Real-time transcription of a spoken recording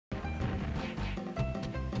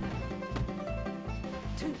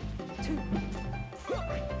Hey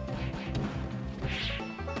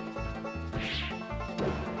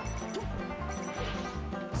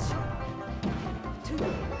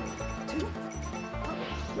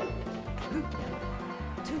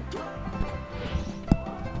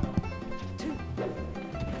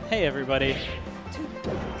everybody.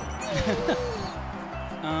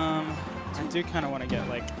 I do kind of want to get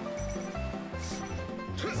like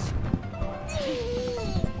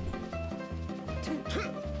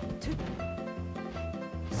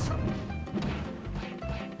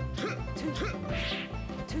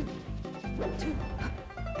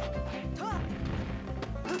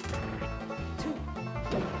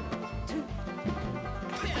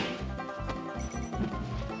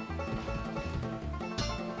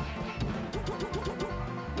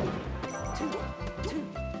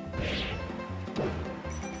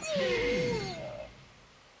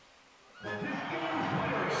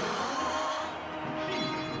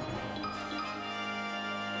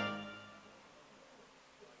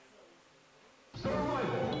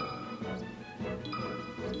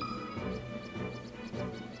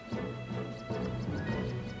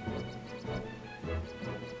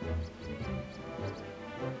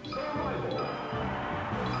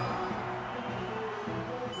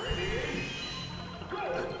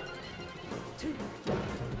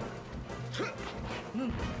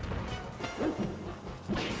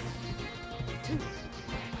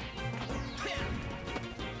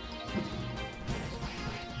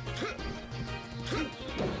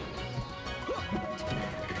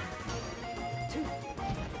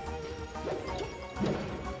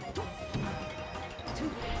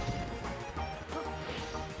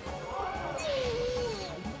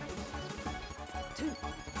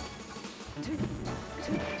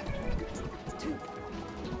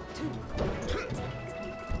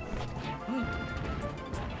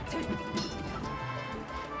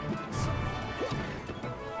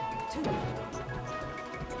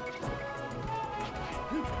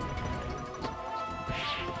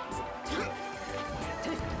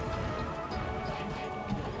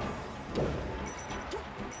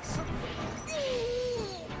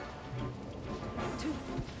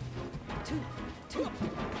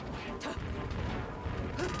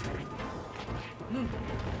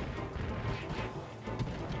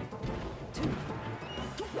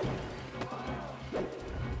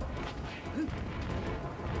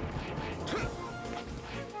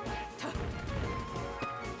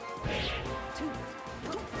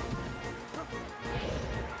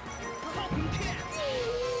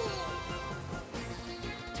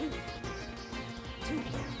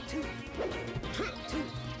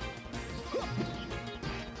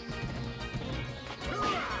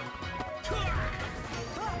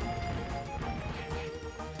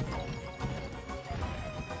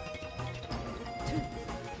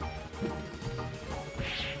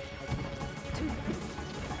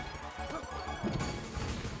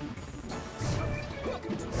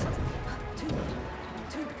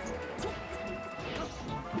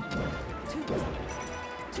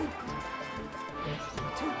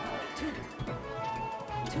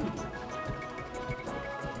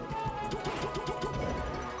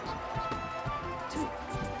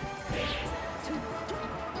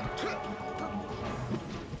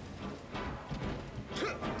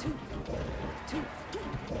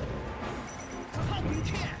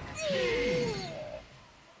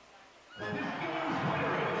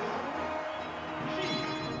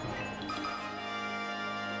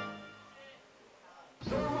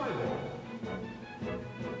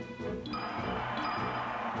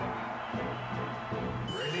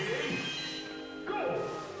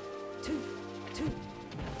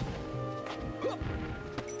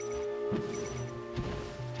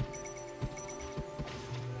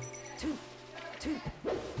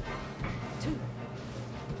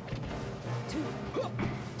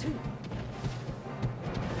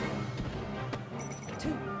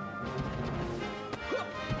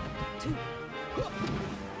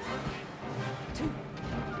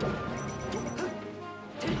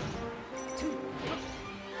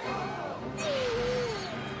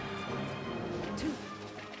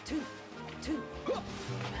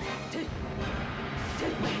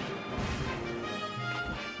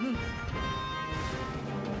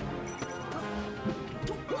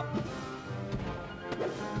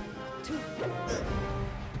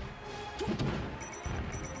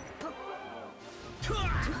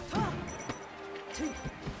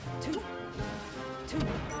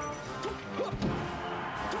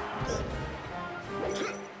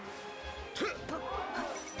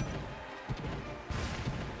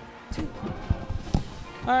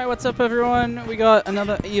Alright, what's up everyone? We got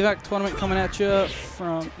another EVAC tournament coming at you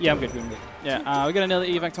from... Yeah, I'm good. Yeah, we got another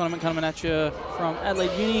EVAC tournament coming at you from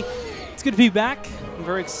Adelaide Uni. It's good to be back. I'm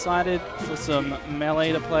very excited for some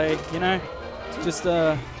melee to play, you know? Just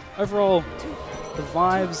overall, the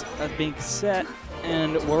vibes are being set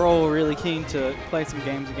and we're all really keen to play some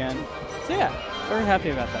games again. So yeah, very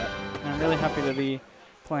happy about that. And I'm really happy to be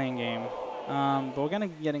playing game. But we're going to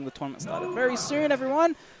be getting the tournament started very soon,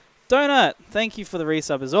 everyone. Donut, thank you for the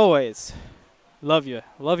resub as always. Love you.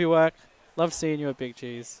 Love your work. Love seeing you at Big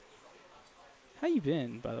Cheese. How you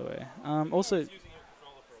been, by the way? Also... I was using your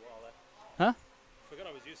controller for a while there. Huh? Forgot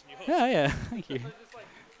I was using yours. Yeah. Thank you.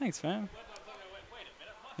 Thanks, fam.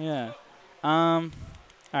 Yeah.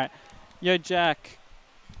 Alright. Yo, Jack.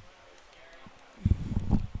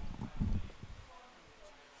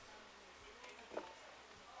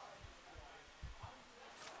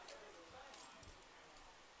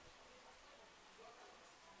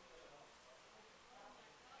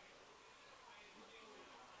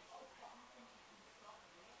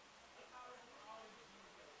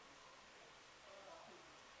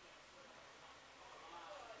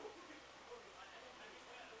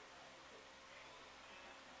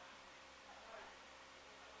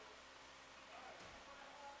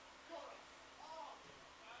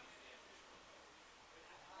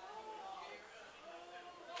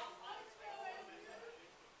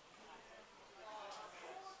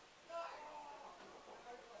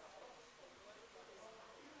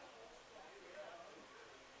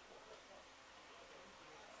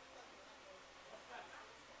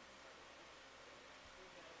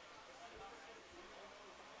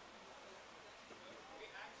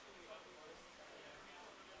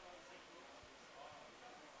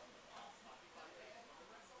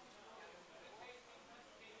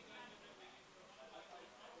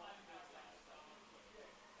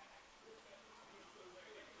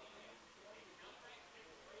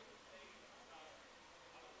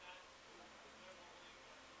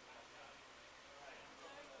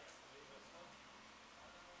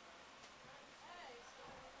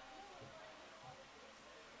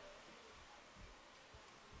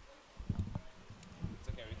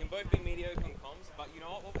 Both be mediocre on comms, but you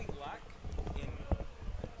know what we lack in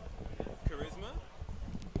charisma?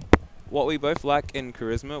 What we both lack in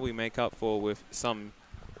charisma, we make up for with some...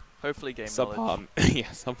 Hopefully game knowledge. Yeah,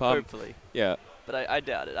 subpar. Hopefully. Yeah. But I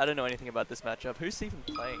doubt it. I don't know anything about this matchup. Who's even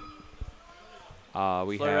playing?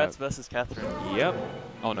 We Florets have... versus Catherine. Yep.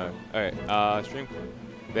 Oh no. Alright, stream...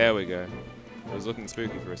 There we go. It was looking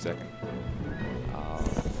spooky for a second.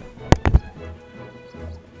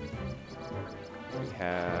 We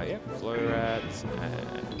have, yep, Florets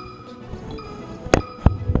and...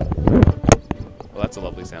 Well, that's a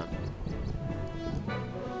lovely sound.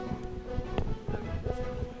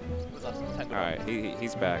 Alright,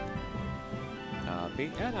 he's back.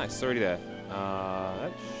 Pete? Yeah, nice, it's already there.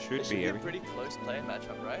 That should be a pretty close play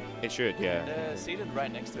matchup, right? It should, yeah. They're seated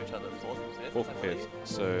right next to each other, 4th and 5th. 4th and 5th,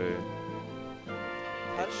 so...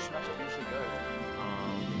 How does this matchup usually go?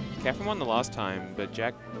 Catherine won the last time, but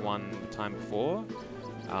Jack won the time before.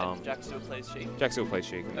 Jack still plays Sheik? Jack still plays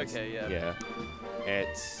Sheik. Okay, yeah. Yeah.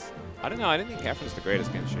 It's... I don't know, I don't think Catherine's the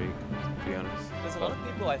greatest against Sheik, to be honest. There's a lot of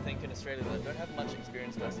people, I think, in Australia that don't have much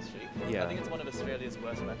experience versus Sheik. Yeah. I think it's one of Australia's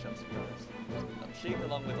worst matchups, to be honest. Sheik,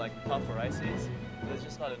 along with, like, Puff or Ices, there's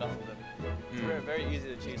just not enough of them. It's very, very easy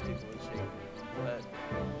to cheese people with Sheik. But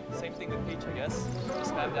same thing with Peach, I guess.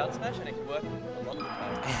 Just spam down smash and it can work a lot of the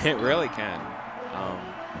time. It really can.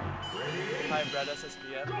 Hi, Brad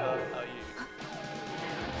SSBM. How are you?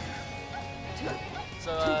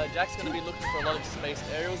 So Jack's going to be looking for a lot of spaced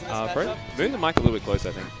aerials in this matchup. Move the mic a little bit closer,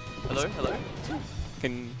 I think. Hello?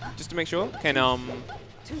 Can, just to make sure, can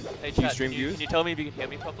hey, chat, stream views? Can you tell me if you can hear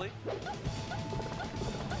me properly?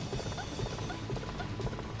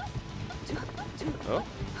 Oh.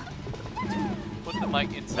 Put the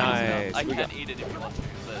mic inside. Nice. I can eat it if you want to,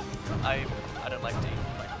 but I don't like to eat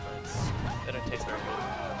microphones. They don't taste very good.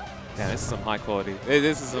 Yeah, this is some high quality.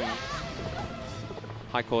 This is some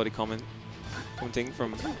high quality commenting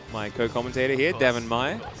from my co-commentator here, Davin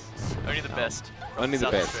Meyer. Only the best. Only the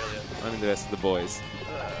best. Australia. Only the best of the boys.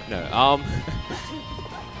 No.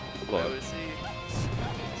 Where is he? See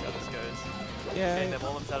how this goes. Yeah. Getting their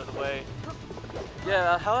warm-ups out of the way.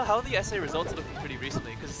 Yeah, how are the SA results looking pretty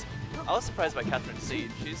recently? Because I was surprised by Catherine Seed.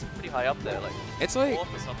 She's pretty high up there, like it's like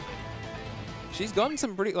 4th or something. She's gotten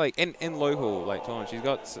some pretty like in local like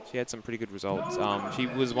tournaments. She had some pretty good results. She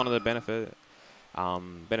was one of the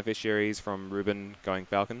beneficiaries from Ruben going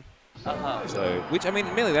Falcon So, which, I mean,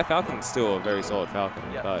 admittedly, that Falcon's still a very solid Falcon.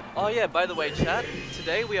 Yeah. But Oh yeah, by the way, chat,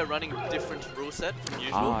 today we are running a different rule set from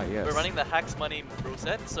usual. Yes. We're running the Hacks Money rule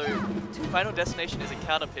set, so Final Destination is a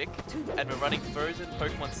counter pick, and we're running Frozen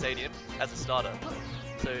Pokemon Stadium as a starter.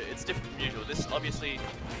 So it's different from usual. This is obviously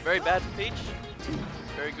very bad for Peach,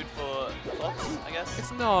 very good for Fox, I guess.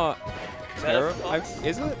 it's not Better terrible. for Fox?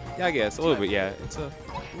 Is it? Yeah, I guess. A little bit, yeah. It's a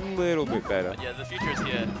little bit better. But yeah, the future is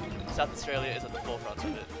here. South Australia is at the forefront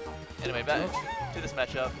of it. Anyway, back to this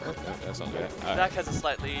matchup. Oh, no, that's not bad. Zach has a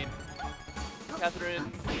slight lead.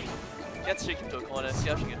 Catherine gets Sheik into a corner. See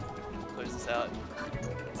how she can close this out.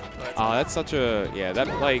 That's such a, yeah, that,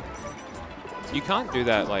 like, you can't do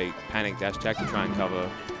that, like, panic dash attack to try and cover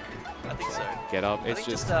I think so. get up. I It's think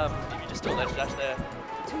just, if you just do a ledge dash there,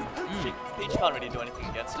 Peach can't really do anything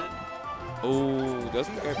against it. oh,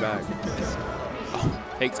 doesn't go back.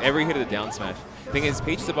 Takes every hit of the down smash. Thing is,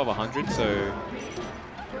 Peach is above 100, so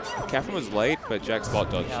Catherine was late, but Jack spot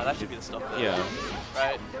dodged. Yeah, that should be the stop there. Yeah.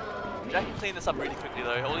 Right. Jack can clean this up really quickly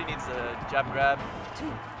though. All he needs is a jab grab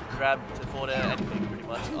to forward air, anything pretty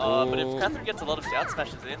much. But if Catherine gets a lot of down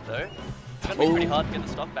smashes in though, it's going to be pretty hard to get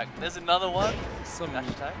the stock back. There's another one. Some Dash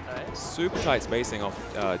attack, nice. super tight spacing off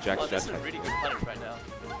Jack's Oh, this dash is a attack. really good punish right now.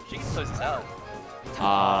 She can close this out.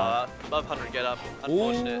 Above 100 get up.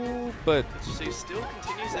 Unfortunate. Ooh, but She still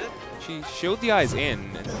continues it. she shielded the eyes in.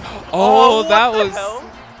 And Oh, that what the was hell?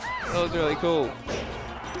 that was really cool.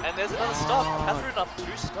 And there's another stop. Catherine up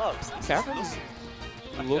 2 stops. This Catherine's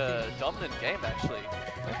looks looking. like a dominant game actually.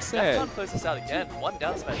 That's Jack it. can't close this out again. One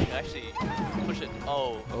down smash can actually push it.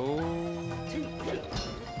 Oh, Oh. push it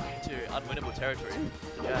into unwinnable territory.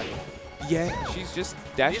 Yeah. Yeah, she's just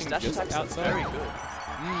dashing These dash just attacks are outside. very good.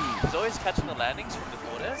 She's always catching the landings from the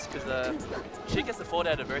forward airs because she gets the forward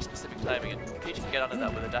air at a very specific timing and Peach can get under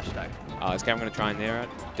that with a dash attack. Is Cam going to try and nair it?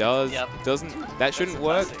 Does. Yep. Doesn't. That shouldn't the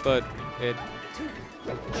work, classic. but it.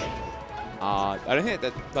 I don't think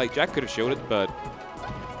that, like, Jack could have shielded, but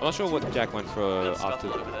I'm not sure what Jack went for Bit of after.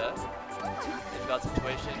 scuffle over there. In guard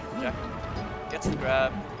situation, Jack gets the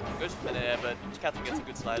grab, goes for air, but Catherine gets a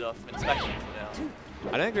good slide off and it's back to neutral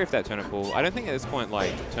now. I don't agree with that turnip pull. I don't think at this point,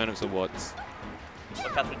 like, turnips are what's.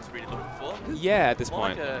 What Catherine's really looking for. Yeah, at this More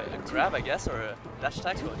point. like a grab, I guess, or a dash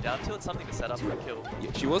attack or a down tilt, something to set up for a kill.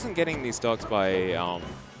 She wasn't getting these stocks by, you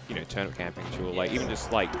know, turnip camping. She was, like, even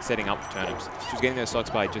just, like, setting up for turnips. She was getting those stocks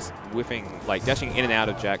by just whiffing, like, dashing in and out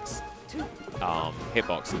of Jack's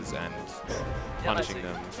hitboxes and punishing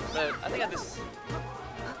them. But I think at this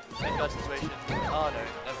main guard situation, oh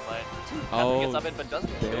no, never mind. Oh, Catherine gets up in, but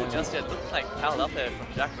doesn't kill just yet. Looks like powered up there from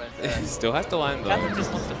Jack right there. Still has to land though. Catherine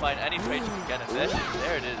just wants to find any trade she can get, and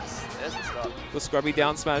there it is. There's the stop. The scrubby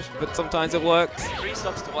down smash, but sometimes it works. 3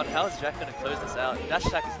 stocks to 1. How is Jack going to close this out? Dash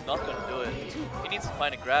attack is not going to do it. He needs to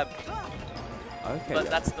find a grab, Okay. but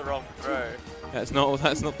that's the wrong throw. That's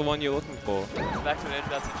not the one you're looking for. It's back to an edge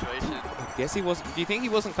guard situation. Guess he wasn't. Do you think he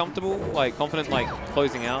wasn't comfortable, like confident, like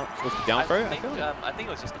closing out with the down throw? I think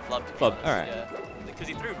it was just a flub. Flub, alright. Yeah. Because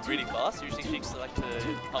he threw really fast. Usually Sheik's like to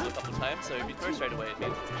pump a couple times, so if you throw straight away, it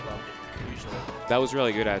means it's a flub. Usually. That was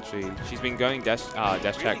really good actually. She's been going dash Really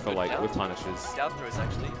track for good like down whip throws. punishes. Down throws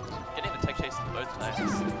actually. Getting the tech chases both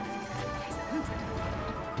times.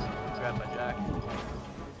 Grab by Jack.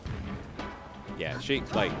 Yeah,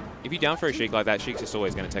 Sheik, like if you down throw Sheik like that, Sheik's just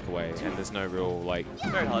always going to take away, and there's no real like. It's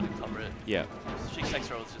very hard to cover it. Yeah. Sheik's next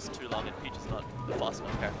roll is just too long, and Peach is not fast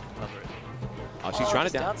enough character to cover it. Oh, she's trying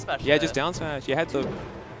to down smash. Yeah, just down smash. You had the.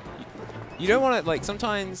 You don't want to like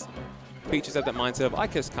sometimes. Peaches have that mindset of I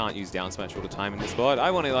just can't use down smash all the time in this spot. I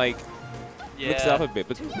want to like mix it up a bit,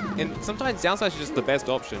 but sometimes down smash is just the best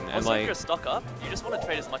option. And also, like if you're a stock up, you just want to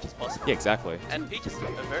trade as much as possible. yeah, exactly. And Peach is a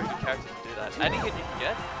very good character to do that. Any hit you can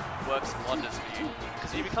get works wonders for you.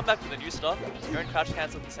 Because if you come back with a new stock, you're in crouch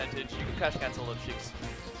cancel percentage, you can crouch cancel all of Sheik's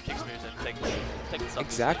moves and take the stock.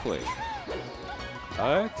 Exactly.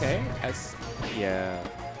 Okay. Yeah.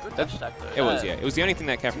 Good dash attack though. It was, yeah. It was the only thing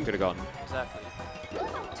that Catherine could have gotten. Exactly.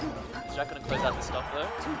 Is Jack going to close out the stock though?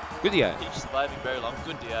 Good DI. Peach surviving very long.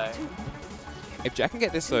 Good DI. If Jack can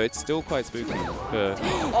get this though, it's still quite spooky.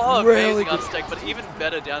 Oh, Really amazing upstake, but even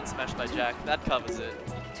better down smash by Jack. That covers it.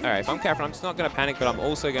 Alright, if I'm Catherine, I'm just not going to panic, but I'm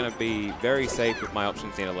also going to be very safe with my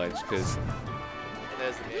options near the ledge, because... And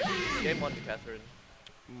there's the game. Game 1 to Catherine.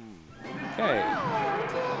 Okay.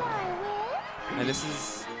 And this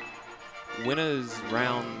is winners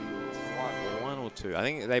round 1 or 2. I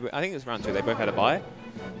think it was round 2. They both had a bye,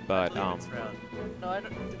 but It's round. No, I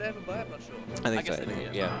don't. Did they have a bye? I'm not sure. I think guess so. they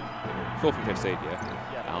did, Yeah. 4th and 5th seed, yeah.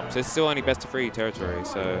 Yeah. So it's still only best of 3 territory.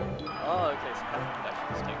 So Oh, okay. So Catherine could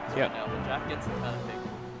actually just take this Yeah. right now. But Jack gets the counter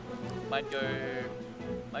pick. Might go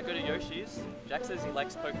Might go to Yoshi's. Jack says he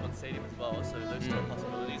likes Pokemon Stadium as well, so those two are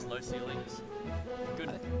possibilities. Low ceilings,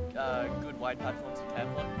 good wide platforms to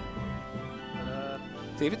camp on. But,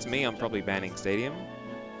 see, if it's me, I'm probably banning Stadium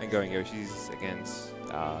and going Yoshi's against.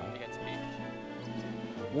 Against Peach.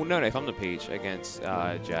 Well, no, if I'm the Peach against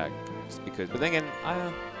Jack, just because. But then again, I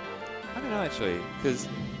don't know actually, because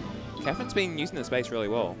Catherine's been using the space really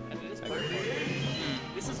well. And it is Pokemon.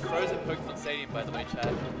 This is frozen Pokemon Stadium, by the way,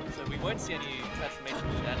 Chad. So we won't see any transformation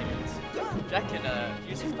shenanigans. Jack can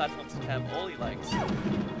use his platforms to camp all he likes.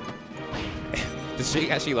 Does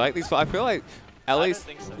she actually like these? I feel like at least.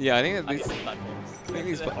 I don't think so. Yeah, I think that I these. guess the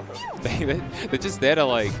platforms. I think they're just there to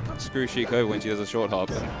like screw Sheik over when she does a short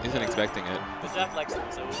hop and isn't expecting it. But Jack likes them,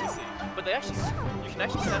 so we'll see. But you can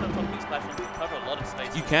actually stand on top of these platforms and cover a lot of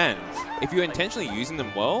space. You can. If you're intentionally using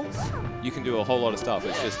them well, you can do a whole lot of stuff.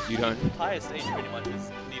 It's just you don't. The entire stage pretty much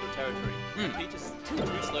is needle territory. Peach is too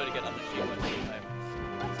slow to get under Sheik most of the time.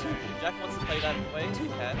 So if Jack wants to play that way, he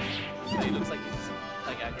can. But he looks like he's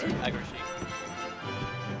playing aggro Sheik.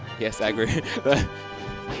 Yes, aggro.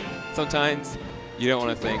 Sometimes you don't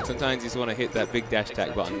want to think. Sometimes you just want to hit that big dash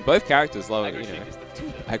attack button. Both characters love it, you know.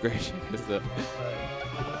 Aggro Sheik is the.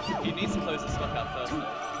 He needs to close the stock out first,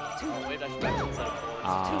 though. Wave dash back instead of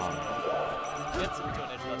forward. Gets him into an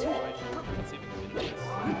edge left situation. Let's see if we can win this.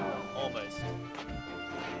 Almost.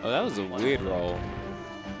 Oh, that was a weird roll.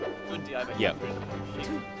 Good DI by Yep. Catherine. She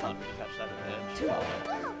can't really catch that at the edge.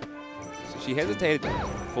 So she hesitated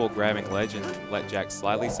before grabbing ledge and let Jack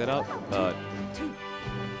slightly set up, but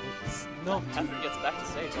it's not. Catherine gets back to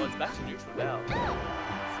stage. Oh, it's back to neutral now.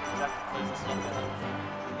 Jack closes the stock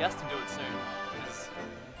out. He has to do it soon.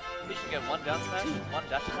 He should get one down smash, one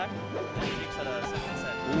dash attack, and Sheik's at a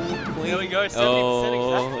 70%. Ooh, There we go,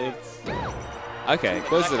 70% exactly. Okay,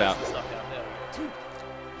 close it out.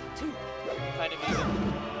 Kind of even.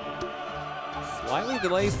 Slightly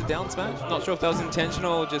delays the down smash. Not sure if that was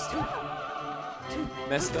intentional or just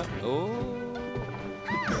messed up. Oh.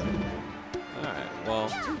 Alright, well.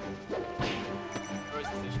 Throws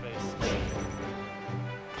his fish face.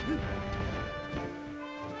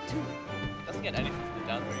 Doesn't get anything from the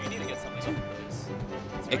down throw. You need to get something off of those.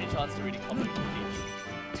 It's your only chance to really comment on Peach.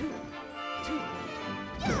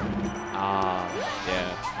 Yeah.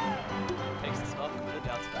 Takes the stock with a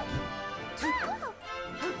down smash.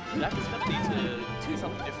 Jack is going to need to do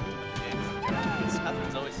something different to win the games. Because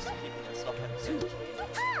Catherine's always keeping her stock at stage.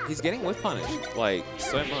 He's getting whiff punished, like,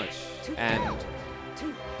 so much. And I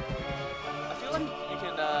feel like you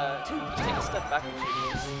can take a step back and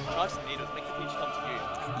just charge the needles, make the Peach come to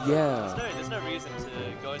you. yeah. There's no reason to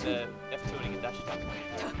go in there F2ing and dash attack.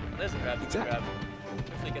 There's a grab, Exactly. grab.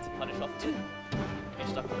 Hopefully gets a punish off of it. Peach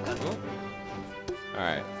stuck on the handle.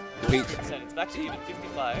 Alright. Peach. 100%. It's back to even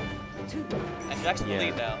 55. And Jack's in the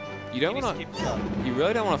lead now. You don't He want needs to. keep this up. You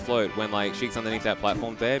really don't want to float when like Sheik's underneath that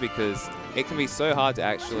platform there, because it can be so hard to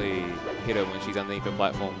actually hit her when she's underneath the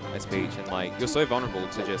platform as Peach, and like you're so vulnerable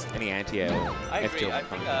to just any anti-air or I agree. F2 I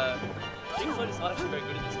think Sheik float is not actually very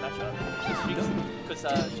good in this matchup.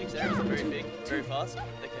 Because Sheik's arrows are very big, very fast.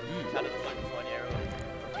 They can counter the float before any arrow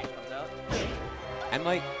from Peach comes out. And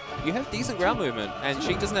like you have decent ground movement, and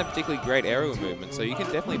Sheik doesn't have particularly great aerial movement, so you can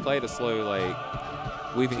definitely play it a slow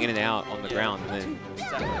like weaving in and out on the ground, and then.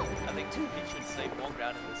 Exactly. I think Peach should stay more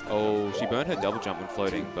ground in this. Oh, she burned her double jump when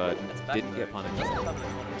floating, but That's back didn't throw. get punished. Doesn't cover the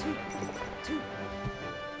corner.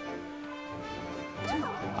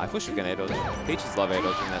 I wish we can air dodge. Peaches love air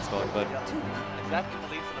dodge in that spot, but Yep. And Jack in the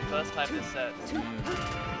lead for the first time this set.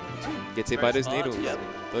 gets hit Very by those smart, needles. yep.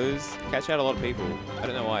 Those catch out a lot of people. I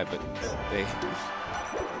don't know why, but they. Let's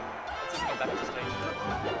just go back to stage.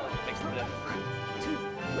 Makes the bit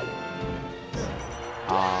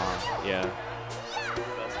Yeah.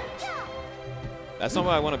 That's not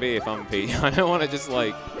where I want to be if I'm P. I don't want to just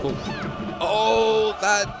like pull. Oh,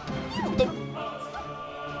 that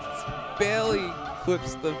barely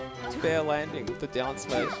clips the fair landing with the down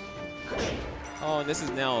smash. Oh, and this is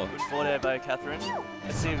now. Good forward air by Catherine.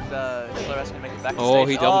 Let's see if Flores can make it back to Oh, stage.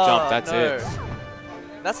 he double jumped. That's no. it.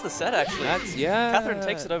 That's the set, actually. That's yeah. Catherine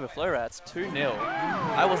takes it over Florats 2-0.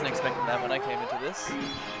 I wasn't expecting that when I came into this.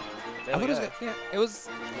 There we go. Yeah, it was.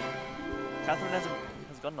 Catherine has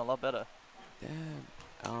gotten a lot better.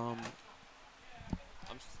 Damn.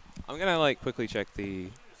 I'm gonna like quickly check the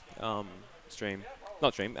stream.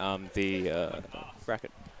 Not stream. The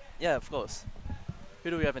bracket. Yeah, of course. Who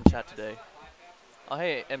do we have in chat today? Oh,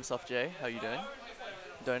 hey, MSoftJ, how you doing?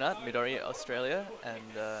 Donut, Midori, Australia,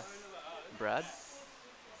 and Brad.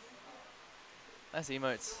 Nice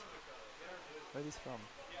emotes. Where are these from?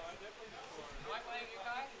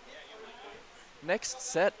 Next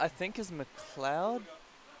set, I think, is McLeod.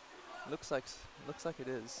 Looks like it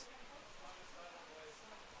is.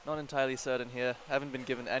 Not entirely certain here. Haven't been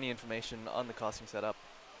given any information on the casting setup.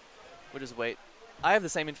 We'll just wait. I have the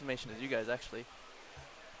same information as you guys, actually.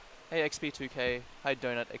 Hey, XP2K. Hi,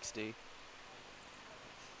 Donut XD.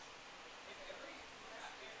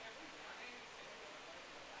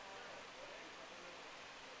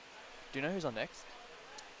 Do you know who's on next?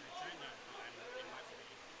 I don't know. It might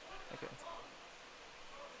be. Okay.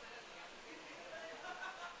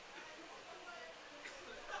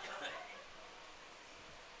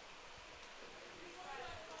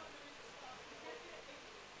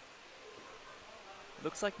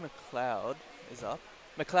 Looks like McLeod is up.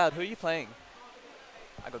 McLeod, who are you playing?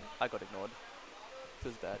 I got ignored.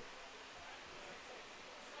 Feels bad.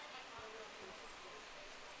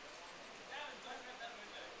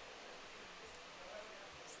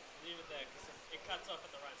 Leave it there because it cuts off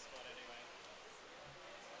at the right spot anyway.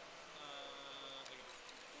 Okay.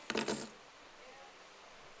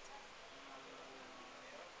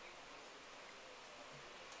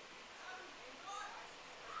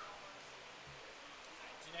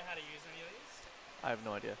 Do you know how to use any of these? I have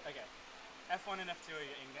no idea. Okay. F1 and F2 are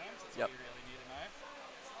your in-games. That's Yep. what you really need to know.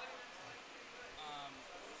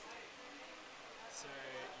 So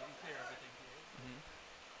you can clear everything here.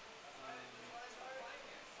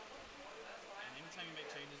 And anytime you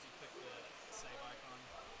make changes, you click the save icon.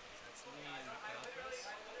 So it's me and the cloud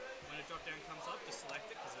first. When a drop down comes up, just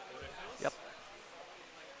select it because it autofills. Yep.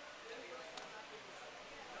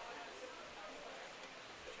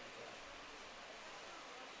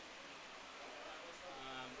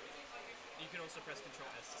 You could also press Control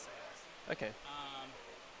S to save it. Okay.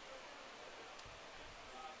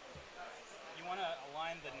 You want to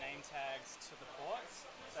align the name tags to the ports.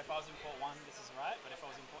 So if I was in port 1, this is right, but if I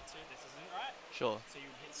was in port 2, this isn't right. Sure. So you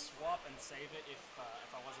hit swap and save it if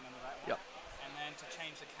I wasn't in the right one. Yep. And then to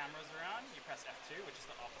change the cameras around, you press F2, which is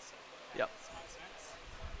the opposite. Yep. Does that make sense?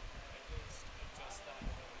 Just adjust that for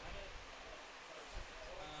a minute.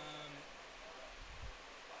 And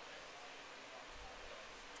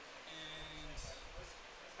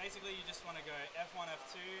basically you just want to go F1,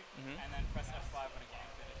 F2, and then press F5 when a game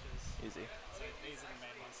finishes. Easy. So these are the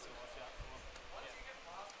main ones to watch out for.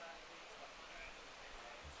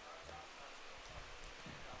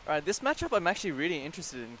 Alright, this matchup I'm actually really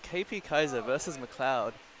interested in. KP Kaiser versus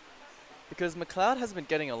McLeod. Because McLeod has been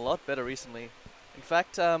getting a lot better recently. In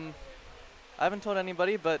fact, I haven't told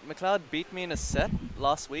anybody, but McLeod beat me in a set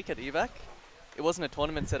last week at EVAC. It wasn't a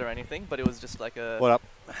tournament set or anything, but it was just like a... What up?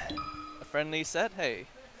 A friendly set. Hey.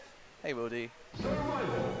 Hey, Will D.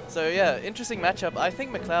 So yeah, interesting matchup. I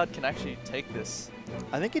think McLeod can actually take this.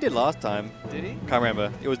 I think he did last time. Did he? Can't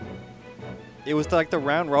remember. It was like the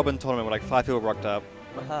round robin tournament where like 5 people rocked up.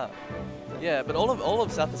 Yeah, but all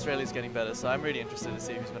of South Australia is getting better, so I'm really interested to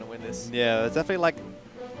see who's going to win this. Yeah, it's definitely like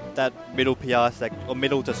that middle PR or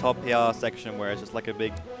middle to top PR section where it's just like a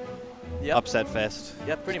big upset fest.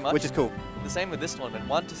 Yeah, pretty much. Which is cool. The same with this tournament.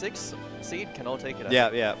 1 to 6 seed can all take it.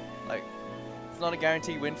 Yeah, yeah. Like, it's not a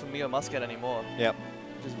guaranteed win for me or Muscat anymore. Yep.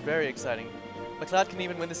 Which is very exciting. McLeod can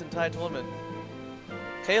even win this entire tournament.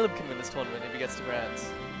 Caleb can win this tournament if he gets to grands.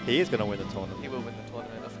 He is going to win the tournament. He will win the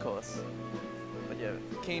tournament, of course. But yeah,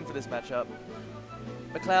 keen for this matchup.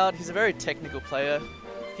 McLeod, he's a very technical player.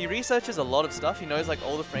 He researches a lot of stuff. He knows like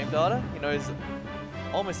all the frame data. He knows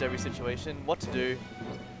almost every situation, what to do,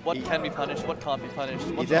 what can be punished, what can't be punished.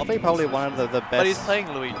 He's definitely probably one of the best. But he's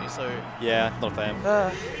playing Luigi, so... Yeah, not a fan.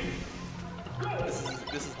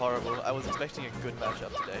 This is horrible. I was expecting a good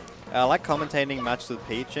matchup today. I like commentating matches with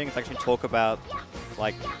Peaching. It's actually talk about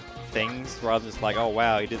like things rather than just like, oh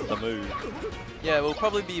wow, he did the move. Yeah, we'll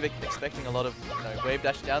probably be expecting a lot of wave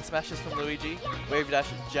dash down smashes from Luigi, wave dash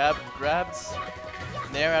jab grabs,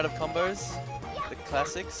 nair out of combos, the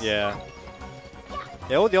classics. Yeah.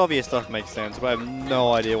 Yeah, all the obvious stuff makes sense, but I have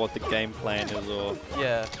no idea what the game plan is or...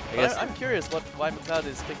 Yeah, I guess I'm curious why McLeod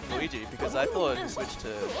is picking Luigi, because I thought he switched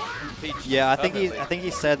to Peach. Yeah, I think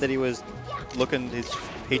he said that he was looking,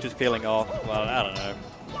 Peach was feeling off. Well, I don't know.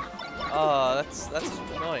 Oh, that's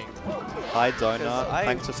annoying. Hi Donut,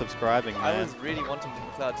 thanks for subscribing, man. I was really wanting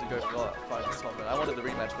McLeod to go for this tournament. I wanted the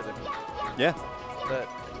rematch with him. Yeah. But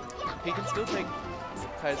he can still take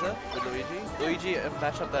Kaiser with Luigi. Luigi, a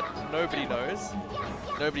matchup that nobody knows,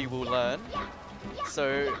 nobody will learn.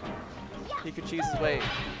 So he could choose his way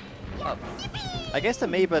up. I guess to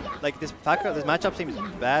me, but like this matchup seems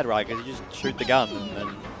bad, right? Because you just shoot the gun and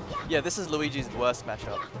then... Yeah, this is Luigi's worst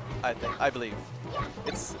matchup, I believe.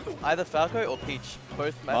 It's either Falco or Peach,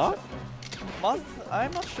 both matchups. Moth?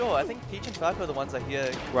 I'm not sure. I think Peach and Falco are the ones I hear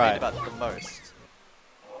complain about the most.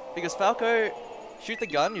 Because Falco, shoot the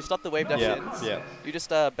gun, you stop the wave dash ins. Yeah. You just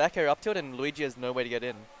back air up tilt, and Luigi has no way to get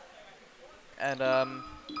in. And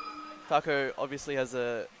Falco obviously has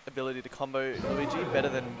a ability to combo Luigi better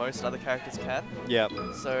than most other characters can. Yeah.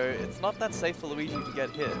 So it's not that safe for Luigi to get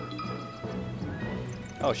hit.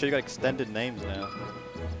 Oh, shit, you got extended names now.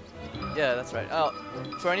 Yeah, that's right. Oh,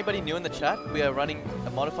 for anybody new in the chat, we are running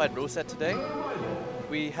a modified rule set today.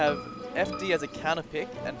 We have FD as a counter pick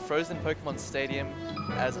and Frozen Pokemon Stadium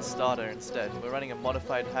as a starter instead. We're running a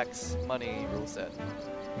modified Hacks Money rule set.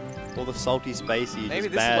 All the salty spacey. Maybe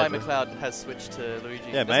this bad. is why McLeod has switched to Luigi.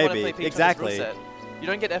 Yeah, He doesn't wanna maybe. play Peach on this Exactly. rule set. You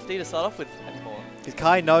don't get FD to start off with anymore. Because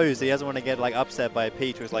Kai knows he doesn't want to get like upset by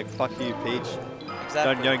Peach, who's like, fuck you, Peach.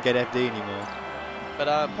 Exactly. You don't get FD anymore. But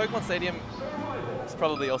Pokemon Stadium is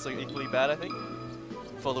probably also equally bad, I think.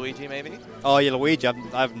 For Luigi, maybe. Oh, yeah, Luigi, I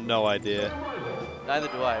have no idea. Neither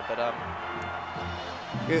do I, but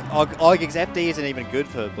Because FD isn't even good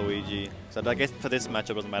for Luigi. So I guess for this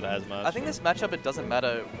matchup it doesn't matter as much. I think this matchup, it doesn't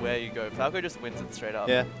matter where you go. Falco just wins it straight up.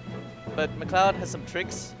 Yeah. But McLeod has some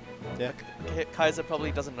tricks. Yeah. Kaiser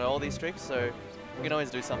probably doesn't know all these tricks, so you can always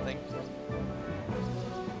do something.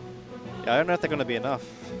 Yeah, I don't know if they're going to be enough.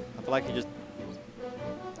 I feel like you just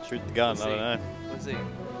shoot the gun. We'll I don't know. We'll see.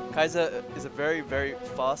 Kaiser is a very, very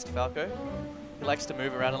fast Falco. He likes to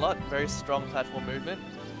move around a lot. Very strong platform movement.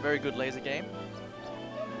 Very good laser game.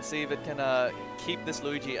 We'll see if it can keep this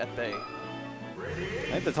Luigi at bay.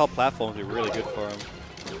 I think the top platforms would be really good for him.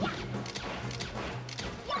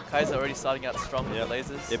 Kaiser already starting out strong with the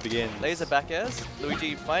lasers. It begins. Laser back airs.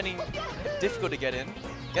 Luigi finding it difficult to get in.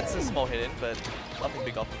 Gets a small hit in, but nothing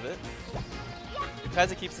big off of it. If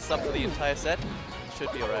Kaiser keeps this up for the entire set,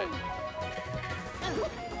 should be alright.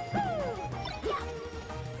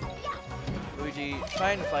 Luigi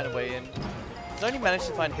trying to find a way in. He's only managed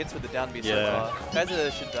to find hits with the down B so far. Kaiser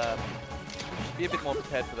should be a bit more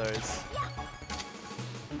prepared for those.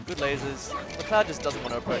 Good lasers. McLeod just doesn't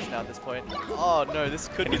want to approach now at this point. Oh no, this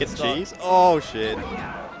could Can be he the get stock. cheese? Oh shit.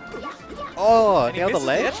 Oh, And he nailed the misses the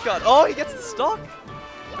ledge. edge guard. Oh, he gets the stock.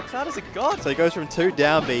 McLeod is a god. So he goes from 2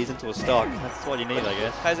 down Bs into a stock. That's what you need, I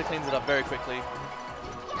guess. Kaiser cleans it up very quickly.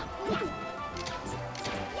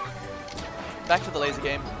 Back to the laser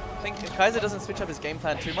game. I think if Kaiser doesn't switch up his game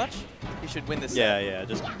plan too much, he should win this set. Yeah,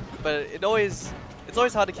 just... But it's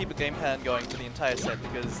always hard to keep a game plan going for the entire set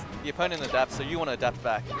because the opponent adapts, so you want to adapt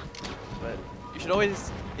back. But you should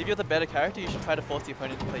always, if you're the better character, you should try to force the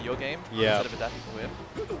opponent to play your game instead of adapting to him.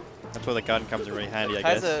 That's where the gun comes in really handy, I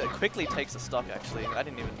guess. Kaiser quickly takes the stock, actually. I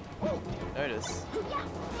didn't even notice.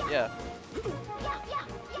 Yeah.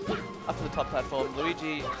 Up to the top platform.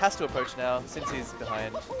 Luigi has to approach now since he's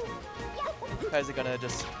behind. Kaiser gonna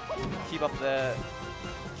just keep up there,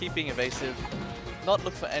 keep being evasive, not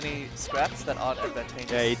look for any scraps that aren't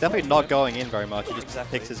advantageous. Yeah, he's definitely not going in very much. He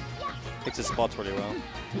just picks his spots really well.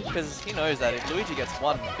 Because he knows that if Luigi gets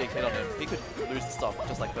one big hit on him, he could lose the stock,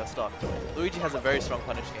 just like first stock. Luigi has a very strong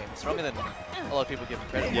punish game, stronger than a lot of people give him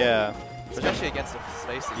credit for. Yeah. Especially against the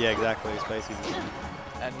spaces. Yeah, exactly, spaces.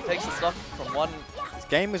 And he takes the stock from one... This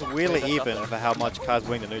game is weirdly even for how much Kai's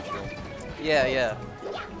winning the neutral. Yeah.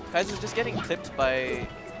 Kaiser's just getting clipped by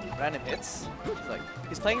random hits.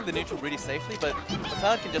 He's playing the neutral really safely, but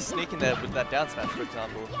McLeod can just sneak in there with that down smash, for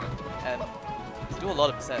example, and do a lot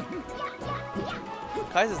of percent.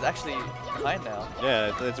 Kaiser's actually behind now.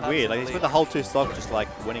 Yeah, it's weird. Like, he's with the whole 2 stock just like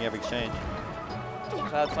winning every exchange.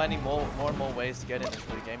 McLeod finding more and more ways to get in as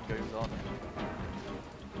the game goes on.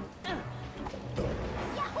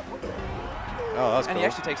 Oh, that's And cool. he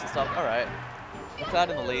actually takes the stock. Alright. McLeod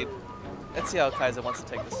in the lead. Let's see how Kaiser wants to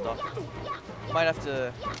take the stock. Might have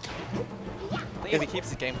to... I think if he keeps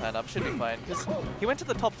his game plan up, should be fine. Because he went to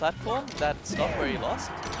the top platform, that stock where he lost.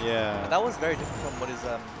 Yeah. And that was very different from what his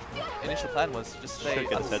initial plan was. Just stay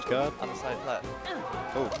Get the edge guard. on the side flat.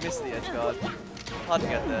 Oh. Missed the edge guard. Hard to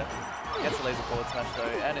get there. Gets the laser forward smash though,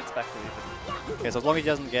 and it's back to even. Okay, so as long as he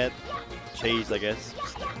doesn't get cheese, I guess.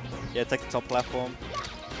 Yeah, take the top platform.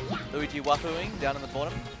 Luigi wahooing down in the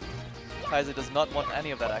bottom. Kaiser does not want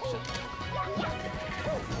any of that action.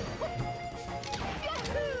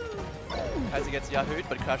 Kaiser gets Yahoo'd,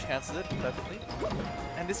 but crouch cancels it perfectly.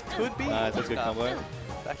 And this could be... Nice, that's a good combo.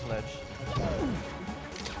 Back to ledge.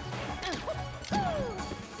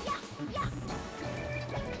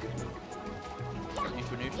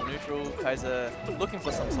 Neutral. Kaiser looking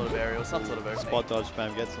for some sort of aerial, some sort of opening. Spot dodge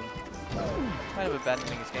spam gets him. Kind of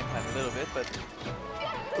abandoning his game plan a little bit, but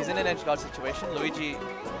he's in an edge guard situation. Luigi,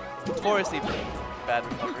 notoriously bad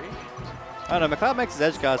recovery. I don't know, McLeod makes his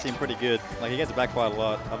edge guard seem pretty good. Like, he gets it back quite a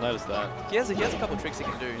lot. I've noticed that. He has a couple tricks he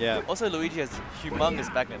can do. Yeah. Also, Luigi has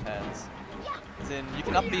humongous backnet hands. As in, you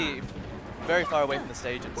can up B very far away from the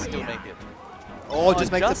stage and still make it. Oh,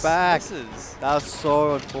 just makes it back. Misses. That was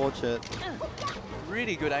so unfortunate.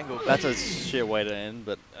 Really good angle. That's a shit way to end,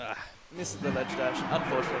 but... Misses the ledge dash.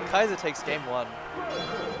 Unfortunate. Kaiser takes game 1.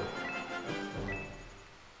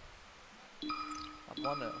 Up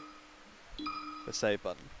 1-0. The save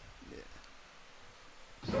button.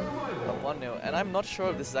 Up 1-0. And I'm not sure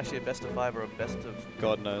if this is actually a best of 5 or a best of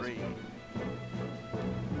God knows. 3.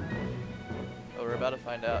 Oh, we're about to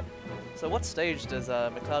find out. So what stage does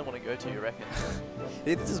McLeod want to go to, you reckon?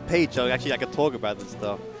 This is Peach. Actually, I could talk about this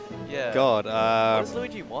stuff. Yeah. God. What does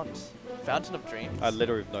Luigi want? Fountain of Dreams? I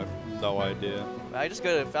literally have no idea. I just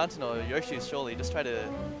go to Fountain or Yoshi's surely. Just try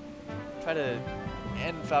to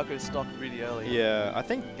end Falco's stock really early. Yeah, I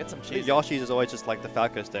think Get some cheese. Yoshi's is always just like the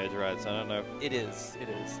Falco stage, right? So I don't know. It is.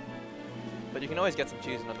 But you can always get some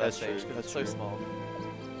cheese on that That's stage true, because it's that's so small.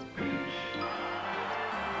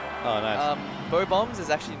 Oh, nice. Bow Bombs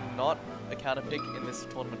is actually not a counter pick in this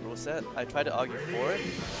tournament rule set. I tried to argue for it,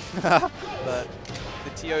 but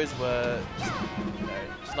the TOs were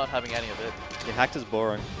just not having any of it. Yeah, Hacked is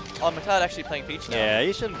boring. Oh, McLeod actually playing Peach now. Yeah,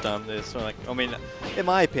 he should have done this. Like, I mean, in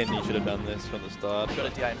my opinion, he should have done this from the start. Got a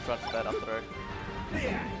DI in front for that up throw.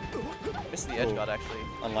 Missed the edge guard actually,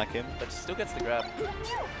 Unlike him. but still gets the grab.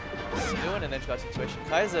 Still in an edge guard situation.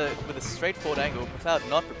 Kaiser with a straightforward angle. McLeod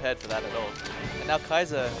not prepared for that at all. And now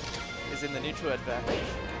Kaiser is in the neutral advantage.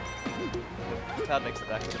 McLeod makes it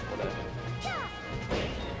back with a forward edge.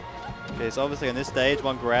 Okay, so obviously on this stage,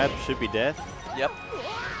 one grab should be death. Yep.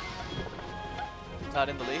 McLeod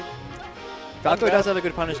in the lead. Falco does have a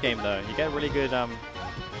good punish game though. You get really good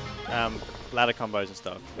ladder combos and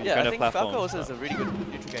stuff. Yeah, I think Falco also has a really good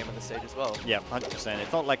neutral game on this stage as well. Yeah, 100%.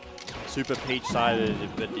 It's not like super Peach-sided,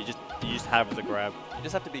 but you just have the grab. You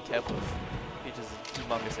just have to be careful of Peach's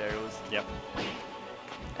humongous aerials. Yep.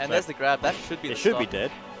 And So there's the grab. That should be the It should stop. be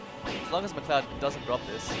dead. As long as McLeod doesn't drop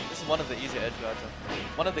this. This is one of the easier edge guards.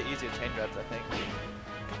 One of the easier chain grabs, I think.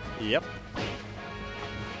 Yep.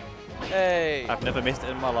 Hey! I've never missed it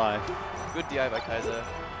in my life. Good DI by Kaiser.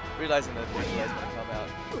 Realizing that the is going to come out.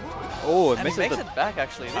 Oh, it And he misses makes the... it back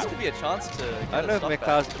actually. This could be a chance to get I don't know if a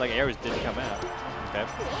stop McLeod's back. like areas didn't come out. Okay.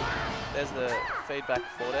 There's the fade back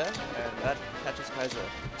forward air, and that catches Kaiser.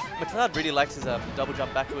 McLeod really likes his double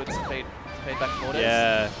jump backwards, fade back forward airs.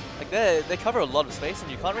 Yeah. Like they cover a lot of space,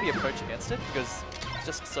 and you can't really approach against it because it's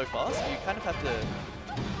just so fast. You kind of have to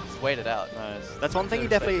just wait it out. Nice. That's one thing he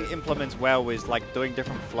definitely implements well is like doing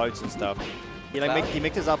different floats and stuff. He like he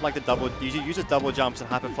mixes up like the double. He uses double jumps and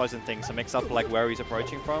hyper floats and things to mix up like where he's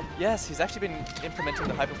approaching from. Yes, he's actually been implementing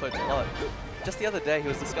the hyper floats a lot. Just the other day, he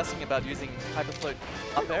was discussing about using hyper float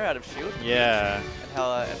up air out of shield. Yeah. And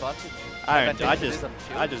how I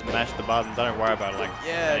just mash the buttons. I don't worry about it. Like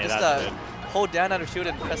yeah, any of just that shit. hold down out of shield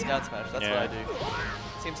and press down smash. That's Yeah. what I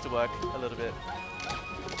do. Seems to work a little bit.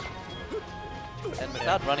 And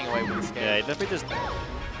without running away with this game. Yeah, he definitely just.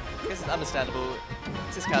 I guess it's understandable.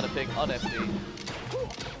 It's his counter pick on FD.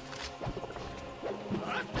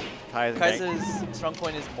 Kaiser's strong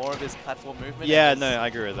point is more of his platform movement. Yeah, and no, I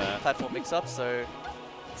agree with that. Platform mix-up, so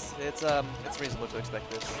it's reasonable to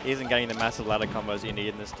expect this. He isn't getting the massive ladder combos you need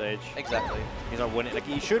in this stage. Exactly. He's not winning. Like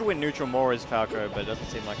he should win neutral more as Falco, but it doesn't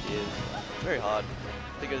seem like he is. It's very hard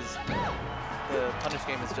because the punish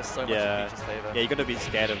game is just so much in Peach's favor. Yeah, you got to be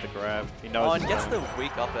scared of the grab. He knows. Oh, and gets the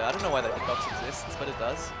weak up air. I don't know why that hitbox exists, but it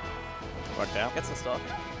does. Worked out. Gets the stock.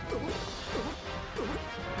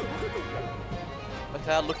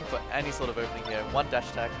 McLeod looking for any sort of opening here. One dash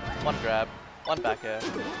attack, one grab, one back air.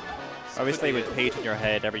 Obviously, with Peach in your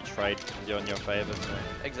head, every trade is in your favor. So.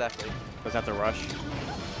 Exactly. Doesn't have to rush.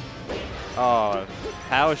 Oh,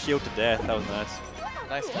 power shield to death. That was nice.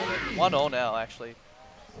 Nice timing. 1-0 now, actually.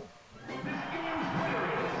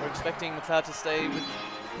 We're expecting McLeod to stay with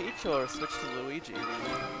Peach or switch to Luigi.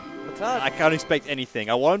 McLeod. I can't expect anything.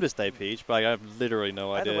 I want him to stay Peach, but I have literally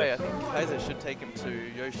no idea. Either way, I think Kaiser should take him to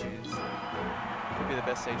Yoshi's. Would be the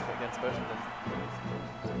best stage for against both of them.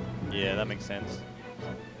 Yeah, that makes sense.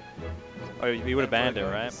 Oh, you would have banned it,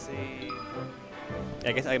 right? Yeah,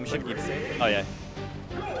 I guess I'm assuming you. Oh yeah.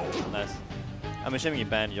 Nice. I'm assuming you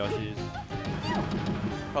banned Yoshi's.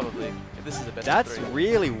 Probably. If this is the best. That's of 3.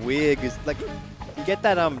 really weird. Cause like you get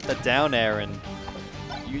that the down air and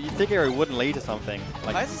you figure it wouldn't lead to something.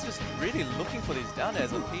 Like Kaiser's just really looking for these down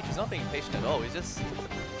airs on Peach. He's not being patient at all. He's just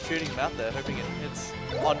shooting him out there, hoping it hits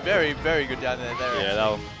on very, very good down there.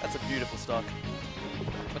 yeah, that's a beautiful stock.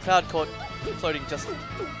 McLeod caught floating just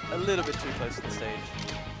a little bit too close to the stage.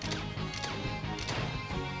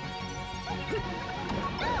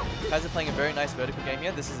 Kaiser playing a very nice vertical game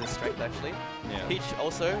here. This is his strength, actually. Yeah. Peach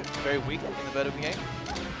also very weak in the vertical game.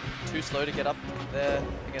 Too slow to get up there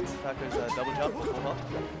against Falco's double jump or full hop.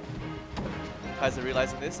 Kaiser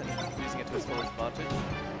realizing this and using it to his full advantage.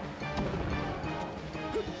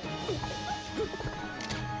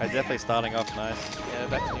 He's definitely starting off nice. Yeah,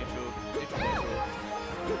 back to neutral. Neutral.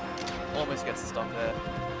 Almost gets the stock there.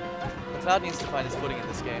 McLeod needs to find his footing in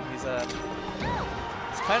this game. He's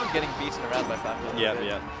kind of getting beaten around by Falco.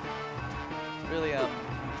 Yeah. Really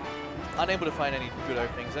unable to find any good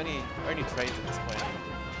openings. Only trades at this point.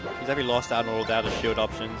 He's actually lost out on all out of shield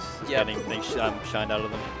options. Yep. Getting things shined out of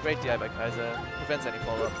them. Great DI by Kaiser. Prevents any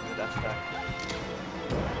follow-up from the dash attack.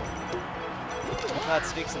 McLeod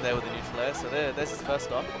sneaks in there with the neutral air, so there's his first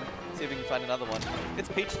stock. See if we can find another one. It's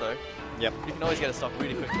Peach though. Yep. You can always get a stock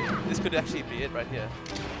really quickly. This could actually be it right here.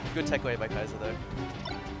 Good tech away by Kaiser though.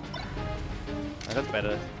 Oh, that's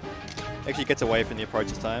better. Actually gets away from the approach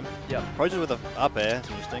this time. Yep. Approaches with an up air. That's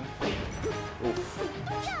interesting. Oof.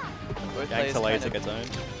 Both Ganks players the laser kind of, gets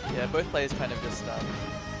owned. yeah, both players kind of just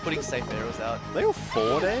putting safe arrows out. They all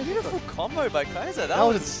forward air? Beautiful combo by Kaiser. That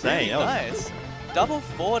was was insane. Really nice. Double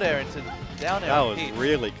forward air into down air. That on was Peach.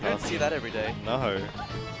 really You don't custom. see that every day. No.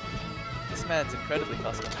 This man's incredibly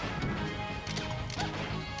custom.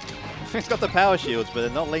 He's got the power shields, but they're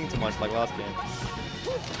not linked to much like last game.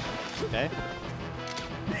 Okay.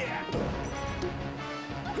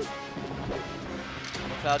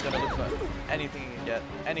 McLeod gonna look for anything he can get,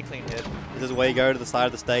 any clean hit. This is where you go to the side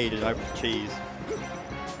of the stage and hope for cheese.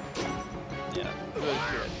 Yeah, good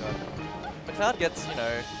edge guard. McLeod gets, you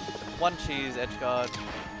know, one cheese edge guard,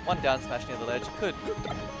 one down smash near the ledge. The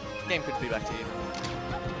game could be back to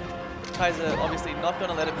even. Kaiser obviously not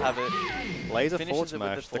gonna let him have it. Laser Finishes forward it with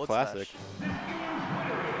smash, the forward classic. smash.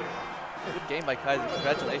 Good game by Kaiser.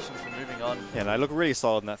 Congratulations for moving on. Yeah, and I look really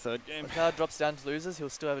solid in that third game. McLeod drops down to losers. He'll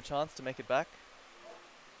still have a chance to make it back.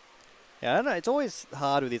 Yeah, I don't know. It's always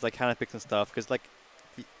hard with these like counter picks and stuff because like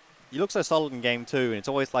you look so solid in game 2, and it's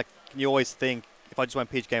always like you always think if I just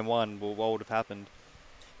went Peach game 1, well, what would have happened?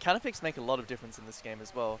 Counter picks make a lot of difference in this game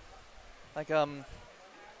as well. Like no,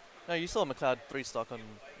 you saw McLeod 3 stock on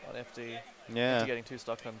FD. Yeah. After getting 2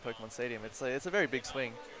 stock on Pokemon Stadium. It's a very big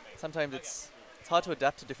swing. Sometimes it's hard to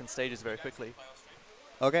adapt to different stages very quickly.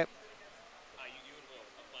 Okay.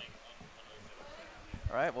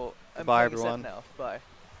 All right. Well, I'm Goodbye, playing a set everyone. now. Bye.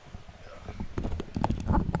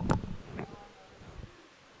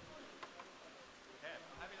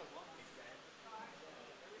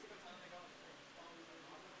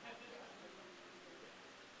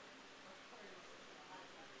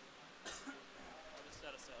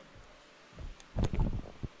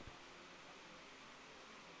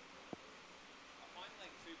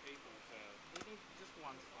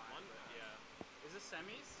 Is this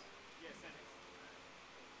semis? Yeah, semis.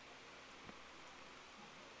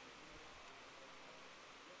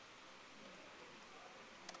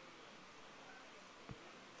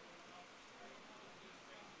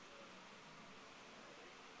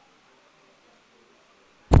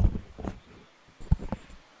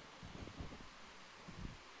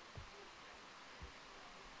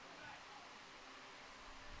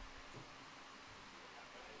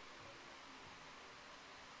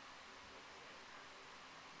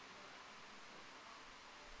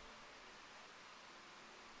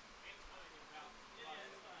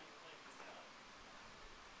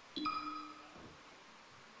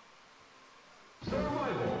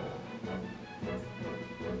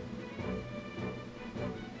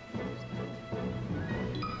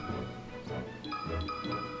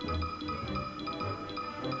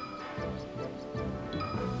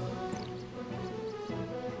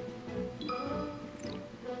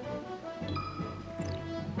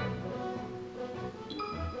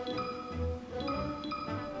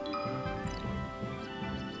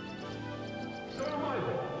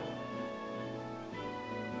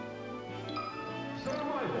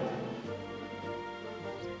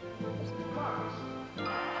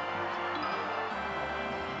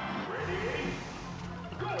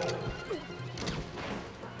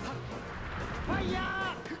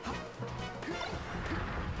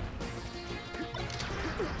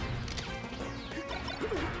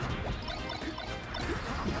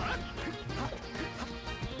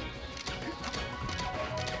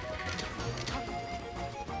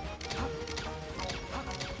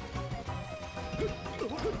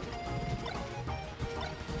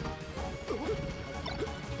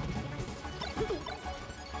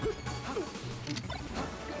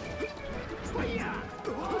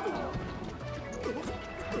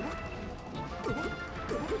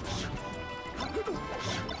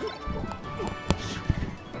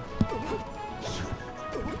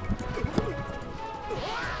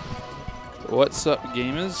 What's up,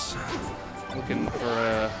 gamers? Looking for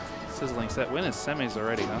a sizzling set. Winners semis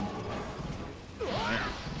already, huh? Right.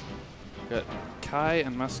 Got Kai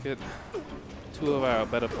and Musket, two of our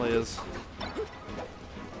better players.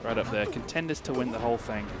 Right up there. Contenders to win the whole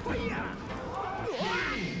thing.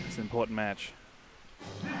 It's an important match.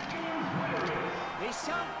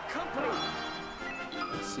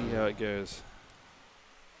 Let's see how it goes.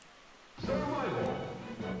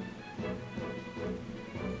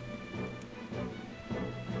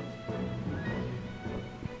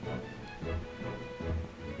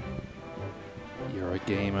 You're a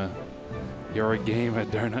gamer. You're a gamer,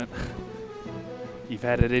 Donut. You've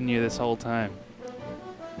had it in you this whole time.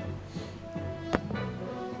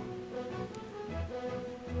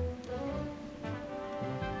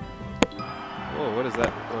 Whoa, what is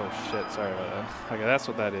that? Oh shit, sorry about that. Okay, that's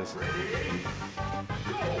what that is.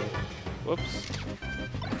 Whoops.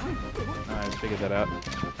 I figured that out.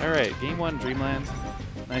 Alright, game 1, Dreamland.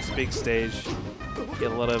 Nice big stage.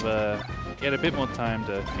 Get a lot of, get a bit more time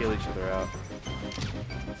to feel each other out.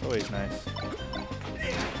 It's always nice.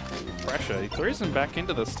 Pressure. He throws him back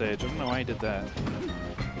into the stage. I don't know why he did that.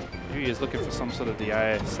 Maybe he was looking for some sort of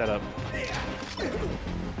DI setup.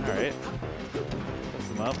 Alright. Puts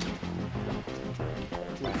him up.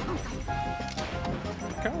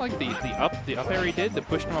 Kind of like the up air he did that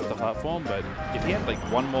pushed him off the platform, but if he had like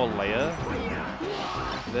one more layer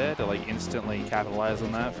there to like instantly capitalize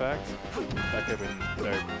on that fact, that could have been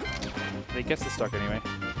dope. But he gets the stock anyway.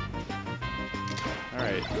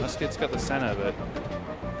 Alright, Musket's got the center, but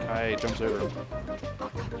Kai jumps over him.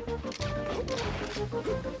 Okay.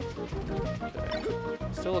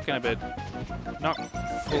 Still looking a bit not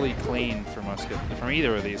fully clean from Musket, from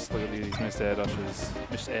either of these. Look at these missed air dodges.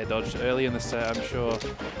 Missed air dodge early in the set. I'm sure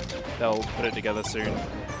they'll put it together soon.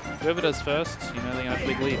 Whoever does first, you know, they're going to have a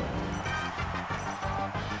big lead.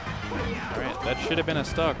 Alright, that should have been a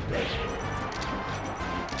stock, but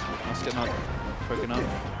Musket not quick enough.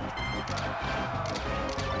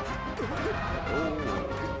 Oh,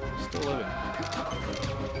 still living.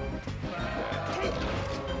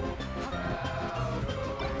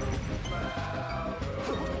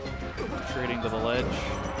 Trading to the ledge,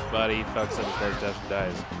 but he fucks up his ledge dash and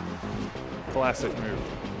dies. Classic move.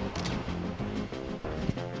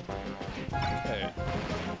 Okay.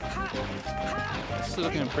 This is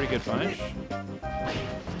looking a pretty good punish.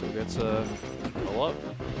 Still gets a lot.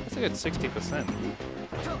 It's a good 60%.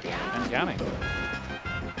 And counting.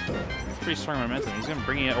 It's pretty strong momentum. He's going to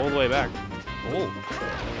bring it all the way back. Oh.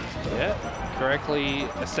 Yeah. Correctly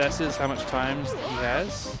assesses how much time he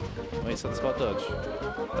has. Waits at the spot dodge.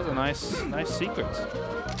 That's a nice sequence.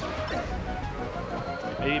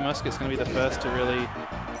 Maybe Musket's going to be the first to really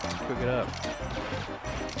cook it up.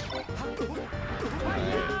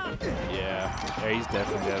 Yeah, he's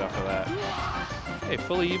definitely dead off of that. Hey,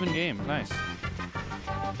 fully even game. Nice.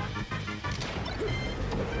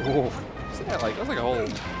 Oh, that was like a whole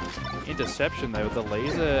interception there with the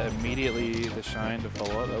laser immediately the shine to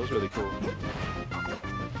follow up. That was really cool.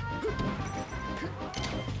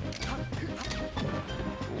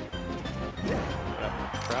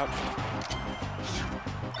 Crouched.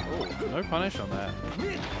 Oh, no punish on that.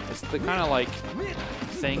 It's the kind of like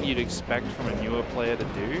thing you'd expect from a newer player to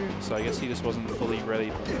do, so I guess he just wasn't fully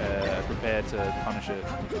ready, prepared to punish it.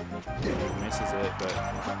 He misses it, but...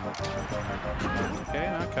 Okay,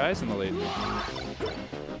 now Kai's in the lead.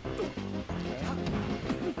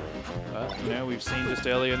 But, you know, we've seen just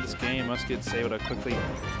earlier in this game, Musket's able to quickly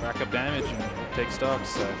rack up damage and take stocks,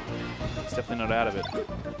 so he's definitely not out of it.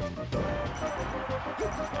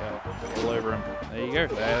 Yeah, all over him. There you go.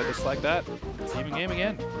 Just like that. It's even game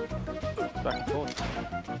again. Back and forth.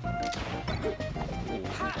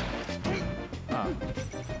 Ah.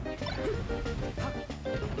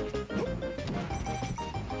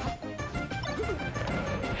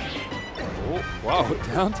 Oh, wow.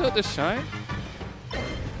 Down tilt to shine.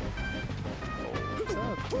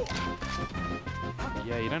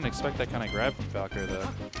 Yeah, you don't expect that kind of grab from Falco, though.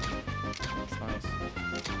 It's nice.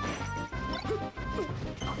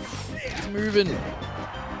 He's moving.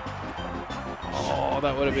 Oh,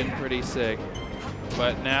 that would have been pretty sick.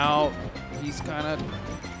 But now he's kind of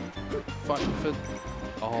fighting for...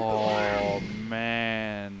 Oh,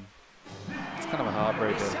 man. It's kind of a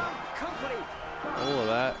heartbreaker. All of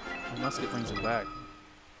that. Musket brings him back.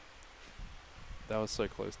 That was so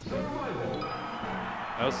close to me.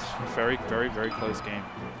 That was a very, very, very close game.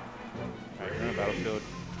 Alright, we're in a battlefield.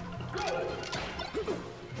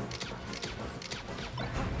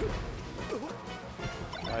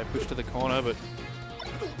 I pushed to the corner, but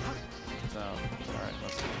no. Alright,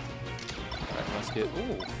 Musket. Alright, Musket.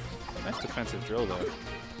 Ooh, nice defensive drill though.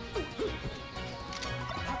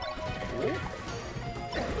 Ooh.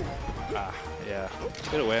 Ah, yeah.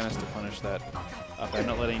 Good awareness to punish that Up air,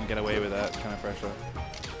 not letting him get away with that kind of pressure.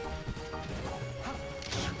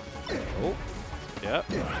 Oh, yep.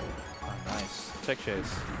 Oh, nice. Tech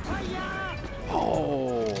chase.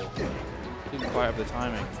 Oh, didn't quite have the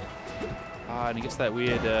timing. Ah, and he gets that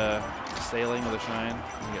weird sailing with a shine.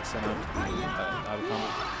 And he gets sent up out of combo.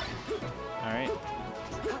 All right.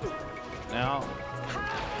 Now,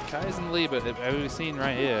 Kai's in the lead, but as we've seen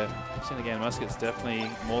right here, we've seen again, Musket's definitely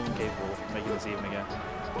more than capable of making this even again.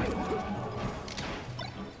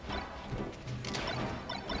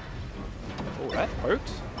 Oh, that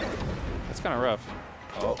poked? That's kind of rough.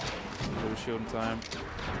 Oh, little shield in time.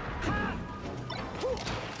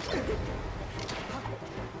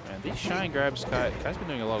 Man, these shine grabs, Kai's been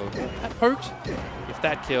doing a lot of them. That poked? If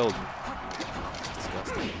that killed, it's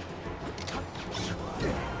disgusting.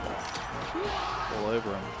 All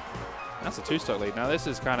over him. That's a 2-stock lead. Now this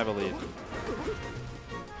is kind of a lead.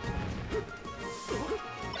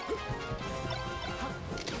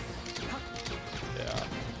 Yeah.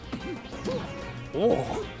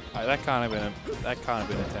 Oh, that can't have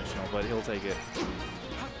been intentional, but he'll take it.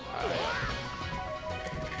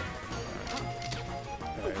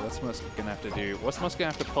 Okay, what's Musket gonna have to do? What's Musket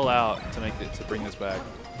gonna have to pull out to bring this back?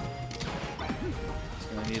 He's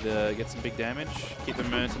gonna need to get some big damage, keep the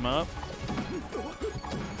momentum up.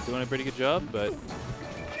 Doing a pretty good job, but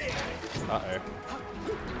all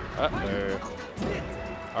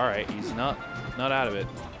right, he's not out of it.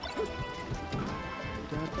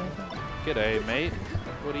 G'day, mate.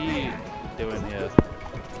 What are you doing here?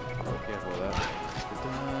 Oh, careful with that.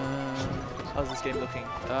 How's this game looking?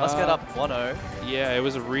 Musket up 1-0. Yeah, it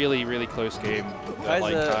was a really, really close game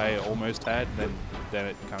that Kai almost had, then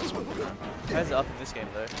it kind of swung around. Kai's up in this game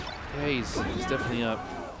though. Yeah, he's definitely up.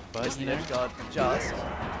 But you know, edge guard just.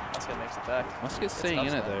 Musket makes it back. Musket's staying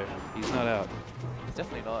in it though. He's not out. He's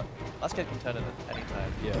definitely not. Musket can turn it at any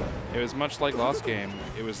time. Yeah. It was much like last game.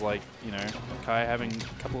 It was like, you know, Kai having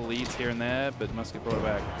a couple of leads here and there, but Musket brought it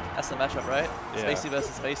back. That's the matchup, right? Yeah. Spacey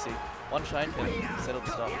versus Spacey. One shine can settle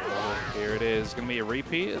the stuff. Oh, here it is. Going to be a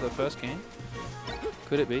repeat of the first game.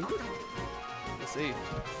 Could it be? We'll see.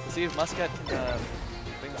 We'll see if Musket can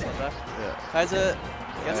bring this one back. Yeah. Kaiser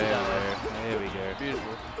gets it down there. There we go.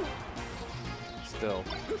 Beautiful. Still.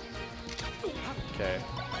 Okay.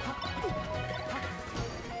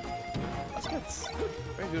 Musket's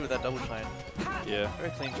very good with that double shine. Yeah.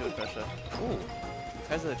 Very clean shield pressure. Ooh.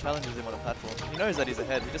 Kaiser challenges him on a platform. He knows that he's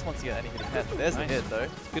ahead. He just wants to get any hit he can. There's the hit though.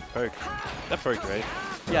 Good poke. That poked, right?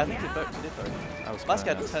 Yeah, I think he did poke. That was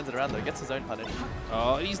Musket nice. turns it around though. Gets his own punish.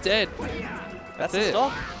 Oh, he's dead. That's it. the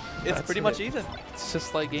stock. It's That's pretty much it. even. It's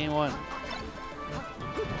just like game one.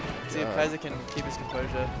 See if Kaiser can keep his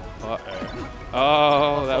composure. Uh-oh.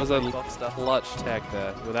 Oh, that was a Box stuff. clutch tag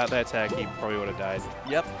there. Without that tag, he probably would have died.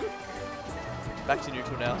 Yep. Back to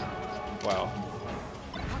neutral now. Wow.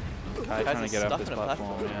 Kai trying to get stuck off this in a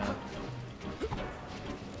platform, platform.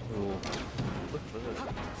 yeah. Ooh. Look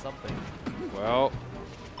for something. Well,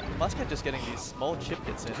 Musket just getting these small chip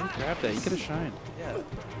hits in. grab that. You could have shined. Yeah.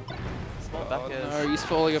 Small back airs. No, he's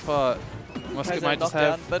falling apart. Musket Kaiser might just knocked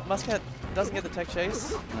have... down, but Musket doesn't get the tech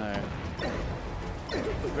chase. No.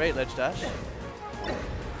 Great ledge dash.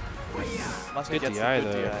 Musket Good gets DI the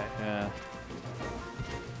good though. DI. Yeah.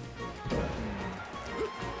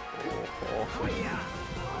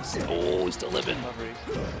 Oh, he's still living. Recovery.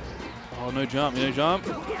 Oh, no jump, no jump.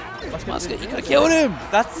 Musket, you didn't could have get killed it. him.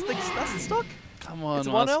 That's the stock. Come on, It's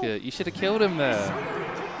 1-0. Musket. You should have killed him there.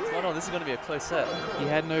 It's 1-0. This is going to be a close set. He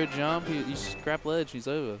had no jump. He scrapped ledge. He's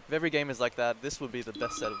over. If every game is like that, this would be the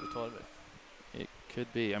best set of the tournament. It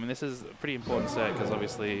could be. I mean, this is a pretty important set because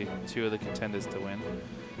obviously 2 of the contenders to win.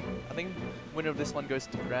 I think winner of this one goes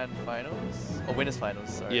to grand finals. Or winners finals,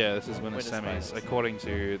 sorry. Yeah, this is winners semis, finals. according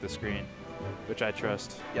to the screen, which I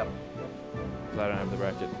trust. Yep. Because I don't have the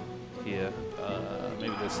bracket here.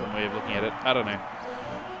 Maybe there's some way of looking at it. I don't know.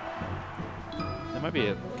 There might be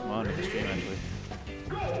a command in the stream, actually.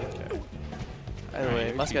 Okay. Either way,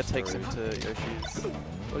 Yoshi's Musket takes story. him to Yoshi's.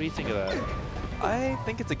 What do you think of that? I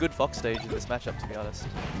think it's a good Fox stage in this matchup, to be honest.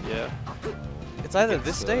 Yeah. It's either It's,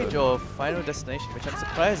 this stage or Final Destination, which I'm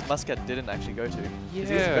surprised Musket didn't actually go to. 'Cause he's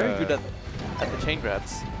very good at the chain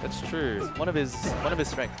grabs. That's true. One of his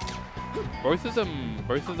strengths. Both of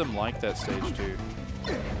them like that stage too.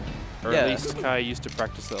 Or Yeah. at least Kai used to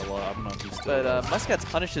practice it a lot. I don't know if he's still. But Musket's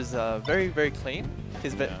punishes are very, very clean.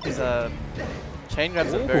 His chain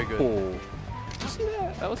grabs are very good. Did you see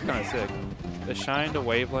that? That was kind of sick. The shine to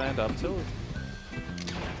waveland up tilt.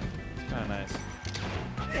 Kind of nice.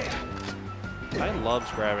 Kai loves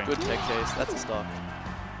grabbing. Good tech chase. That's a stock.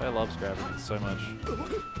 Kai loves grabbing so much.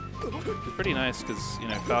 It's pretty nice because, you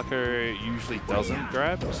know, Falco usually doesn't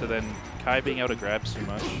grab, so then Kai being able to grab so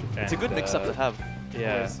much. And, It's a good mix-up to have.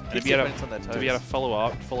 Yeah, Always and to keeps be able opponents on their to be able to follow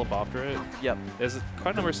up after it. Yep. There's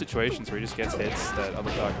quite a number of situations where he just gets hits that other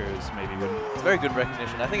Falcos maybe wouldn't. It's very good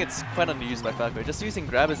recognition. I think it's quite underused by Falco. Just using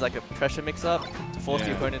grab as like a pressure mix-up to force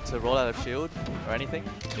the opponent to roll out of shield or anything.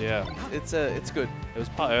 Yeah. It's good. There was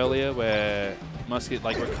a part earlier where Musket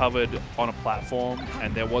like recovered on a platform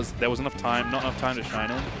and there was not enough time to shine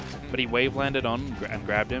him, but he wave landed on and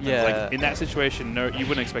grabbed him. Yeah. And like in that situation, no, you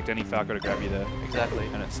wouldn't expect any Falco to grab you there. Exactly.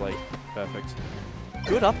 And it's like perfect.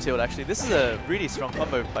 Good up tilt actually. This is a really strong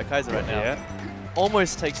combo by Kaiser right now. Yeah.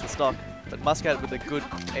 Almost takes the stock, but Muscat with a good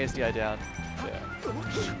ASDI down. Yeah.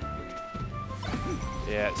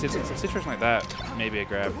 Yeah, it's a situation like that, maybe a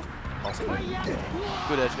grab, possibly.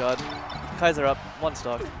 Good edge guard. Kaiser up, one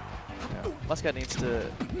stock. Yeah. Muscat needs to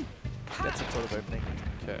get some sort of opening.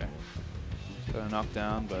 Okay. Got a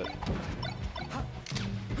knockdown, but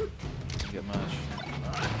didn't get much.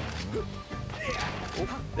 Oh,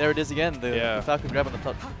 there it is again, the Falcon grab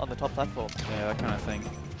on the top platform. Yeah, that kind of thing.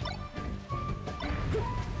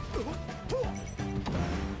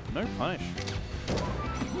 No punish.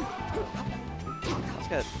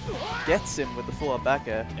 Muscat gets him with the full up back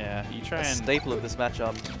air. Yeah, you try A and staple of this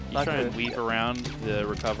matchup. you try and weave around the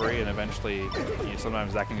recovery, and eventually,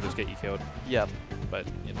 sometimes that can just get you killed. Yeah. But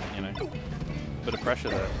you know, a bit of pressure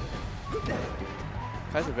there.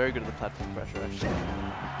 Kaiser very good at the platform pressure actually.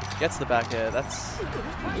 Gets the back air. That's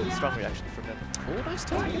a strong reaction from him. Oh, nice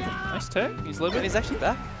tech. Nice tech. He's living. And he's actually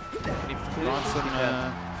back. Grants him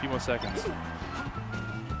a few more seconds.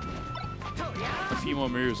 A few more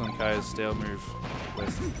moves on Kai's stale move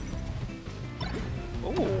list.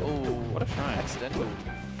 Oh, what a shine. Accidental.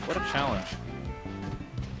 What a challenge.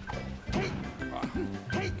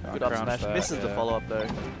 Good up smash. Misses the follow up though.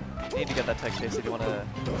 Need to get that tech chase if you want to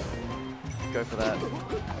go for that.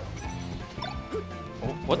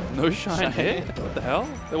 Oh, what? No shine hit? What the hell?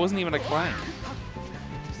 There wasn't even a clank.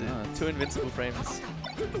 Two invincible frames.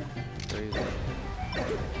 Crazy.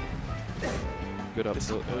 Good up This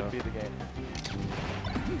tilt would though. be the game.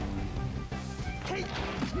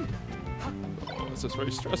 Oh, it's a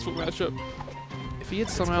very stressful matchup. If he had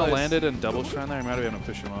somehow landed and double shine there, I might have been able to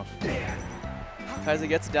push him off. Kaiser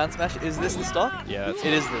gets a down smash. Is this the stock? Yeah, it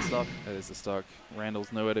is the stock. That is the stock.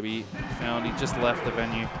 Randall's nowhere to be found. He just left the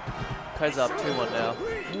venue. Kaiser up 2-1 now.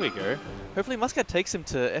 Here we go. Hopefully Muscat takes him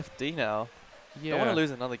to FD now. Yeah. Don't want to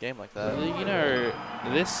lose another game like that. You know,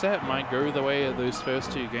 this set might go the way of those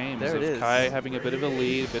first two games. There it is. Kai having a bit of a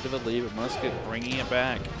lead, but Muscat bringing it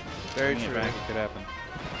back. Very bringing true. it back, it could happen.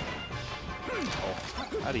 Oh,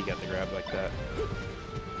 how do you get the grab like that?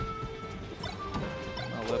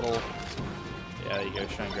 A little. Yeah, there you go,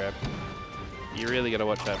 shine grab. You really got to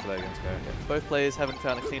watch out for that against Kai. Both players haven't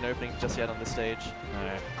found a clean opening just yet on this stage.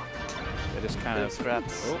 No. They're just kind of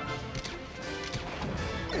scraps. Oh.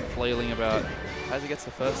 Flailing about. Kaiser gets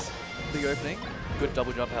the first big opening. Good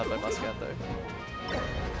double jump out by Muscat though.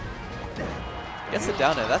 Gets it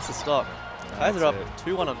down there, that's the stock. Kaiser up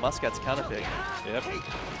 2-1 on Muscat's counter pick. Yep.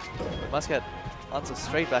 Muscat answers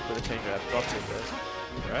straight back with a chain grab, drops it though.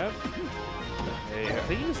 Grab? Hey, I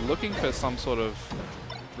think he was looking for some sort of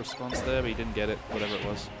response there, but he didn't get it, whatever it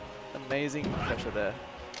was. Amazing pressure there.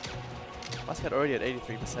 Muscat already at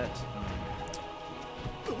 83%.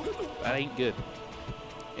 That ain't good.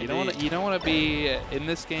 You don't want to be in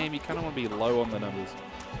this game. You kind of want to be low on the numbers.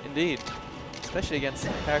 Indeed, especially against a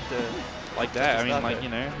character like that. I mean, like, you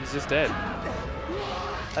know, he's just dead.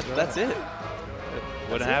 That's it. It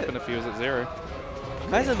wouldn't happen if he was at 0.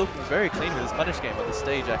 Kaiser looked very clean with his punish game on this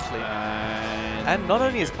stage, actually. And not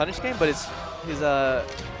only his punish game, but his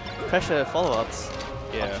pressure follow-ups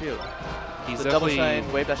on shield. He's the double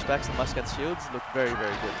shine, wave dash backs, and Muscat's shields look very,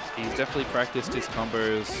 very good. He's definitely practiced his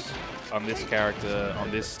combos on this character, on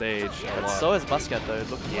this stage a lot. So is Muscat, though,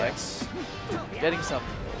 looking like. Getting some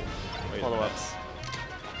follow-ups.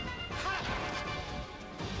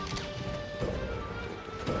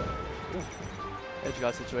 Edge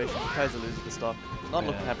guard situation. Kaiser loses the stock. Not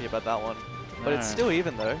looking happy about that one. But it's still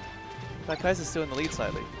even, though. In fact, Kaiser's still in the lead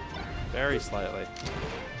slightly. Very slightly.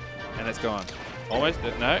 And it's gone. Almost.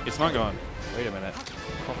 No, it's not gone. Wait a minute.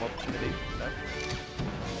 Combo opportunity. No.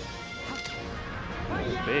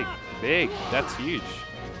 Oh, big. Big. That's huge.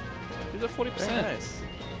 He's at 40%. Very nice.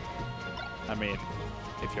 I mean,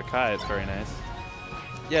 if you're Kai, it's very nice.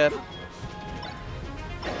 Yeah.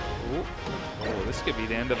 Ooh. Oh, this could be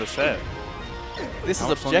the end of the set. This is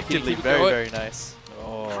objectively very, very nice.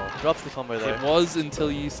 Oh. Drops the combo there. It was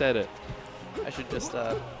until you said it. I should just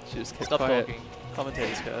stop talking.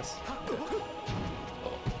 Commentator's curse.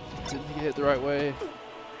 Didn't get it the right way.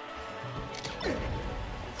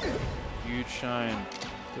 huge shine.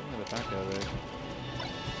 Give me the back air there.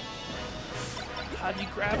 How do you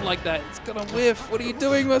grab like that? It's gonna whiff. What are you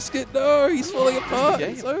doing, Musket? No, he's falling apart. Yeah,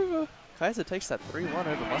 It's over. Kaiser takes that 3-1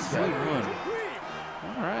 over Musket. 3-1.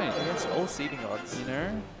 All right. Against all seeding odds. You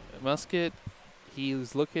know, Musket, he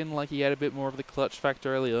was looking like he had a bit more of the clutch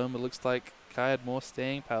factor early on, but looks like Kai had more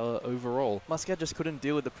staying power overall. Muscat just couldn't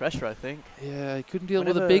deal with the pressure, I think. Yeah, he couldn't deal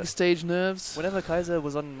with the big stage nerves. Whenever Kaiser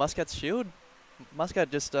was on Muscat's shield,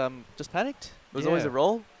 Muscat just panicked. It was always a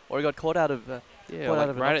roll, or he got caught out of. Yeah,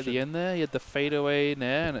 like right at the end there, he had the fadeaway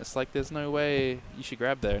nair, and it's like there's no way you should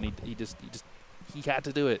grab there, and he had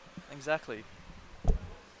to do it. Exactly.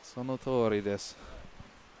 Sono tori desu.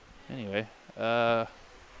 Anyway, I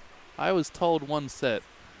was told one set,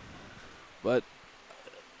 but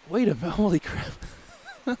wait a minute, holy crap.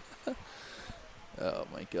 Oh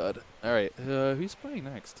my god. Alright, who's playing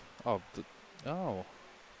next? Oh,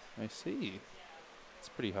 I see. It's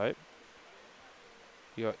pretty hype.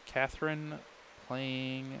 You got Catherine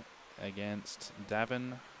playing against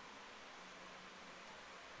Davin.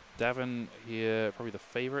 Davin here, probably the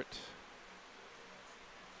favorite.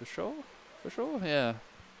 For sure? For sure? Yeah.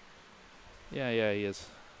 Yeah, he is.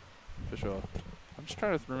 For sure. I'm just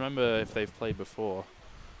trying to remember if they've played before.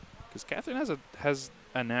 Because Catherine has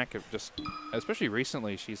a knack of just, especially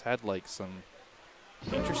recently, she's had like some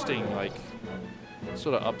interesting, like,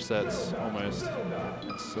 sort of upsets almost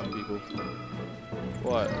against some people.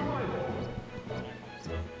 What?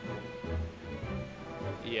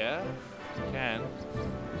 Yeah, you can.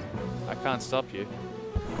 I can't stop you.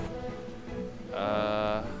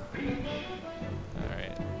 Alright,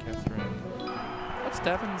 Catherine. What's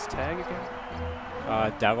Davin's tag again?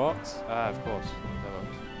 Davox. Ah, of course. Davox.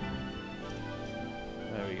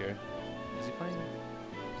 There we go. Is he playing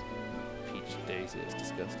Peach Daisy? It's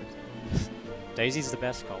disgusting. Daisy's the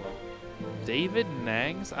best color. David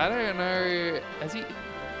Nangs? I don't know. Has he?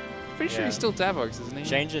 Pretty sure he's still Davox, isn't he?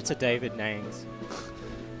 Change it to David Nangs.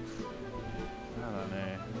 I don't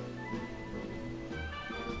know.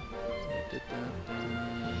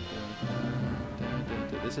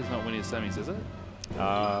 This is not winning semis, is it?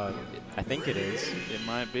 I think it is. It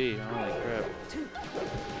might be. Holy crap.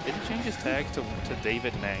 Did he change his tag to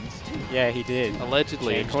David Nangs? Yeah, he did.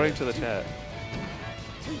 Allegedly, Changed according it. to the chat.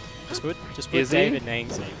 Just put Is he? David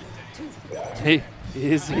Nangs in. Hey,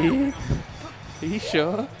 is he? Are you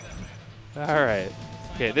sure? Alright.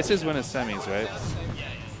 Okay, this is winning semis, right?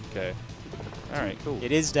 Okay. Alright, cool.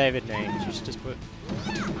 It is David Nangs. You should just put.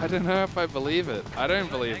 I don't know if I believe it. I don't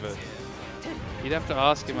believe it. You'd have to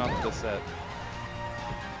ask him after the set.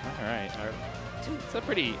 Alright. It's a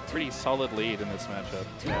pretty solid lead in this matchup.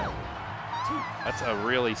 Yeah. That's a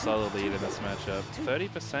really solid lead in this matchup.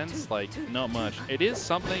 30%'s like not much. It is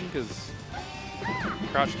something because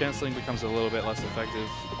crouch canceling becomes a little bit less effective,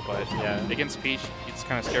 but Yeah. against Peach, it's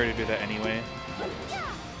kind of scary to do that anyway.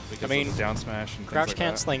 Because I mean, of the down smash and Crouch things like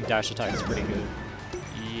canceling dash attack is pretty good.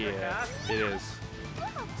 that. Yeah, it is.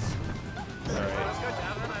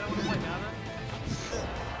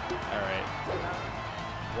 Alright.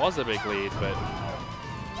 Was a big lead, but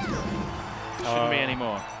shouldn't be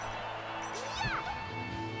anymore.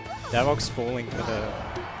 Davox falling for the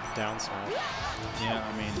down smash. Yeah,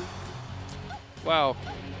 I mean, wow,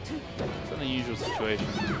 it's an unusual situation.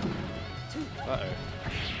 Uh-oh.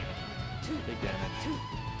 Big damage.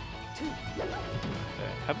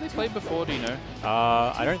 Have they played before, do you know?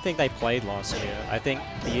 I don't think they played last year. I think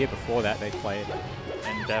the year before that they played.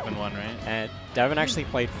 And Davin won, right? And Davin actually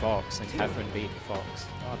played Fox, and Catherine beat Fox.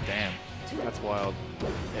 Oh, damn. That's wild.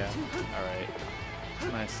 Yeah.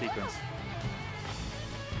 Alright. Nice sequence.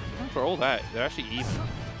 And for all that, they're actually even.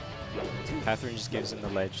 Catherine just gives him the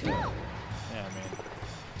ledge. Yeah, I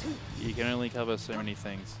mean, you can only cover so many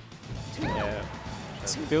things. Yeah. It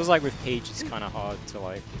feels like with Peach, it's kind of hard to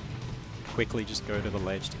like quickly just go to the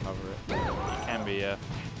ledge to cover it. It can be, yeah.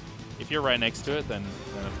 If you're right next to it, then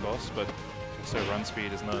of course, but so run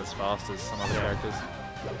speed is not as fast as some other characters.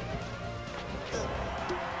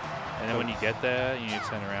 And then when you get there, you need to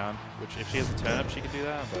turn around, which if she has a turn up, she can do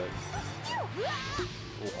that, but...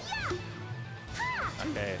 Ooh.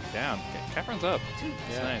 Okay, down. Okay, Catherine's up.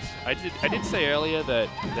 That's nice. I did say earlier that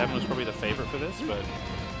Davin was probably the favorite for this, but...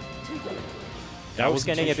 I was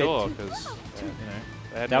wasn't getting too a sure, bit... because, you know,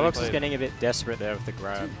 they hadn't really Davox was played. getting a bit desperate there with the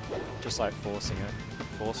grab. Just like forcing it.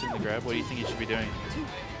 Forcing the grab? What do you think you should be doing?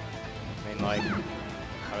 I mean, like, I don't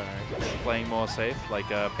know. Playing more safe, like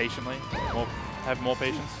patiently? Have more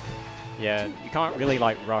patience? Yeah, you can't really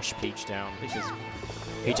like rush Peach down because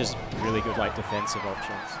Peach has really good like defensive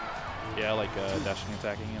options. Yeah, like dashing,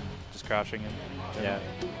 attacking, and just crouching. And Yeah.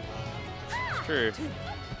 it's true.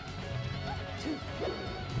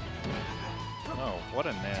 Oh, what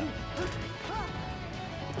a nair.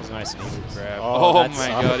 It was a nice needle grab. Oh that my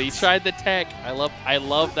sucks. god, he tried the tech. I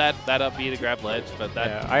love that up B to grab ledge, but that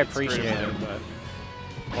Yeah, I appreciate screwed him. it,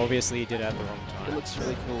 but obviously he did it at the wrong It time. looks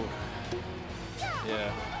really cool.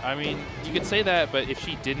 Yeah, I mean, you could say that, but if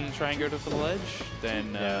she didn't try and go to the ledge,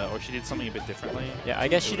 then, or she did something a bit differently. Yeah, I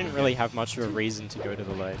guess she didn't really have much of a reason to go to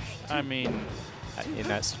the ledge I mean, in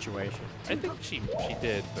that situation. I think she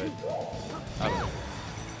did, but I don't know.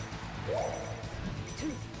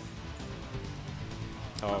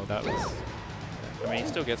 Oh, that was... I mean, he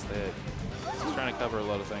still gets the hit. He's trying to cover a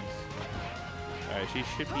lot of things. Alright, she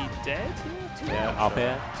should be dead here? Yeah, up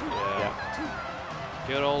air. Yeah.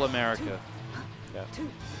 Good old America. Yeah.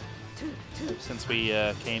 Since we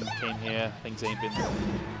came here, things ain't been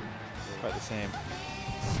quite the same.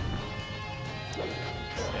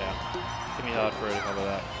 Yeah, it's gonna be hard for her to cover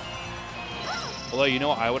that. Although, you know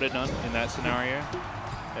what I would have done in that scenario?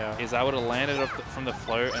 Yeah. Is I would have landed up from the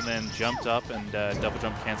float and then jumped up and double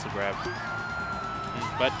jump cancel grab.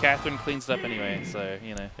 But Catherine cleans it up anyway, so,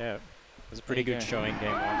 you know. Yeah. It was a pretty There you good go. showing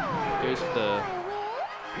game one. Goes for the...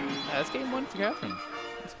 Yeah, that's game one for Catherine.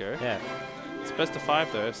 Let's go. Yeah. It's best of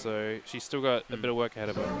 5 though, so she's still got a bit of work ahead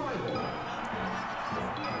of her.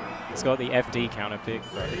 It's got the FD counter pick,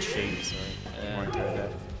 but it's she, so Yeah. won't go there.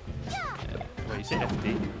 Wait, you said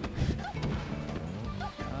FD?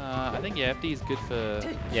 I think, yeah, FD is good for...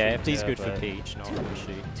 Yeah, FD's good for but- Peach, not for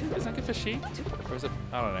Sheik. Is that good for Sheik? Or is it...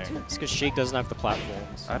 I don't know. It's because Sheik doesn't have the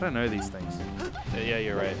platforms. I don't know these things. Yeah,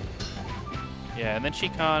 you're right. Yeah, and then she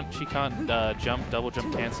can't jump, double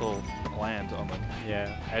jump, cancel, land on them.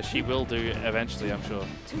 Yeah. As she will do eventually, I'm sure.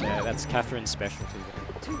 Yeah, that's Catherine's specialty.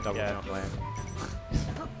 Double Yeah. jump land.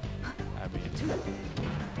 I mean...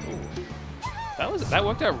 Ooh. That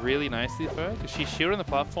worked out really nicely for her, because she shielded on the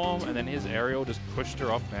platform, and then his aerial just pushed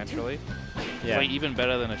her off naturally. It's Yeah. like even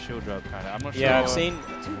better than a shield drop, kind of. I'm not sure. Yeah,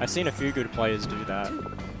 I've seen a few good players do that.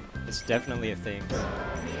 It's definitely a thing.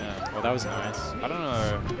 Yeah. Well, that was nice. I don't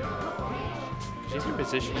know. You have to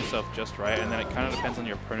position yourself just right, and then it kind of depends on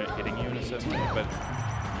your opponent hitting you in a certain way, but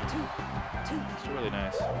it's really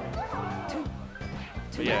nice.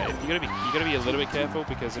 But yeah, you gotta be a little bit careful,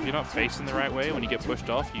 because if you're not facing the right way, when you get pushed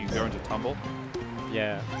off, you go into tumble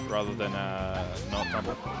Yeah. rather than not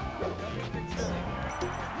tumble.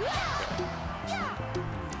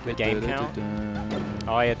 The game count?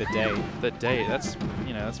 Oh yeah, the day. The date. That's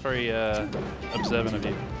that's very observant of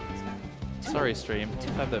you. Sorry, stream.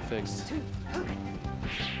 We'll have that fixed.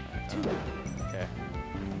 Okay.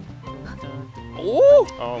 Oh!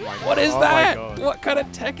 Oh my god. What is oh that? My god. What kind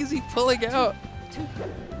of tech is he pulling out?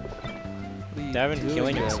 Davin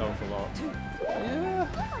killing Devin? himself a lot. Yeah.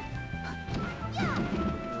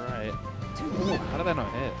 Right. Ooh, how did that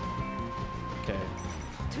not hit? Okay.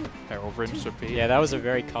 Barrel rinse repeat. Yeah, that was a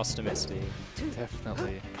very custom SD.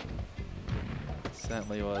 Definitely.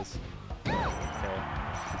 Certainly was. Okay.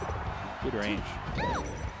 Good range.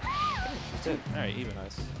 She's dead. Alright, even.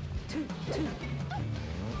 Nice.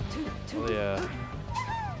 Oh yeah.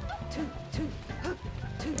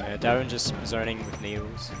 Yeah, Davin just zoning with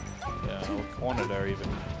needles. Yeah, I cornered her even.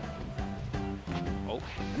 Oh.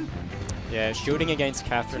 Yeah, shielding against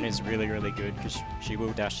Catherine is really, really good because she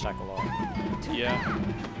will dash attack a lot. Yeah.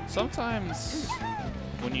 Sometimes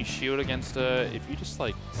when you shield against her, if you just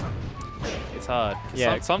like, it's hard.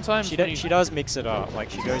 Yeah, sometimes she, when she you, does mix it up. Like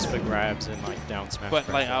she goes for grabs and like down smash. but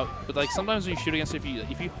like pressure. sometimes when you shoot against her,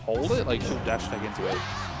 if you hold it, like she'll dash attack into it.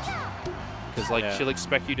 Because like Yeah. she'll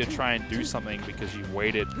expect you to try and do something because you've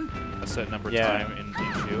waited a certain number of Yeah. time in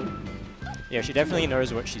shield. Yeah, she definitely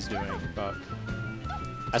knows what she's doing, but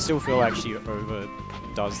I still feel like she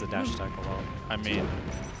overdoes the dash attack a lot. I mean,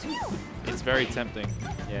 it's very tempting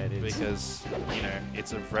Yeah, it is. because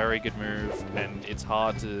it's a very good move, and it's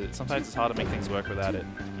hard to sometimes it's hard to make things work without it.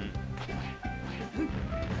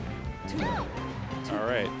 All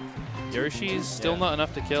right, Yoshi's still not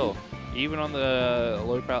enough to kill, even on the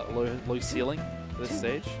low ceiling at this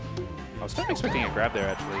stage. I was kind of expecting a grab there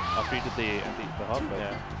actually after he did the hop, but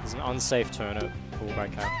Yeah, there's an unsafe turnip pulled by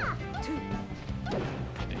Catherine.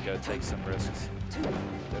 you gotta take some risks.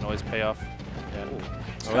 Don't always pay off. Yeah. Ooh,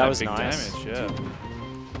 Oh, that was big nice. damage. Yeah.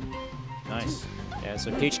 Nice. Yeah,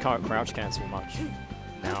 so Peach can't crouch cancel much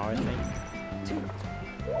now, I think.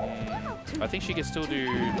 I think she can still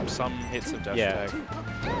do some hits of dash Yeah. attack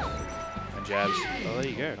and jabs. Oh, there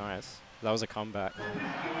you go. Nice. That was a comeback.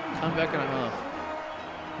 Comeback and a half.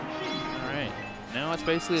 All right. Now it's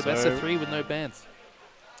basically a best of 3 with no bans.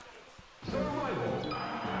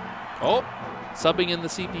 Oh, subbing in the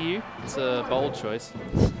CPU. It's a bold choice.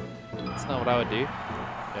 It's not what I would do.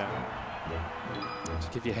 Yeah. To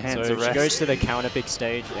give your hands So a she rest. goes to the counter pick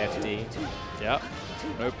stage, FD. Yep.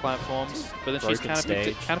 No platforms. But then she's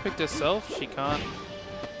Broken counterpicked herself. She can't.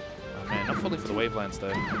 Oh man, not fully for the wavelands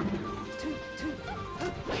though.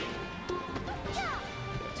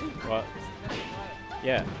 What?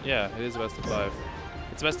 Yeah. Yeah, it is best of 5.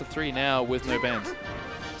 It's best of 3 now with no bans.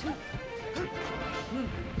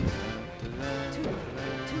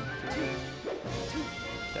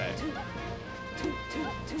 Okay.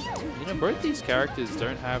 You know, both these characters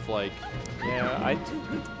don't have like Yeah,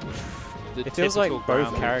 the it feels like typical both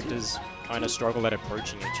ground characters kind of struggle at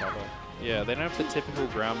approaching each other. Yeah, they don't have the typical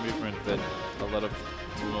ground movement that a lot of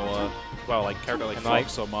more, well, like character like And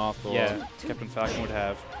Fox or Moth or yeah. Captain Falcon would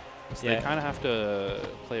have. So Yeah. they kind of have to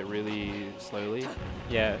play it really slowly.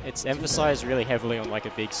 Yeah, it's emphasized really heavily on like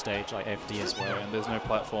a big stage like FD as well. And there's no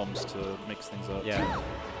platforms to mix things up. Yeah.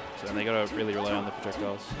 So and they gotta really rely on the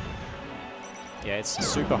projectiles. Yeah, it's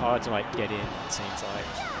super hard to like get in, it seems like.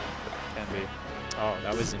 Can be. Oh,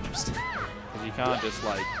 that was interesting. Because you can't just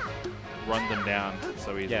like run them down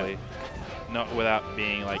so easily. Not without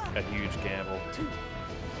being like a huge gamble.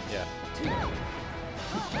 Yeah.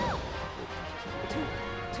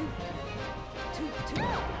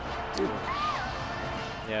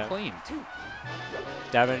 Yeah. Clean.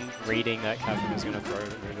 Davin reading that Catherine was going to throw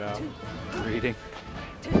the move out. Reading.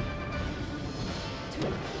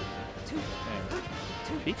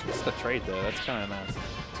 Peach gets the trade though, that's kind of nice.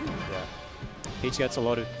 Yeah. Peach gets a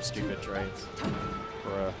lot of stupid trades.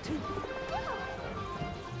 Bruh.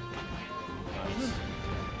 Nice.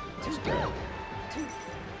 That's great.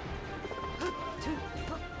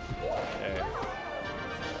 Okay.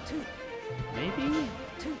 Maybe?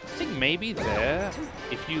 I think maybe there,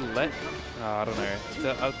 if you let, I don't know,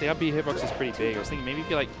 the RB hitbox is pretty big. I was thinking maybe if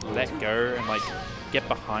you like let go and like get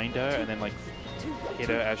behind her and then like hit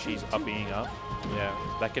her as she's upping up. Yeah.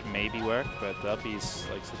 That could maybe work, but the up is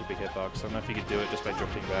like such a big hitbox. I don't know if you could do it just by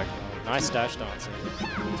drifting back. Nice dash dancing.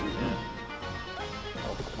 Yeah.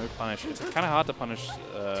 Oh, no punish. It's kind of hard to punish.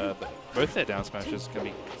 Both their down smashes can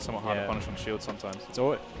be somewhat hard to punish on shield sometimes.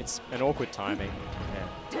 It's an awkward timing.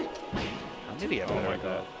 Yeah. I'm nearly get better at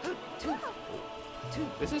that.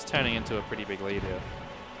 This is turning into a pretty big lead here.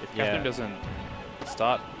 If Catherine doesn't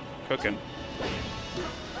start cooking.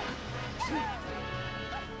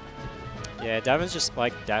 Yeah, Davin's just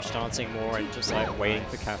like dash dancing more and just like waiting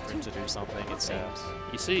for Catherine to do something, it seems.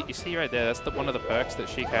 You see right there, that's one of the perks that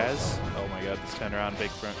Sheik has. Oh my god, this turnaround big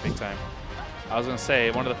time. I was gonna say,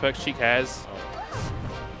 one of the perks Sheik has.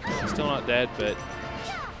 She's still not dead, but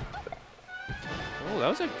oh, that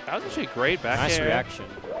was actually a great back nice air. reaction.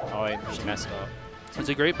 Oh, she messed up. It's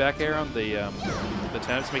a great back air on the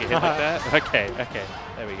turnips to make a hit like that. Okay,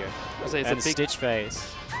 there we go. It's And a big Stitch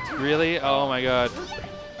face. Really? Oh my god.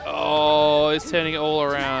 Oh, it's turning it all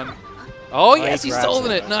around. Oh yes, he's stolen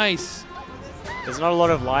it. Nice. There's not a lot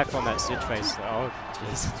of life on that Stitch face though. Oh,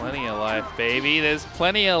 jeez. Plenty of life, baby. There's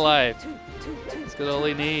plenty of life. He's got all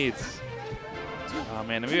he needs. Oh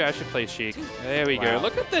man, maybe I should play Sheik. There we go.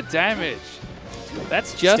 Look at the damage.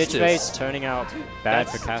 That's justice. Stitch face turning out bad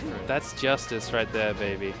for Catherine. That's justice right there,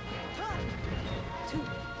 baby.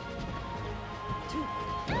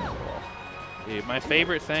 Dude, my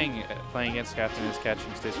favorite thing playing against Catherine is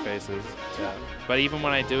catching Stitch faces. Yeah. But even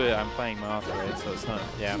when I do it, I'm playing Marth, right? So it's not.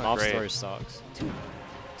 Yeah, Marth's throw sucks. So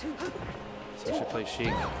I should play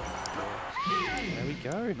Sheik. There we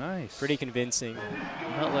go, nice. Pretty convincing.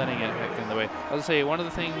 Not letting it get in the way. I was going to say, one of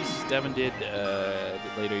the things Devin did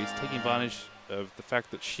later, he's taking advantage of the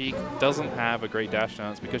fact that Sheik doesn't have a great dash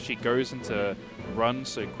dance because she goes into run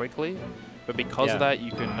so quickly. But because of that,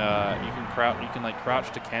 you can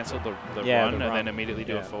crouch to cancel the run and then immediately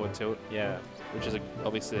do a forward tilt. Yeah. Which is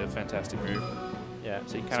obviously a fantastic move. Yeah.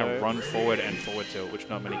 So you kind of run forward and forward tilt, which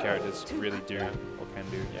not many characters really do or can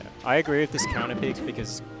do. Yeah. I agree with this counter pick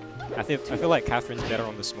because I feel like Catherine's better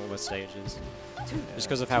on the smaller stages. Just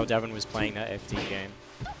because of how Davin was playing that FD game.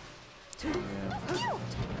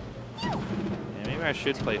 Yeah, maybe I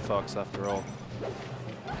should play Fox after all.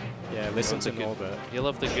 Yeah, listen to Norbert. You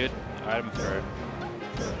love the good item throw.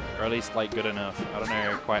 Or at least like good enough. I don't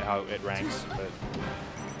know quite how it ranks, but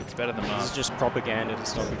it's better than Mars. This is just propaganda to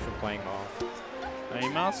stop you from playing Marth. I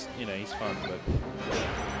mean, Mars, you know, he's fun, but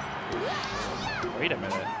wait a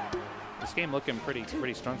minute. This game looking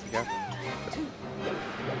pretty strong for Catherine.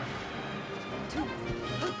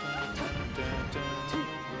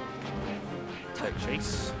 Tech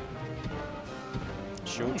chase.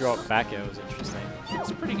 Shield drop back air was interesting.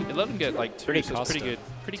 It's pretty good. It let him get like two, pretty so it's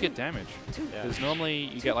pretty good damage. Because normally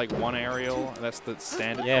you get like one aerial, and that's the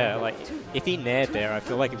standard. Yeah, like if he nared there, I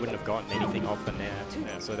feel like he wouldn't have gotten anything off the nair.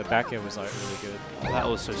 Yeah. So the back air was like really good. Oh, that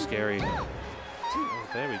was so scary. Oh,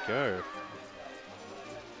 there we go.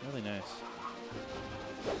 Really nice.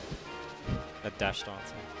 A dash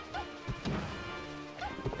dance.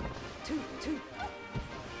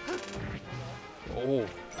 Oh.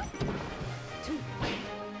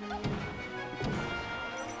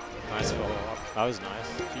 Nice follow up. That was nice.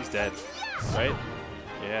 She's dead. Right?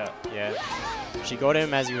 Yeah. Yeah. She got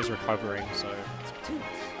him as he was recovering, so.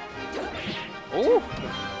 Oh!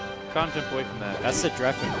 Can't jump away from that. That's the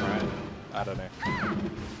Dreffen, right? I don't know.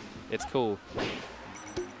 It's cool.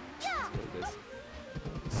 That's what it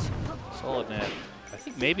is. Solid nair.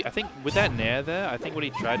 I think with that nair there, I think what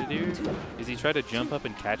he tried to do is he tried to jump up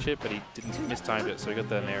and catch it, but he didn't mistimed it, so he got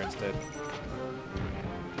the nair instead.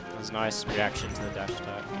 It was a nice reaction to the dash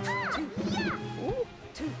attack.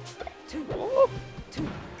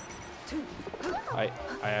 I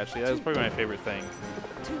actually, that was probably my favorite thing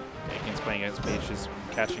against playing against Peach is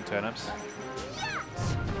catching turnips.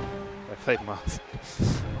 I played Mars.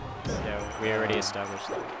 Yeah, we already established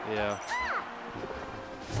that. Yeah.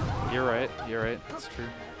 You're right, that's true.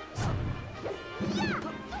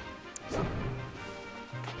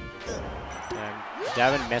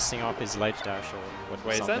 Davin messing up his ledge dash or what?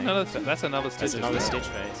 Wait, is that another? That's another stitch. That's another stitch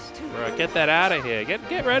phase. Bro, get that out of here.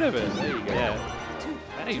 Get rid of it. There you go. Yeah.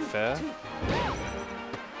 That ain't fair. Alright.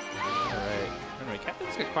 Anyway,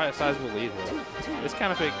 Captain's got quite a sizable lead here. This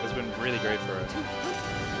kind of pick has been really great for her.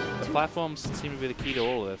 The platforms seem to be the key to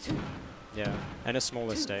all of this. Yeah, and a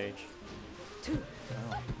smaller stage. Oh.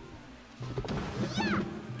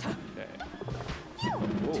 Okay.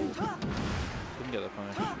 Whoa. Didn't get the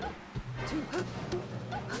punish.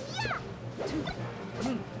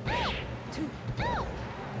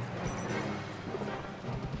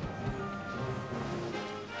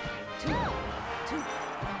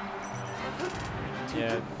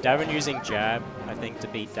 Yeah, Davin using jab, I think, to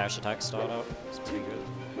beat dash attack startup. It's pretty good.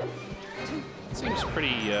 That seems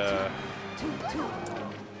pretty,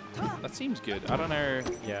 that seems good. I don't know.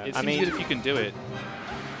 Yeah, It I seems mean, good if you can do it.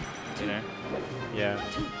 You know? yeah.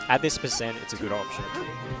 At this percent, it's a good option.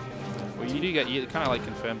 Well, you do get, it kind of like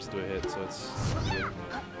confirms to a hit, so it's good.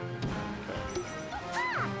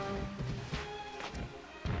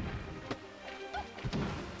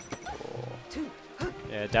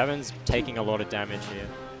 Yeah, Davin's taking a lot of damage here.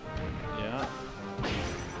 Yeah.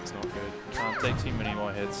 It's not good. Can't take too many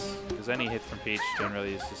more hits, because any hit from Peach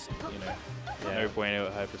generally is just, you know, no bueno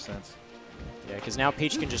at high percents. Yeah, because now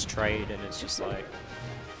Peach can just trade, and it's just like,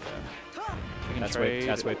 that's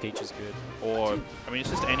where Peach is good. Or, I mean, it's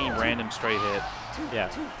just any random straight hit. Yeah.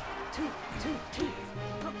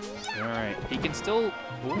 Alright, he can still,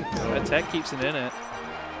 that tech keeps it in it.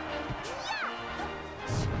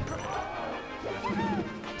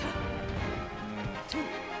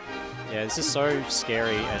 Yeah, this is so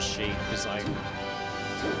scary as Sheik, because like,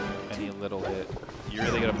 Any little hit. You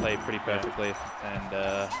really got to play pretty perfectly. And,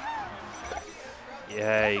 yeah,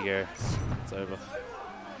 there you go. It's over.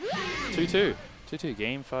 2-2. 2-2,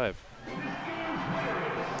 game 5.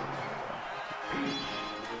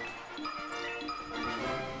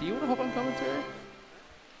 Do you want to hop on commentary?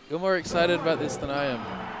 You're more excited about this than I am.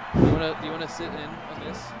 Do you want to sit in on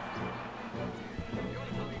this?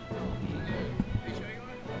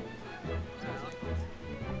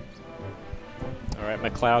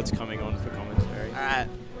 alright, McLeod's coming on for commentary. Alright,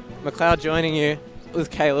 McLeod joining you with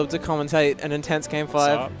Caleb to commentate an intense Game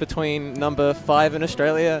 5 between number 5 in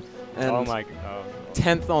Australia and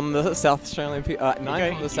 10th on the South Australian PR,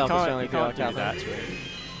 9th on the South Australian PR.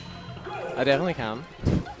 I definitely can.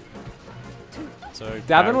 So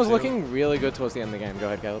Davin was looking really good towards the end of the game. Go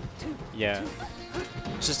ahead, Caleb. Yeah.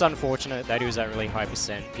 It's just unfortunate that he was at really high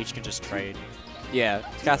percent. Peach can just trade. Yeah,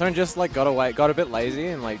 Catherine just like got a bit lazy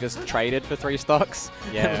and like just traded for 3 stocks.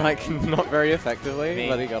 Yeah. And, like not very effectively,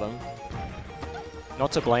 but he got him.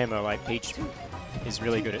 Not to blame her, like Peach is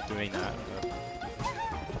really good at doing that.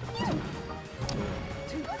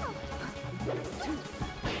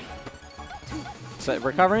 So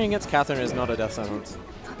recovering against Catherine is not a death sentence.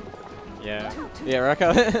 Yeah. Yeah,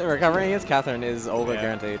 recovering against Catherine is all but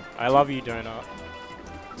guaranteed. I love you, Donut.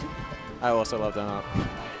 I also love Donut.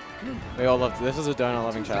 We all love this. Is a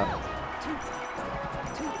donut-loving chat.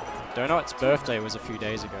 Donut's birthday was a few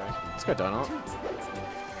days ago. Let's go, Donut.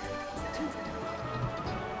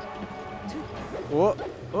 Whoa.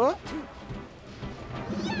 Whoa.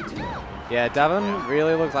 Yeah, Davin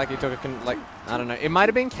really looked like he took a I don't know. It might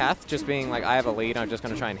have been Kath just being like, I have a lead. I'm just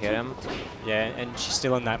going to try and hit him. Yeah, and she's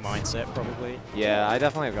still in that mindset probably. Yeah, I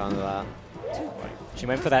definitely have gone to that. She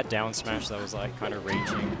went for that down smash that was like kind of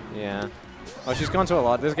reaching. Yeah. Oh, she's gone to a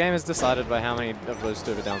lot. This game is decided by how many of those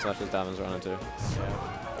stupid down smashes Davin's run into.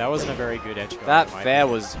 Yeah. That wasn't a very good edge guard. That fair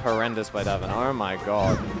was horrendous by Devin. Oh my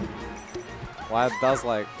god. Why it does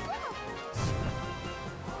like...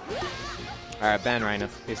 Alright, ban Raineth.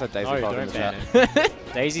 He said Daisy Pog in the chat.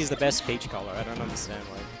 Daisy's the best peach color. I don't understand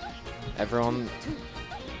why. Everyone...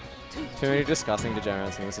 Too many disgusting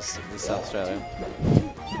degenerates in this South Australia.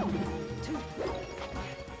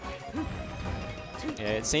 Yeah,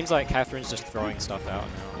 it seems like Catherine's just throwing stuff out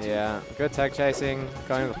now. Yeah, good tech chasing,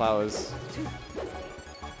 going to the flowers.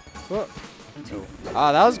 Whoa.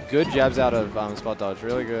 Ah, that was good jabs out of spot dodge.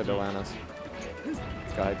 Really good awareness.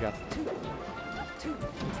 Go ahead, Kath.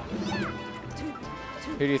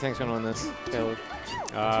 Who do you think's gonna win this, Caleb?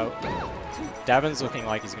 Davin's looking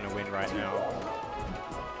like he's gonna win right now.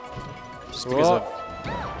 Just because of...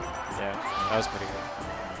 Yeah, that was pretty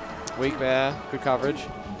good. Weak bear, good coverage.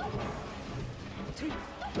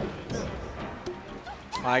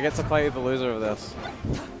 I get to play the loser of this.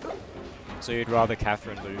 So you'd rather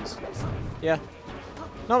Catherine lose? Yeah.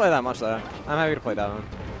 Not by that much though. I'm happy to play Davin.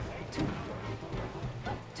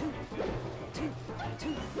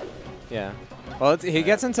 Yeah. Well, he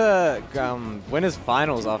gets into winners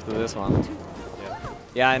finals after this one.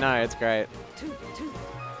 Yeah, I know, it's great.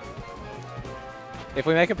 If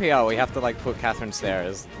we make a PR, we have to like put Catherine Stare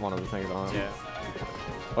as one of the things on it. Yeah.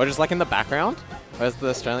 Or just like in the background. Where's the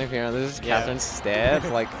Australian PR? This is Catherine Stare,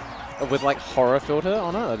 like with like horror filter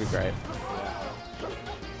on it. That'd be great.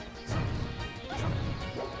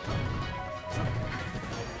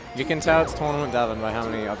 You can tell it's tournament Davin by how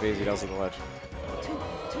many upbeats he does with the ledge.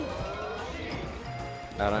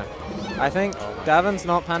 I don't know. I think Davin's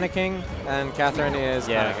not panicking and Catherine is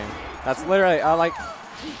panicking. That's literally,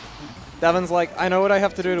 Davin's like, I know what I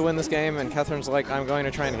have to do to win this game, and Catherine's like, I'm going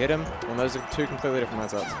to try and hit him. And those are two completely different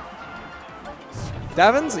mindsets.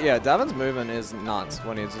 Davin's movement is nuts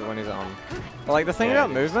when he's on. But like the thing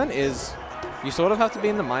about movement is you sort of have to be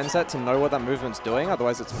in the mindset to know what that movement's doing,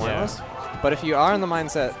 otherwise it's pointless. But if you are in the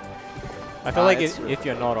mindset, I feel like if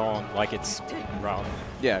you're not on, like it's rough.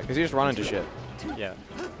 Yeah, because you just run into shit. Yeah.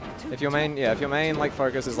 If your main like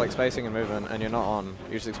focus is like spacing and movement, and you're not on,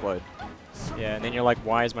 you just explode. Yeah, and then you're like,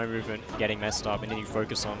 why is my movement getting messed up? And then you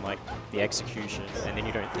focus on like the execution, and then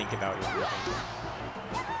you don't think about your movement.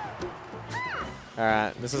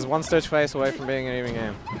 Alright, this is one stage face away from being an even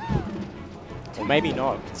game. Or maybe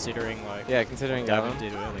not, considering like considering Davin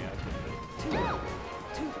did earlier.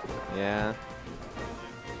 Yeah.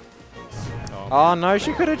 Oh no,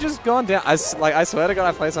 she could have just gone down. I swear to God,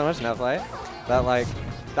 I play so much netplay that like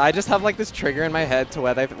I just have like this trigger in my head to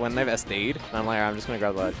where when they've SD'd, and I'm like, I'm just gonna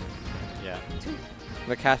grab the ledge. Yeah.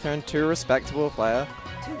 The Catherine, too respectable player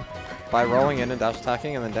by rolling in and dash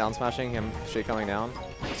attacking and then down smashing him, she coming down.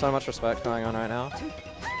 So much respect going on right now.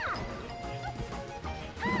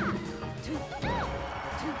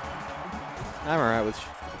 I'm alright with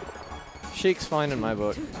Sheik's fine in my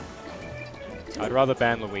book. I'd rather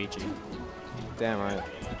ban Luigi. Damn right.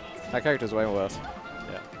 That character's way worse.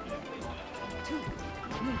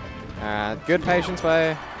 Yeah. Good patience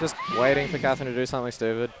play. Just waiting for Catherine to do something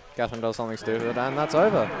stupid. Catherine does something stupid, and that's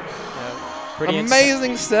over. Yeah. Pretty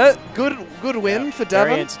amazing set. Good win for Devin.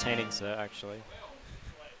 Very entertaining set, actually.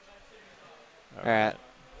 Alright.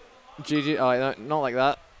 GG. Oh, no, not like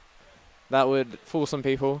that. That would fool some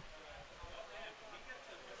people.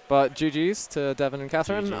 But GG's to Devin and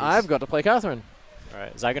Catherine. GG's. I've got to play Catherine.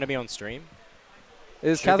 Alright, is that going to be on stream?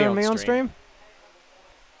 Is Should Catherine be me on stream?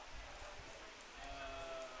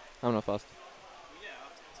 I'm not fussed.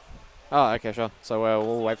 Oh, okay, sure. So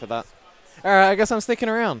we'll wait for that. Alright, I guess I'm sticking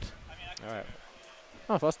around. Alright.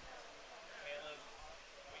 I'm not fussed.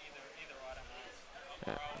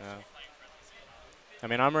 Yeah. I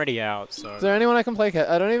mean, I'm already out, so... Is there anyone I can play?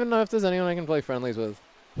 I don't even know if there's anyone I can play friendlies with.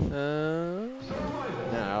 No,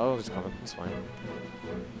 I'll just comment. It's fine.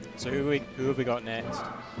 So who have we got next?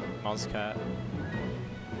 Mozcat.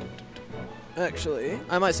 Actually,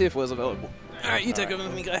 I might see if Will's available. Alright, you take over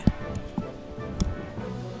with me, guy.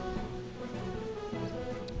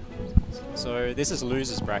 So this is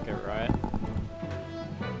loser's bracket, right?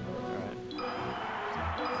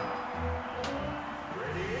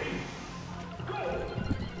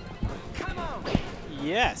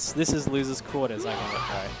 Yes, this is loser's quarters. I got it.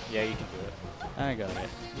 Alright, yeah, you can do it. I got it.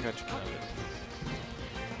 You got your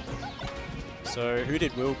So who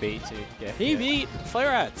did Will beat to get He beat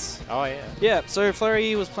Flare-Rats. Oh yeah. Yeah, so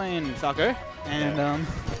Flurry was playing Falco, and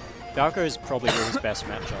Falco is probably Will's best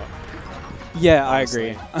matchup. Yeah,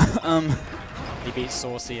 honestly. I agree. He beat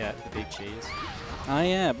Saucy at the Big Cheese. Oh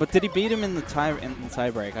yeah, but did he beat him in the tie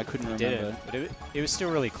break? I couldn't remember. Did, but it was still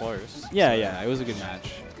really close. Yeah, so. yeah, it was a good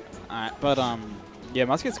match. But Yeah,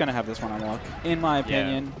 Musket's going to have this one unlock, in my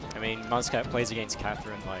opinion. Yeah. I mean, Muscat plays against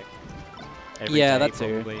Catherine like every Yeah, day that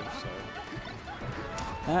too. probably. So.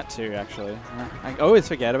 That too, actually. I always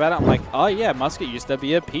forget about it. I'm like, oh yeah, Musket used to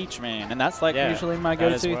be a Peach man, and that's like usually my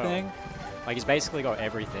go-to thing. Like he's basically got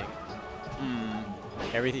everything.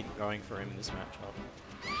 Everything going for him in this matchup.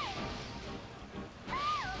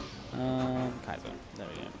 Kaiser. There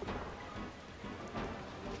we go.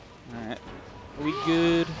 Alright. Are we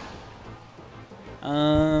good?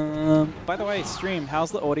 By the way, stream,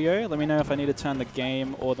 how's the audio? Let me know if I need to turn the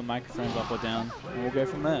game or the microphones up or down, and we'll go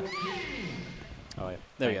from there. Oh yeah.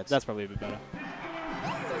 There we go. That's probably a bit better.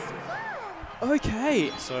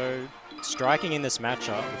 Okay. So, striking in this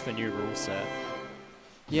matchup with the new rule set.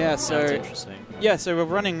 Yeah, Sounds interesting. Yeah, so we're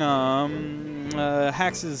running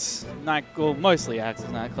Hax's well, mostly Hax's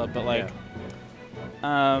nightclub, but like,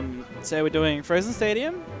 so we're doing Frozen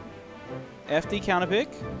Stadium, FD counterpick.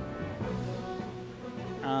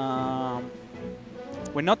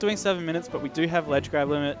 We're not doing 7 minutes, but we do have ledge grab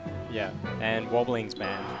limit. Yeah, and wobbling's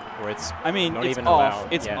banned, or it's not it's even off.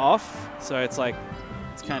 allowed. It's off, so it's like,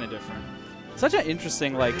 it's kind of different. Such an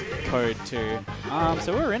interesting like code too.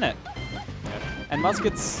 So we're in it. Yep. And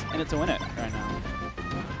Musket's in it to win it right now.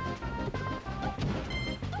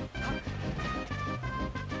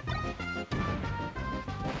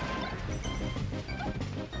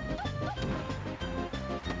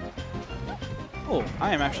 Oh,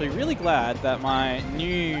 I am actually really glad that my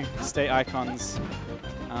new state icons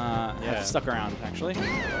have stuck around, actually.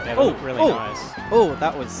 They look really nice. Oh,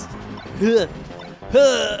 that was...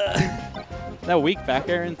 that weak back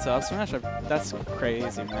air into up smash, that's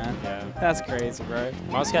crazy, man. Yeah. That's crazy, bro.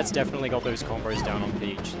 Muscat's definitely got those combos down on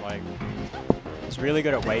Peach. Like, he's really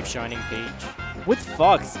good at wave shining Peach. With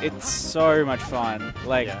Fox, it's so much fun.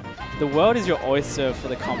 Like, the world is your oyster for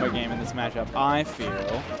the combo game in this matchup, I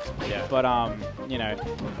feel. Yeah. But, you know,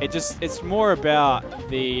 it's more about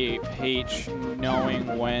the Peach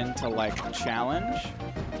knowing when to, like, challenge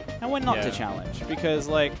and when not to challenge. Because,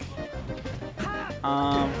 like,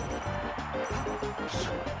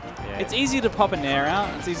 it's easy to pop a Nair out.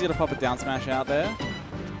 It's easy to pop a down smash out there.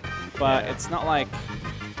 But it's not like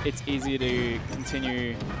it's easy to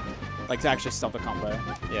continue... like to actually stop the combo,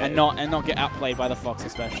 and not get outplayed by the Fox,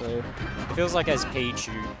 especially. It feels like as Peach,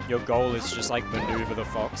 your goal is just like maneuver the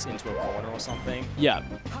Fox into a corner or something. Yeah.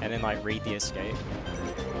 And then like read the escape.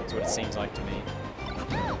 That's what it seems like to me.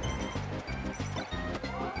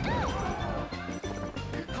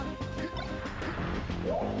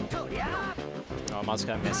 Oh,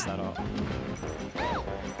 Muscat messed that up.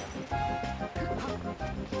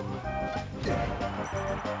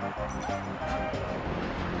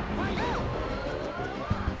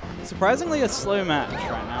 Surprisingly a slow match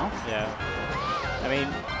right now. Yeah. I mean,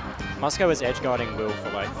 Muscat was edge guarding Will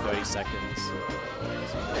for like 30 seconds.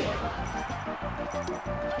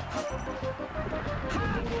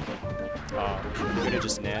 Oh, could have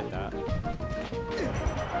just nared that.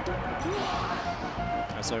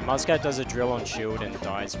 So Muscat does a drill on shield and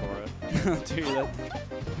dies for it. Dude,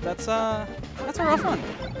 that's a rough one.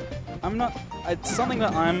 It's something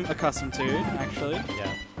that I'm accustomed to, actually.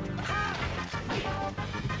 Yeah.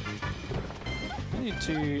 I need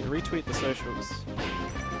to retweet the socials.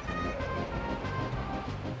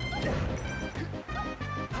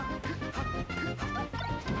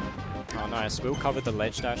 Oh, nice. Will covered the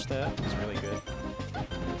ledge dash there. It's really good.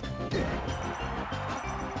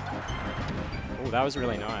 Oh, that was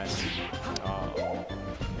really nice. Oh.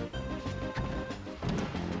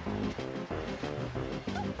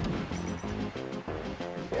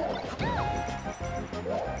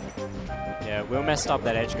 Yeah, Will messed up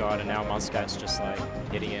that edge guard, and now Muscat's just like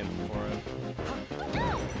hitting him for it.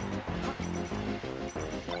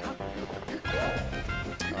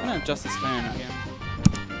 I'm gonna adjust this fan again.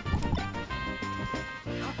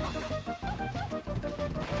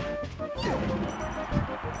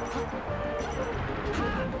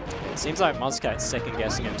 It seems like Muscat's second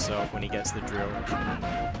guessing himself when he gets the drill.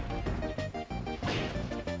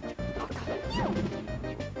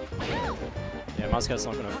 Yeah, Muscat's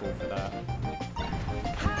not gonna fall for that.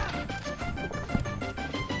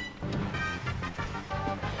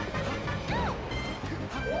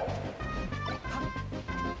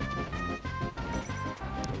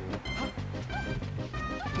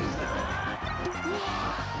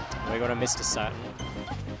 We got a Mr. Saturn.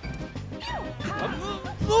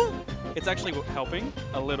 It's actually helping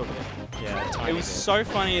a little bit. Yeah, tiny it was bit. so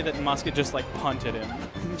funny that Musket just like punted him.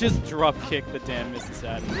 Just drop kicked the damn Mr.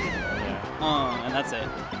 Saturn. Yeah. And that's it.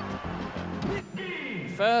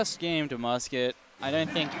 First game to Musket. I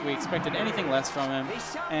don't think we expected anything less from him.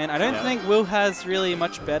 And I don't think Will has really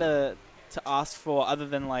much better to ask for other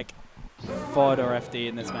than like FOD or FD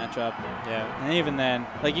in this matchup. Yeah. And even then,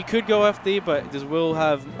 like you could go FD, but does Will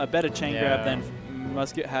have a better chain grab than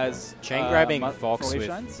Musket has? Chain grabbing Fox with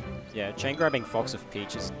shines? Yeah, chain grabbing Fox with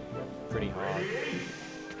Peach is pretty hard.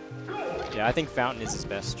 Yeah, I think Fountain is his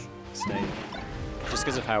best stage, just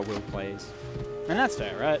because of how Will plays. And that's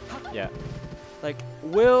fair, right? Yeah. Like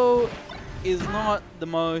Will is not the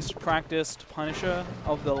most practiced Punisher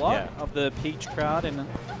of the lot of the Peach crowd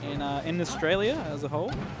in Australia as a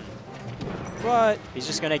whole. But he's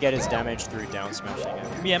just gonna get his damage through down smashing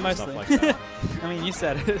and mostly. stuff like that. I mean, you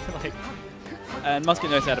said it. Like, and Musket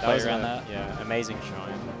knows how to play around that. Yeah, amazing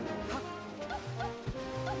shine.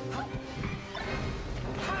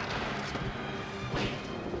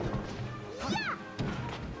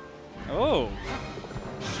 Oh.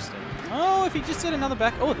 Interesting. Oh, if he just did another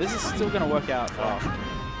back. Oh, this is still going to work out.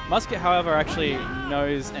 Musket, however, actually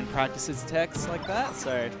knows and practices techs like that,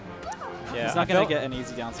 so he's not going to get an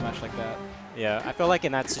easy down smash like that. Yeah, I feel like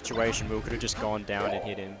in that situation, Will could have just gone down and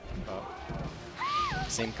hit him, but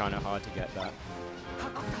it seemed kind of hard to get that.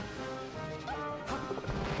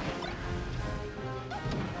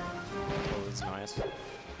 Oh, that's nice.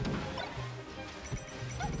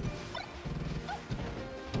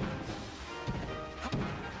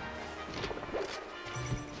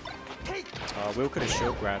 Will could have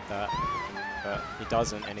shield grabbed that, but he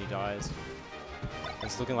doesn't and he dies.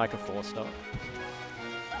 It's looking like a 4-star.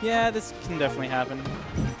 Yeah, this can definitely happen.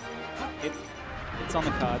 It's on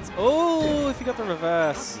the cards. Oh, if you got the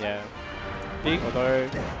reverse. Yeah. Big. Although,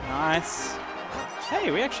 nice.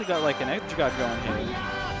 Hey, we actually got like an edge guard going here.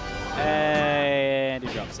 And he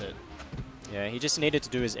drops it. Yeah, he just needed to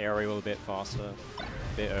do his aerial a bit faster,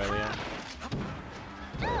 a bit earlier.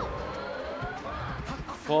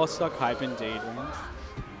 4-stock hype indeed, man.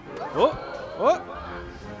 Oh! Oh!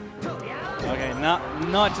 Okay,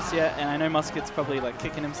 not just yet, and I know Musket's probably like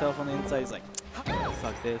kicking himself on the inside. He's like,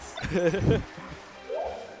 fuck this.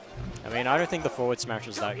 I mean, I don't think the forward smash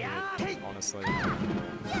is that good, honestly. Could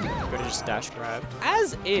have just dash grabbed.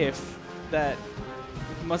 As if that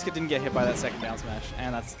Musket didn't get hit by that second down smash,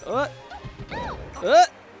 and that's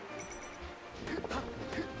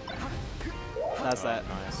that's that.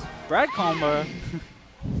 Nice. Brad combo.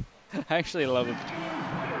 I actually love it.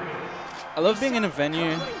 I love being in a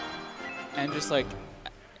venue and just like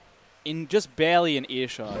in just barely an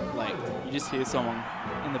earshot, like you just hear someone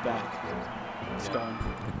in the back just going,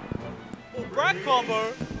 oh, Brad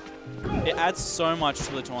combo! It adds so much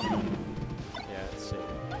to the tournament. Yeah, it's sick.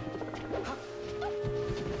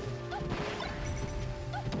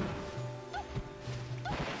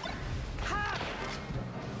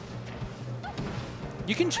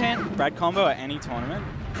 You can chant Brad combo at any tournament.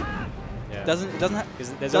 Yeah. Doesn't have,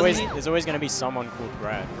 because there's always going to be someone called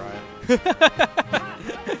Brad, right?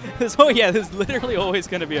 there's literally always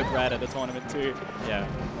going to be a Brad at a tournament too. Yeah.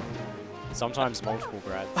 Sometimes multiple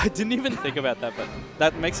Brads. I didn't even think about that, but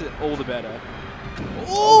that makes it all the better.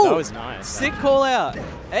 Oh, that was nice. Sick call out.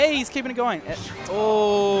 Hey, he's keeping it going.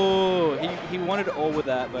 Oh, he wanted it all with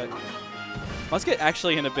that, but Musket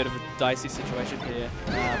actually in a bit of a dicey situation here.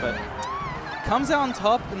 But comes out on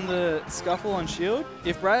top in the scuffle on shield.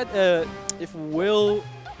 If Will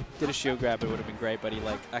did a shield grab, it would have been great, but he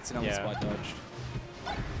like accidentally spot dodged.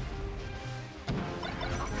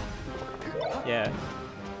 Yeah.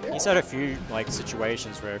 He's had a few like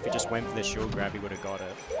situations where if he just went for the shield grab, he would have got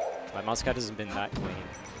it. Like Muscat hasn't been that clean.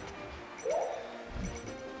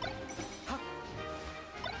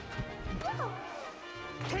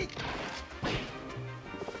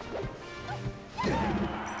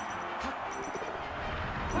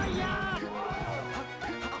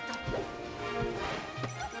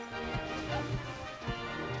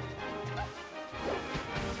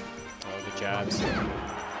 Oh, the jabs.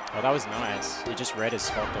 Oh, that was nice. He just read his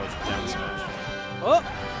spot dodge with down smash. Oh!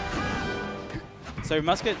 So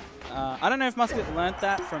Musket, I don't know if Musket learnt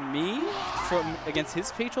that from me against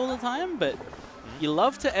his Peach all the time, but you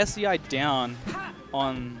love to SEI down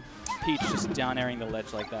on Peach just down airing the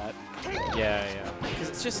ledge like that. Yeah, yeah. Because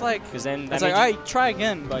it's just like, because then it's like, alright, try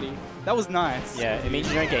again, buddy. That was nice. Yeah, it means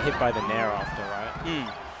you don't get hit by the nair after,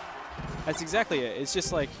 right? That's exactly it. It's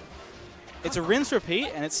just like, it's a rinse repeat,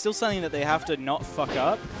 and it's still something that they have to not fuck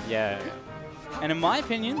up. Yeah. And in my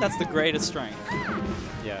opinion, that's the greatest strength.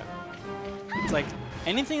 Yeah. It's like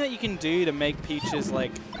anything that you can do to make Peaches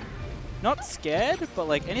like not scared, but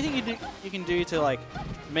like anything you can do to like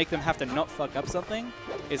make them have to not fuck up something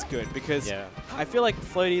is good, because I feel like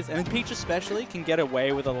floaties, and Peach especially, can get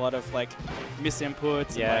away with a lot of like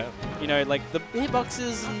misinputs. Yeah. And, like, you know, like the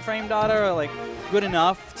hitboxes and frame data are like good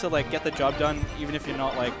enough to like get the job done, even if you're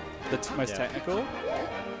not like the most technical.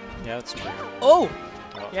 Yeah, that's true. Oh!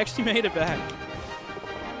 He actually made it back.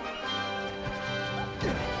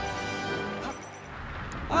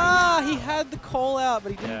 Ah, he had the call out,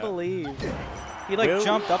 but he didn't believe. He like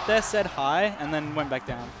jumped up there, said hi, and then went back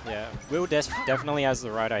down. Yeah, Will definitely has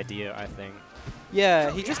the right idea, I think.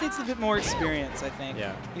 Yeah, he just needs a bit more experience, I think.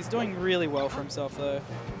 Yeah. He's doing really well for himself, though.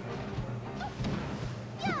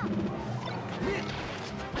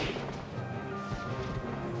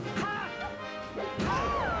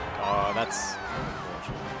 Oh, that's...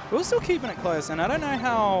 We're still keeping it close, and I don't know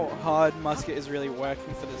how hard Musket is really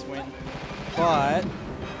working for this win, but...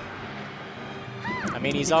 I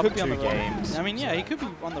mean, he's up 2 games. I mean, yeah, he could be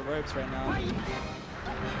on the ropes right now.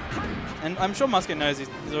 And I'm sure Musket knows he's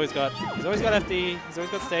always got FD, he's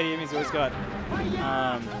always got Stadium, he's always got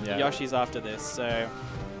Yoshi's after this, so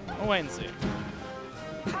we'll wait and see.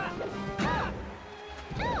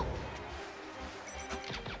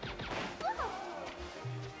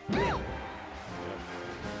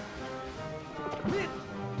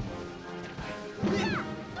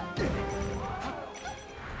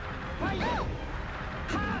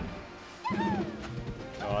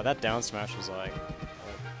 Oh, that down smash was like...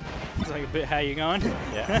 It's like a bit, how you going?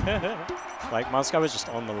 Yeah. Like, Muscat was just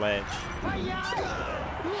on the ledge.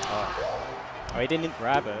 Oh, he didn't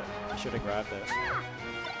grab it. He should have grabbed it.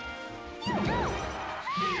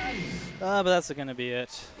 But that's going to be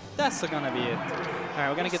it. That's going to be it. All right,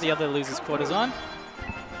 we're going to get the other losers' quarters on.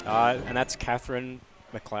 And that's Catherine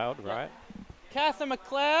McLeod, right? Catherine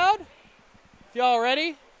McLeod, if y'all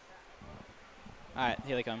ready. All right,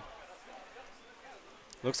 here they come.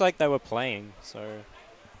 Looks like they were playing, so...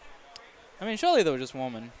 I mean, surely they were just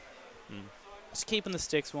warming. Mm. Just keeping the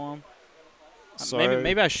sticks warm. So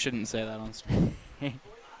maybe I shouldn't say that on stream.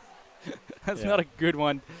 That's not a good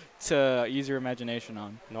one to use your imagination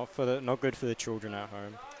on. Not good for the children at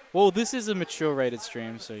home. Well, this is a mature rated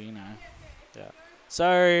stream, so you know. Yeah.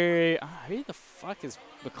 So, who the fuck is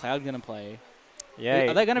McLeod gonna play? Yeah.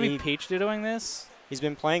 Are they gonna be Peach doing this? He's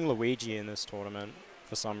been playing Luigi in this tournament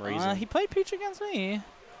for some reason. He played Peach against me,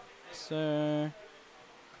 so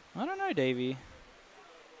I don't know, Davey.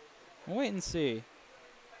 We'll wait and see.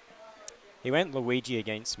 He went Luigi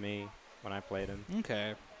against me when I played him.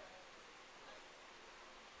 Okay.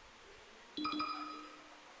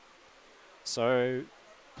 So,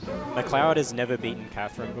 McLeod has never beaten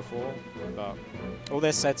Catherine before, but all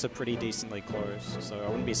their sets are pretty decently close, so I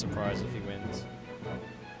wouldn't be surprised if he wins.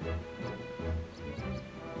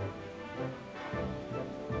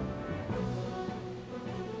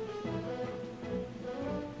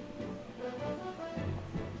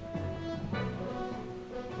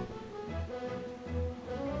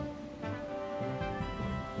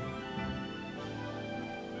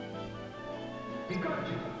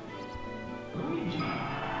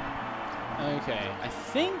 Okay, I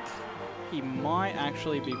think he might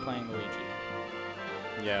actually be playing Luigi.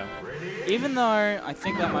 Yeah. Even though I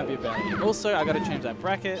think that might be a bad idea. Also, I got to change that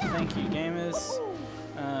bracket. Thank you, gamers.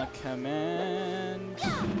 Command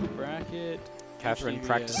bracket. Catherine GBS.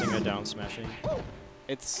 practicing her down smashing.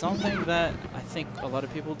 It's something that I think a lot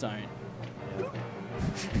of people don't.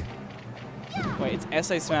 Wait, it's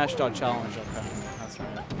sasmash.challenge.com. That's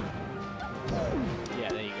right. Yeah,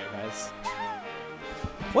 there you go, guys.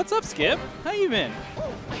 What's up, Skip? How you been?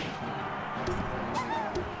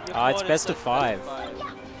 It's best of 5.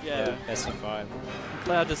 Yeah, best of 5.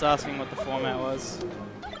 Cloud just asking what the format was.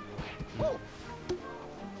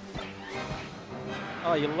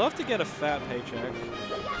 Oh, you love to get a fat paycheck.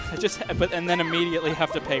 And then immediately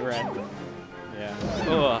have to pay rent. Yeah.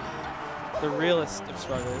 Ugh. The realest of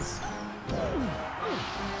struggles.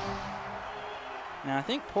 Now, I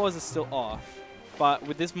think pause is still off, but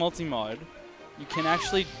with this multi-mod, you can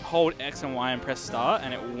actually hold X and Y and press start,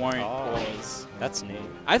 and it won't pause. That's neat.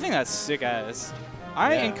 I think that's sick as.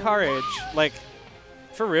 I encourage, like,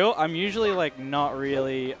 for real, I'm usually, like, not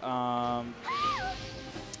really, like,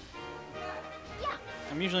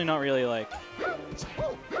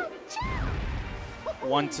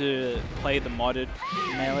 want to play the modded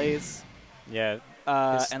melees. Yeah.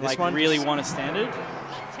 And, like, really want a standard.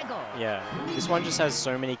 Yeah. This one just has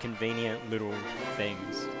so many convenient little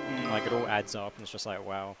things. Like, it all adds up, and it's just like,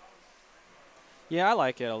 wow. Yeah, I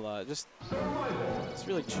like it a lot. Just, it's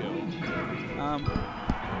really chill.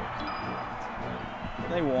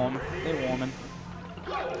 They warming.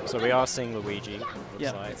 So we are seeing Luigi.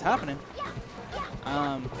 Yeah, like. it's happening.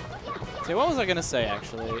 So what was I gonna say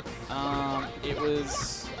actually? It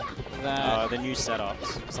was that the new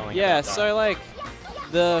setups. Something yeah. about that. So like,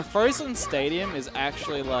 the Frozen Stadium is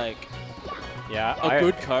actually like a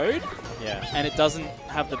good code. Yeah. And it doesn't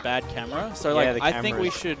have the bad camera. So like, I think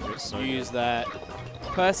we should so use that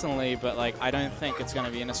personally, but like I don't think it's going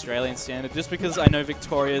to be an Australian standard just because I know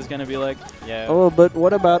Victoria is going to be like, Yeah. oh, but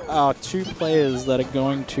what about our 2 players that are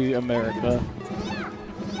going to America?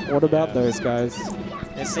 What about those guys?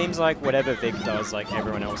 It seems like whatever Vic does, like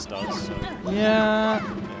everyone else does. So. Yeah.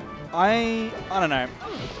 I don't know.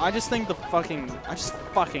 I just think I just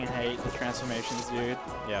fucking hate the transformations, dude.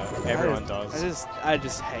 Yeah, everyone does. I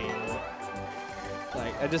just hate it.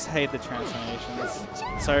 Like, I just hate the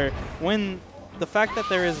transformations. So when the fact that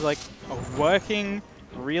there is like a working,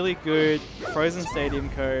 really good Frozen Stadium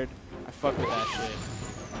code, I fuck with that shit.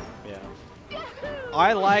 Yeah.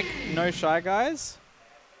 I like No Shy Guys.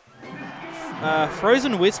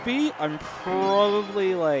 Frozen Wispy, I'm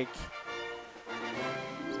probably like...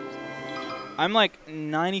 I'm like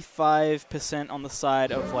 95% on the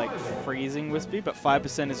side of like freezing Wispy, but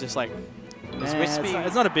 5% is just like, Is Wispy,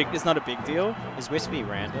 it's not a big deal. Is Wispy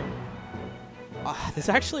random? There's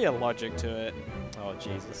actually a logic to it. Oh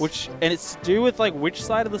Jesus. And it's to do with like which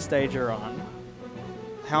side of the stage you're on,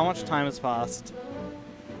 how much time has passed.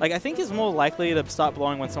 Like I think it's more likely to start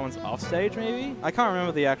blowing when someone's off stage. Maybe I can't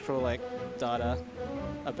remember the actual like data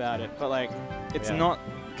about it, but like it's not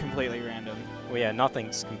completely random. Well, yeah,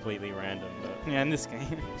 nothing's completely random. But yeah, in this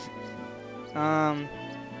game.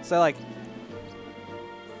 So like,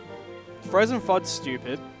 Frozen FOD's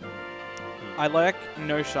stupid. I like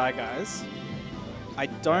No Shy Guys. I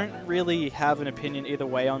don't really have an opinion either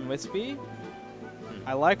way on Wispy.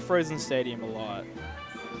 I like Frozen Stadium a lot.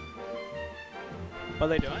 What are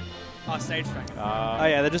they doing? Oh, stage tracking. Oh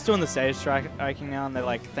yeah, they're just doing the stage tracking now, and they're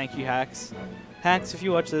like, thank you, Hacks. Hacks, if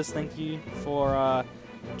you watch this, thank you for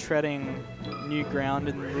treading new ground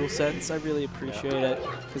in the rule sets. I really appreciate it.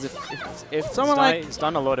 Because if someone like... He's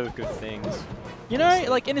done a lot of good things. You know,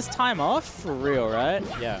 like in his time off, for real, right?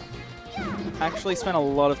 Yeah. Actually spent a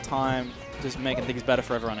lot of time just making things better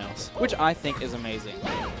for everyone else. Which I think is amazing.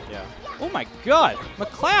 Yeah. Oh my god!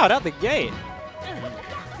 McLeod out the gate!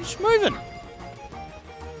 He's moving!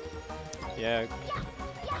 Yeah.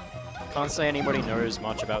 Can't say anybody knows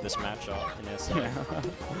much about this matchup in SA. Yeah.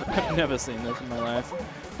 I've never seen this in my life.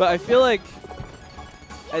 But I feel like...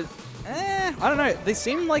 I don't know. They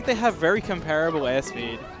seem like they have very comparable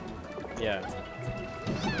airspeed. Yeah.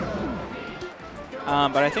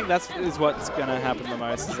 But I think that's what's going to happen the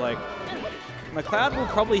most. Is like... McLeod will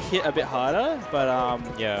probably hit a bit harder, but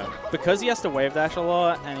yeah, because he has to wave dash a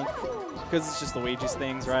lot, and because it's just Luigi's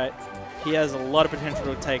things, right? He has a lot of potential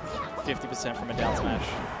to take 50% from a down smash.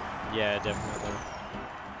 Yeah, definitely.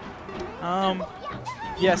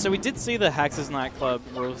 Yeah, so we did see the Hax's Nightclub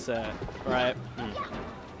rule set, right?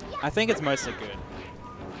 I think it's mostly good.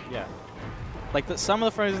 Yeah. Like, some of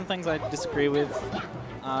the Frozen things I disagree with.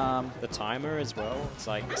 The timer as well. It's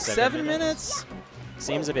like 7 minutes?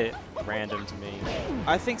 Seems a bit random to me.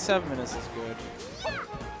 I think 7 minutes is good.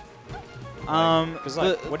 Because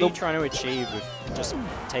what are you trying to achieve with just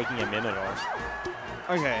taking a minute off?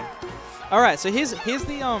 Okay. All right. So here's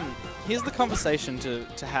the conversation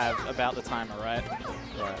to have about the timer, right?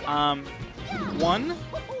 Right. One,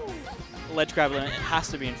 ledge grab limit has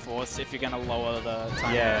to be enforced if you're going to lower the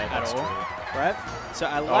timer at all, right? So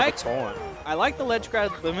I like the ledge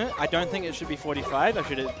grab limit. I don't think it should be 45. I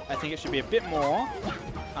think it should be a bit more,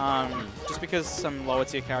 just because some lower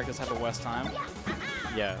tier characters have a worse time.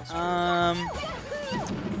 Yeah.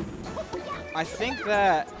 I think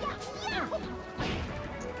that,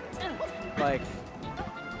 like,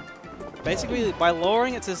 basically by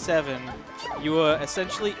lowering it to 7, you are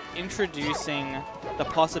essentially introducing the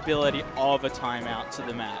possibility of a timeout to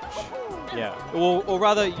the match. Yeah. Or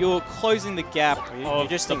rather, you're closing the gap. You're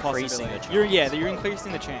just increasing the chance. You're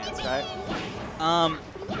increasing the chance, right?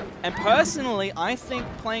 And personally, I think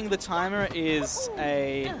playing the timer is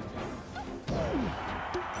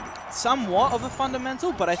somewhat of a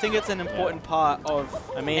fundamental, but I think it's an important part of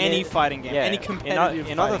any fighting game, any competitive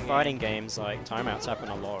in other fighting games, like timeouts happen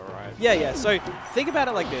a lot, right? Yeah. So think about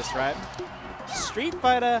it like this, right? Street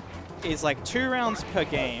Fighter is like 2 rounds per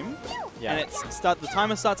game, and the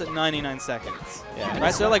timer starts at 99 seconds. Yeah.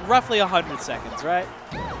 Right. So like roughly 100 seconds, right?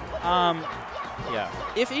 Yeah.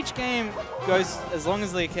 If each game goes as long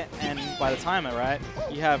as they can, and by the timer, right,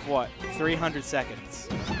 you have what, 300 seconds,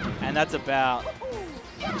 and that's about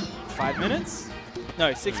 5 minutes?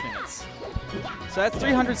 No, 6 minutes. So that's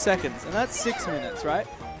 300 seconds, and that's 6 minutes, right?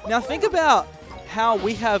 Now think about how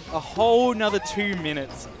we have a whole nother 2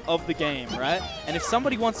 minutes of the game, right? And if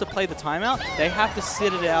somebody wants to play the timeout, they have to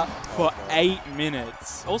sit it out for 8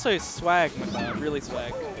 minutes. Also swag, McLeod, really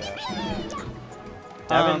swag. Yeah.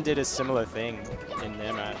 Davin did a similar thing in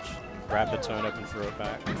their match. Grabbed the turnip and threw it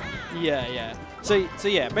back. Yeah. So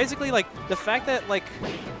yeah, basically like the fact that like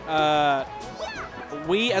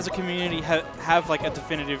we as a community have like a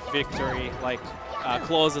definitive victory, like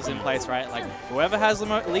clauses in place, right? Like whoever has the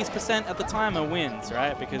least % at the timer wins,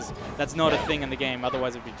 right? Because that's not a thing in the game.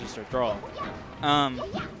 Otherwise, it'd be just a draw.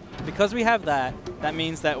 Because we have that, that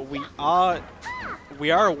means that we are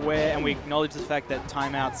aware and we acknowledge the fact that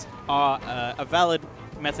timeouts are a valid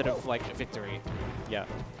method of like victory. Yeah.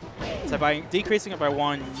 So by decreasing it by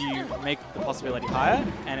 1, you make the possibility higher,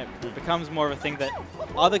 and it becomes more of a thing that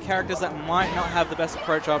other characters that might not have the best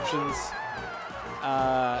approach options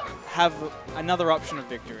have another option of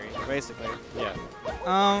victory, basically. Yeah.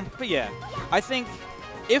 But yeah, I think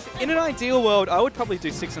if in an ideal world, I would probably do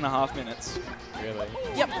 6.5 minutes. Really?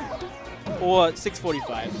 Yep. Or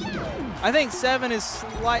 6:45. I think 7 is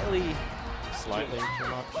slightly too much.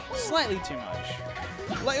 Slightly too much.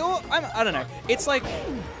 Like, I don't know. It's like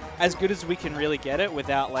as good as we can really get it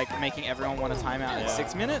without like making everyone want a timeout at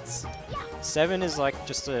 6 minutes. 7 is like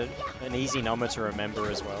just an easy number to remember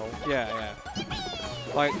as well. Yeah.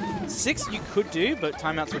 Like 6 you could do, but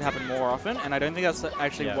timeouts would happen more often, and I don't think that's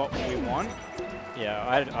actually what we want. Yeah,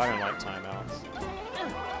 I don't like timeouts.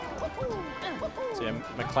 So yeah,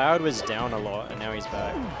 McLeod was down a lot, and now he's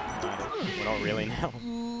back. Well, not really now.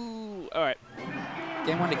 Ooh, all right.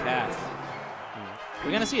 Game 1 to Cath.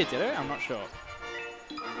 We're gonna see a Ditto? I'm not sure.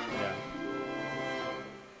 Yeah.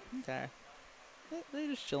 Okay. They're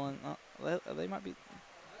just chilling. Oh, they might be.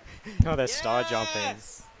 Oh, they're star jumping.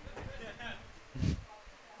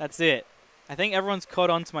 That's it. I think everyone's caught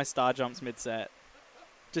on to my star jumps mid-set.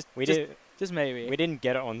 Just maybe. We didn't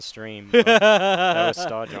get it on stream. But they were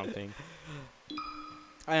star jumping.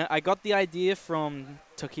 I got the idea from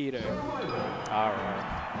Tokido. Alright.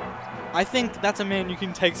 I think that's a man you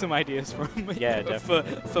can take some ideas from. Yeah,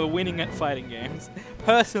 definitely. for winning at fighting games.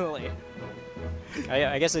 Personally.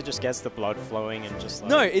 I guess it just gets the blood flowing and just like...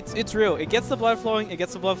 No, it's real. It gets the blood flowing, it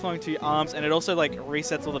gets the blood flowing to your arms, and it also like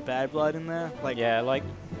resets all the bad blood in there. Like, yeah, like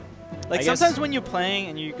sometimes when you're playing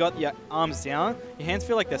and you got your arms down, your hands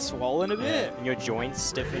feel like they're swollen a bit. Yeah, and your joints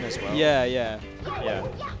stiffen as well. Yeah.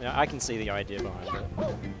 I can see the idea behind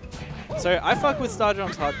it. So I fuck with Star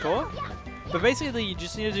Jumps hardcore, but basically you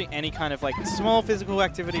just need to do any kind of like small physical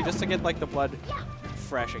activity just to get like the blood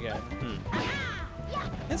fresh again.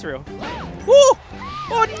 It's real. Woo!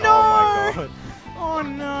 Oh no! Oh my god. Oh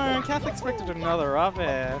no! Cath expected another up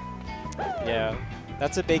air. Yeah.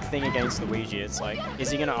 That's a big thing against Luigi. It's like, is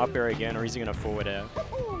he going to up air again or is he going to forward air?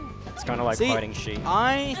 It's kind of like fighting Sheik.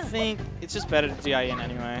 I think it's just better to DI in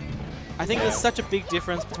anyway. I think there's such a big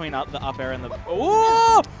difference between the up air and the...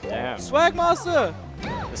 Oh! Damn. Swag Master!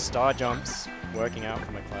 The star jumps working out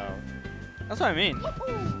for McLeod. That's what I mean.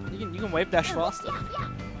 You can wave dash faster.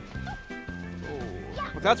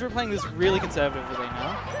 McLeod's playing this really conservatively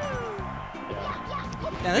now.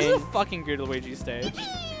 Yeah. Now this is a fucking good Luigi stage.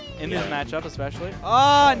 In this matchup, especially.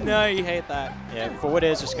 Oh, no, you hate that. Yeah, forward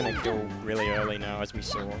air is just going to kill really early now, as we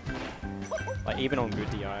saw. Like, even on good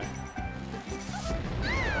DI.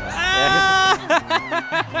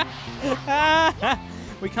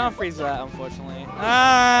 We can't freeze that, unfortunately.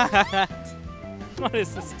 What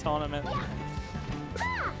is this tournament?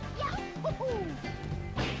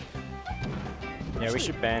 Yeah, we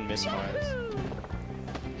should ban misfires.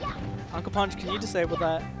 Uncle Punch, can you disable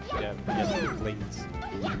that? Yeah, please.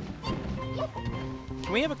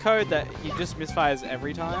 Can we have a code that he just misfires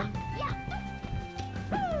every time?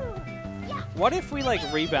 What if we like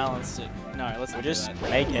rebalanced it? No, let's just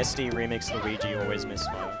make SD remix Luigi always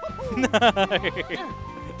misfire. No.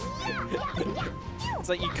 It's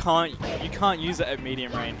like you can't use it at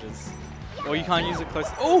medium ranges, or you can't use it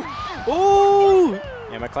close. Oh, oh!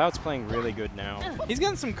 Yeah, McLeod's playing really good now. He's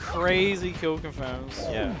getting some crazy kill confirms.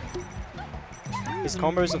 Yeah. His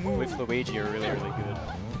combos with Luigi are really, really good.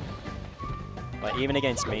 Like, even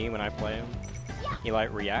against me when I play him, he,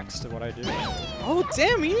 like, reacts to what I do. Oh,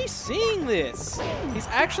 damn, he's seeing this. He's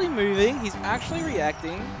actually moving. He's actually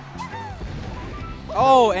reacting.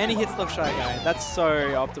 Oh, and he hits the Shy Guy. That's so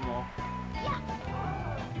optimal.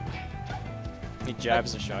 He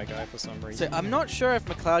jabs the Shy Guy for some reason. So I'm not sure if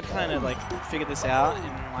McLeod kind of, like, figured this out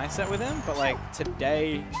in my set with him, but, like,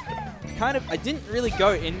 today... I didn't really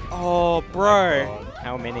go in. Oh, bro. Oh,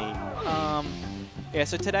 how many? Yeah,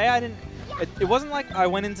 so today I didn't. It wasn't like I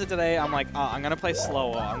went into today, I'm like, oh, I'm going to play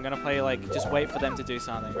slower. I'm going to play, like, just wait for them to do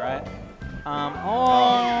something, right?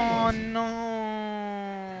 Oh, no.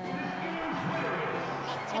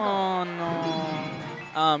 Oh,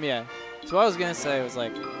 no. Yeah. So what I was going to say was,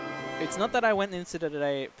 like, it's not that I went into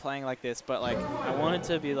today playing like this, but, like, I wanted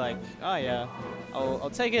to be like, oh, yeah. I'll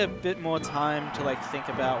take a bit more time to like think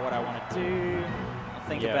about what I want to do. I'll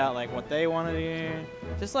think Yeah. about like what they want to do.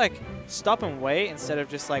 Just like stop and wait instead of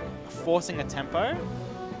just like forcing a tempo, and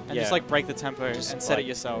just Yeah. like break the tempo Just, and set it like,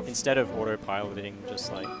 yourself. Instead of autopiloting,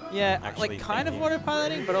 just like Yeah, actually like kind of thinking.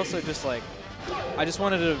 autopiloting, but also just like I just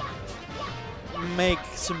wanted to make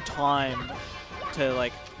some time to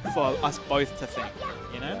like for us both to think,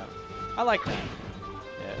 you know? Yeah. I like that.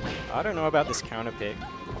 Yeah. I don't know about this counter pick.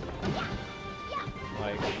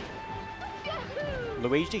 Like,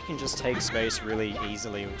 Luigi can just take space really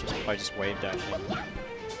easily by just wave dashing.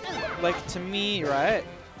 Like to me, right?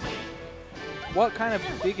 What kind of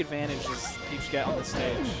big advantage does Peach get on the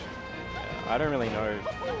stage? I don't really know.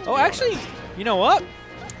 to Oh, be actually, honest. you know what?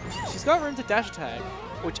 She's got room to dash attack,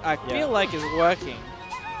 which I feel like is working.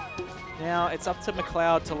 Now it's up to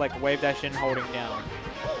McLeod to like wave dash in, holding down.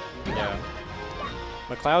 Yeah.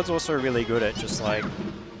 McLeod's also really good at just like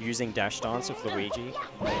using dash dance with Luigi.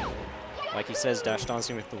 Like he says, dash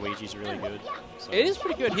dancing with Luigi is really good. So, It is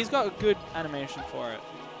pretty good. He's got a good animation for it.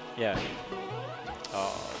 Yeah.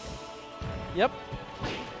 Oh, Yep.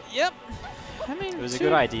 Yep. I mean, it was a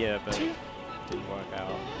good idea, but two- didn't work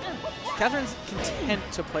out. Catherine's content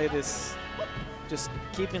to play this, just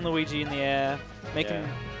keeping Luigi in the air, make him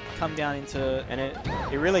come down into. And it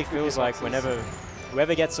really feels like boxes. whenever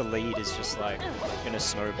whoever gets a lead is just like gonna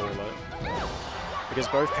snowball it. Because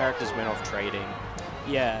both characters went off trading.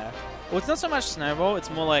 Yeah. Well, it's not so much snowball. It's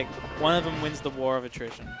more like one of them wins the war of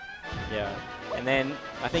attrition. Yeah. And then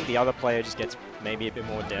I think the other player just gets maybe a bit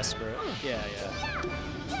more desperate. Yeah, yeah.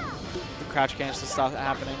 The crouch cancel to start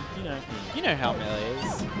happening. You know how melee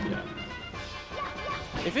is. Yeah.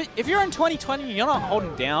 If you're in 2020 and you're not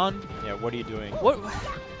holding down, Yeah, what are you doing?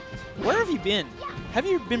 where have you been? Have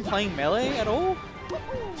you been playing melee at all?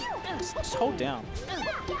 Just hold down.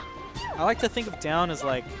 I like to think of down as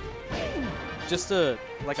like just an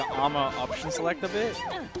armor option select a bit.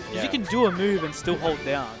 'Cause you can do a move and still hold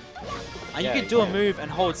down. And Yeah, you can do a move and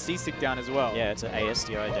hold C-stick down as well. Yeah, it's an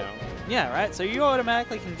ASDI down. Yeah, right. So you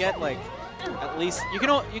automatically can get like at least you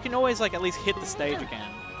can always like at least hit the stage again.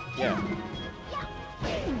 Yeah.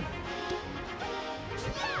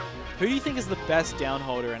 Who do you think is the best down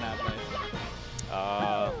holder in Adelaide?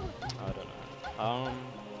 I don't know.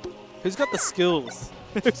 Who's got the skills?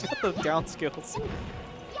 Who's got the down skills?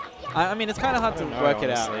 I mean, it's kind of hard to work it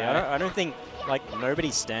out. honestly. Right? I don't think like nobody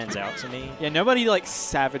stands out to me. Yeah, nobody like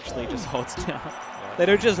savagely just holds down. They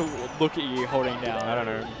don't just look at you holding down. I don't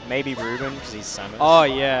know. Maybe Ruben because he's Samus. Oh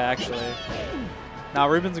yeah, actually. Nah,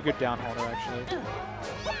 Ruben's a good down holder actually.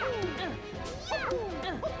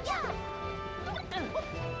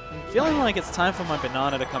 I'm feeling like it's time for my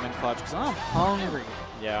banana to come in clutch because I'm hungry.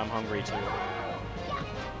 Yeah, I'm hungry too.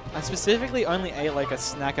 I specifically only ate like a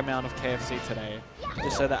snack amount of KFC today,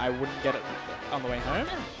 just so that I wouldn't get it on the way home.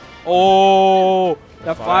 Oh,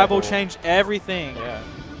 that fireball changed everything. Yeah.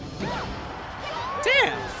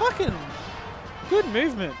 Damn, fucking good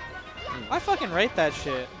movement. I fucking rate that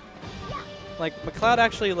shit. Like McLeod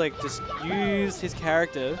actually like just used his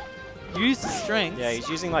character, used his strengths. Yeah, he's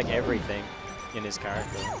using like everything in his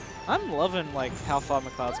character. I'm loving like how far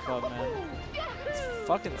McLeod's come, man. It's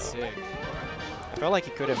fucking sick. I felt like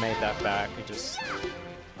he could have made that back. He just,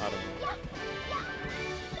 I don't know.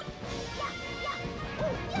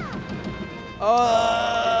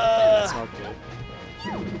 Oh, That's not good.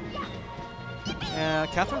 yeah.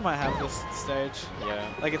 Catherine might have this stage.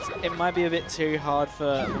 Yeah. Like it might be a bit too hard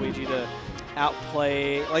for Luigi to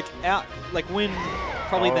outplay, like win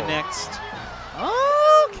probably the Oh. next.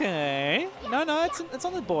 Okay. No, it's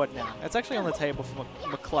on the board now. It's actually on the table for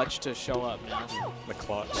McClutch to show up now. The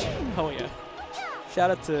clutch. Oh yeah.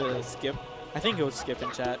 Shout out to Skip. I think it was Skip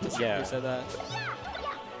in chat. Yeah. Who said that?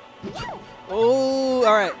 Oh,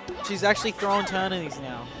 all right. She's actually throwing turnies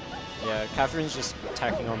now. Yeah, Catherine's just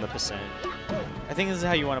tacking on the %. I think this is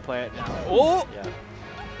how you want to play it now. Oh. Yeah.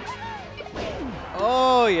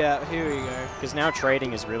 Oh yeah. Here we go. Because now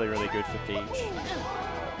trading is really, really good for Peach.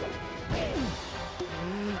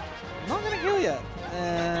 I'm not gonna kill yet.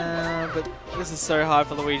 But this is so hard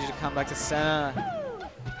for Luigi to come back to center.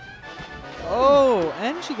 Oh,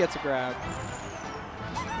 and she gets a grab.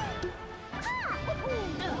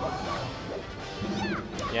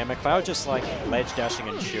 Yeah, McLeod just like ledge dashing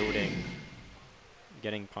and shielding,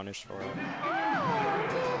 getting punished for it.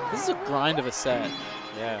 This is a grind of a set.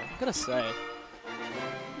 Yeah. I gotta say.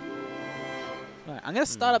 Right, I'm gonna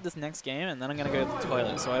start up this next game and then I'm gonna go to the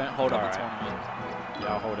toilet so I don't hold up the tournament.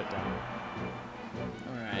 Yeah, I'll hold it down.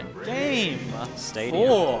 Alright. Game Stadium.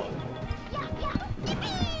 4.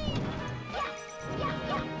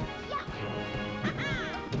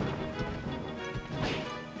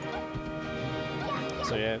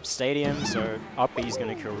 So yeah, Stadium, so up B's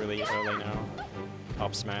gonna kill really early now.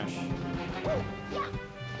 up smash.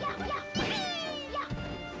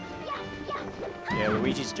 Yeah,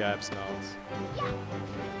 Luigi's jab's nuts.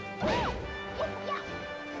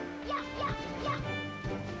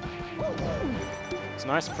 It's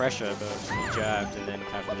nice pressure, but he jabbed and then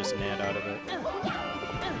Catherine just nared out of it.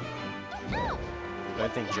 I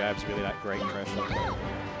don't think jab's really that great pressure.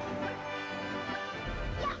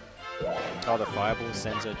 Oh, the fireball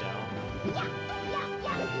sends her down.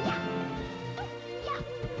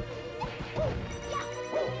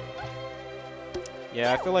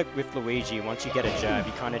 Yeah, I feel like with Luigi, once you get a jab,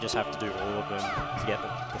 you kind of just have to do all of them to get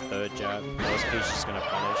the third jab. Else Peach is just going to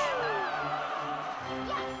punish.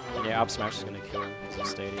 And yeah, up smash is going to kill because of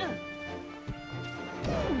Stadium.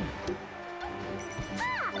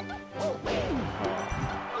 Oh.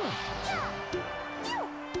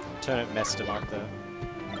 Turnip messed him up there.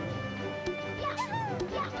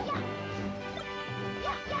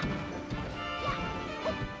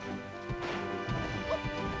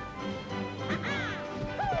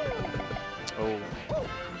 Oh.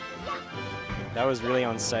 That was really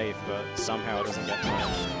unsafe, but somehow it doesn't get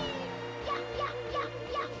punished.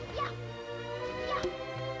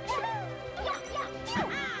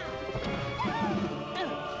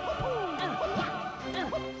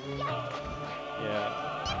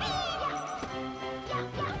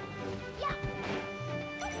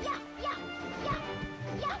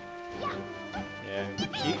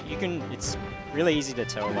 It's really easy to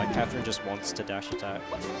tell, like Catherine just wants to dash attack.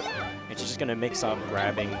 And she's just going to mix up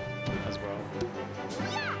grabbing as well.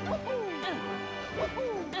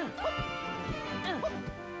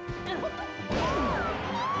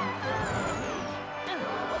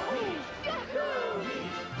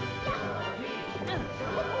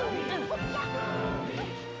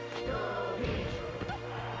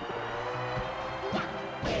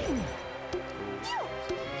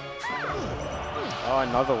 Oh,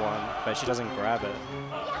 another one, but she doesn't grab it.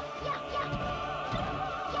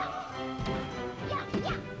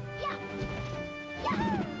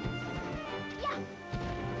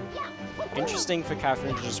 Interesting for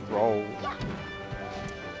Catherine to just roll,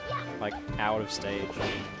 like, out of stage.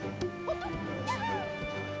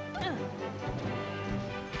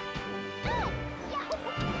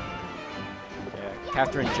 Yeah,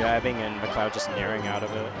 Catherine jabbing and McLeod just naring out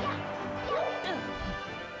of it.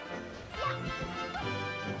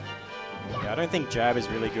 I don't think jab is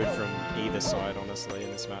really good from either side, honestly,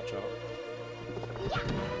 in this matchup.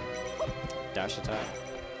 Dash attack.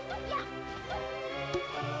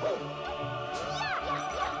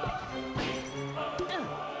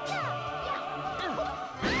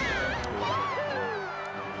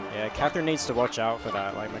 Yeah, Catherine needs to watch out for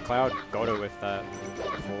that. Like, McLeod got her with that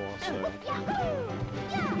before, so...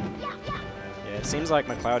 Yeah, it seems like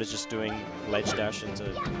McLeod is just doing ledge dash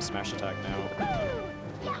into smash attack now.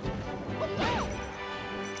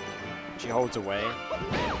 She holds away.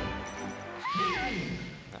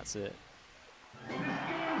 That's it.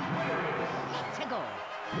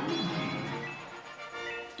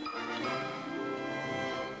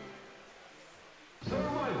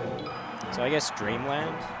 So I guess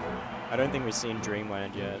Dreamland? I don't think we've seen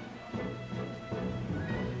Dreamland yet.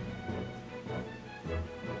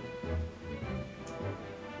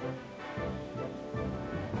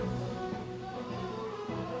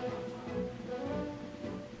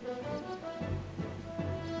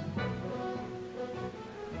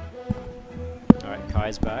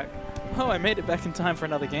 Kai's back. Oh, I made it back in time for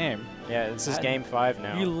another game. Yeah, this is game 5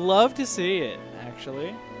 now. You love to see it,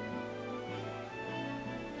 actually.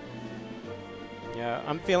 Yeah,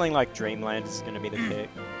 I'm feeling like Dreamland is going to be the pick.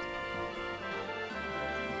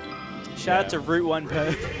 Shout out to Route 1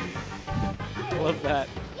 Perk. Love that.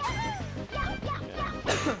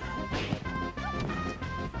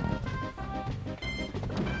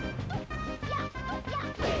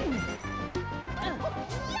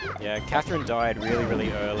 Yeah, Catherine died really,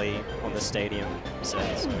 really early on the Stadium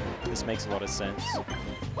set, so this makes a lot of sense.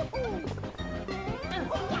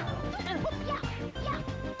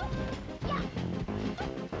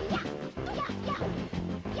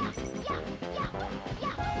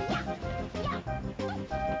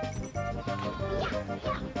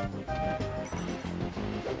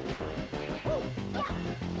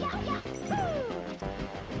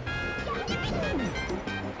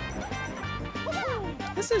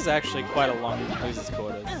 This is actually quite a long losers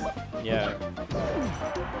quarters. Yeah.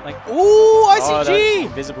 Like, ooh, ICG! Oh,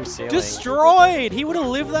 invisible ceiling. Destroyed! He would have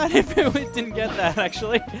lived that if it didn't get that,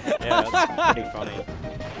 actually. Yeah, that's pretty funny.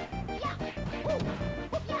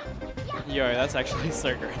 Yo, that's actually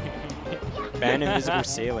so great. Ban invisible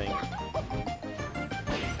ceiling.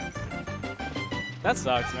 That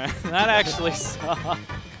sucks, man. That actually sucks.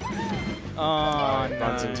 Oh, no.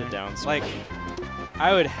 Runs into down smash. Like,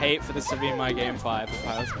 I would hate for this to be my game 5 if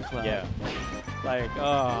I was McLeod. Yeah. Like,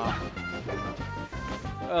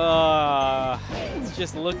 it's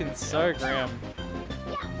just looking so grim.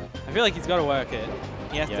 I feel like he's got to work it.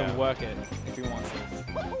 He has to work it if he wants this.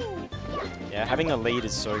 Yeah, having a lead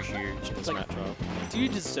is so huge in this matchup. Do you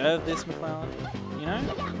deserve this, McLeod? You know?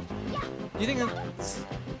 Do you think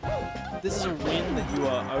this is a win that you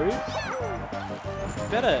are owed? You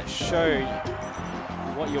better show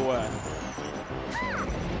what you're worth.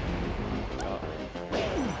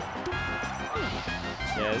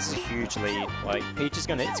 Yeah, this is a huge lead. Like, Peach is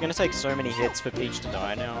it's gonna take so many hits for Peach to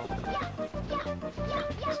die now.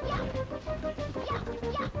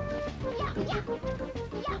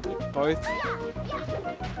 Both.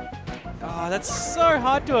 Oh, that's so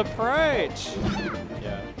hard to approach.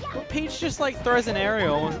 Yeah. But Peach just like throws an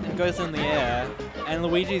aerial and goes in the air, and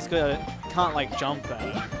Luigi's can't like jump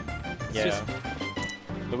better. Yeah.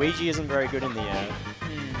 Luigi isn't very good in the air.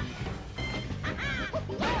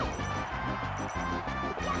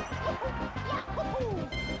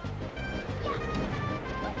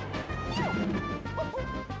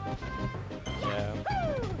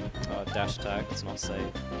 Dash attack, it's not safe.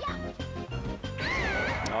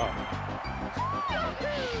 Oh.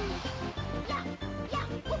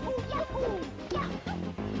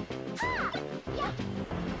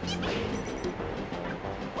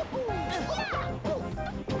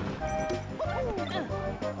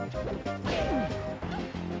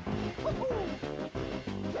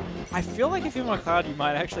 I feel like if you're McLeod, you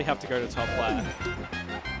might actually have to go to top flat.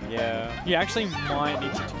 Yeah. You actually might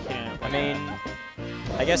need to camp. I mean,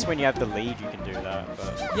 I guess when you have the lead, you can do that.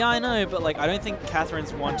 But yeah, I know, but like, I don't think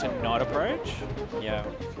Catherine's one to not approach. Yeah.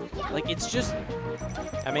 Like, it's just.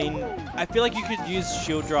 I mean, I feel like you could use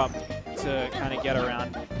shield drop to kind of get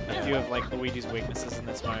around a few of like Luigi's weaknesses in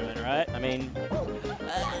this moment, right? I mean,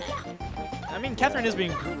 Catherine is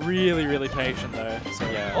being really, really patient though. So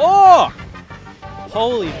yeah. Oh!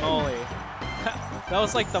 Holy moly! That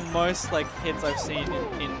was like the most like hits I've seen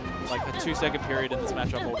in like a 2-second period in this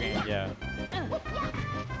matchup all game. Yeah.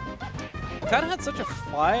 Kind of had such a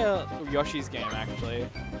fire Yoshi's game, actually.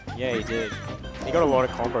 Yeah, he did. He got a lot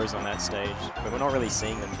of combos on that stage, but we're not really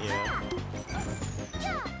seeing them here.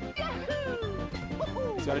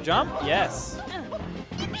 He's got a jump? Yes.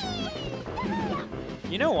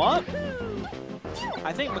 You know what?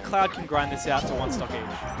 I think McLeod can grind this out to 1 stock each.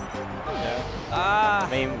 Yeah. I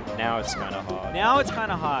mean, now it's kind of hard. Now it's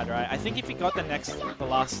kind of hard, right? I think if he got the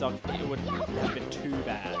last stock, it wouldn't have been too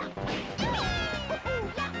bad.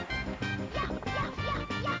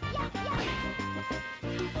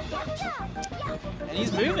 And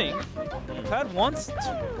he's moving. McLeod wants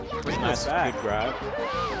to bring this back. Good grab.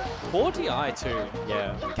 Poor DI too.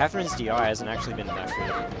 Yeah. Catherine's DI hasn't actually been that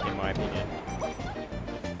good, in my opinion.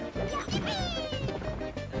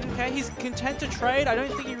 Okay, he's content to trade. I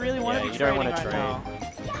don't think you really want to be trading right now.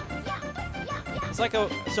 It's like a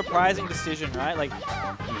surprising decision, right? Like,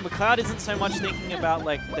 McLeod isn't so much thinking about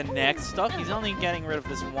like the next stock. He's only getting rid of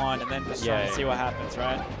this one and then just trying to see what happens,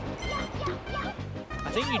 right?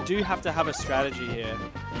 I think you do have to have a strategy here.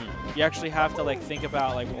 You actually have to like think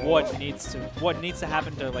about like what needs to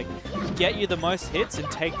happen to like get you the most hits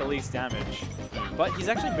and take the least damage. But he's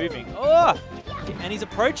actually moving. Oh! And he's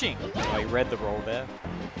approaching. Oh, he read the roll there.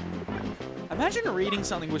 Imagine reading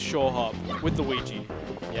something with Shore Hop with Luigi.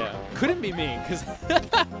 Yeah. Couldn't be me, because...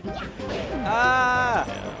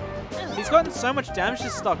 He's gotten so much damage to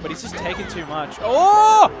stock, but he's just taken too much.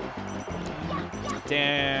 Oh!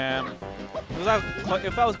 Damn.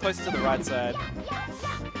 If I was closer to the right side,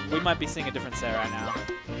 we might be seeing a different set right now.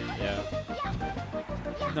 Yeah.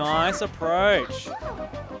 Nice approach.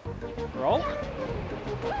 Roll?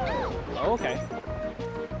 Oh, okay.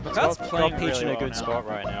 That's playing Peach really in a well good now. spot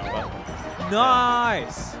right now. But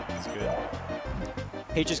nice! It's good.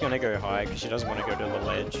 Peach is going to go high because she doesn't want to go to the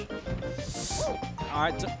ledge.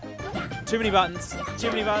 Alright, too many buttons. Too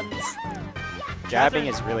many buttons. Jabbing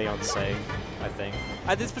is really unsafe, I think.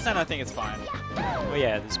 At this percent, I think it's fine. Well,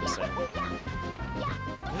 yeah, this percent.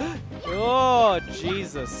 Oh,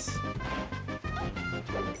 Jesus.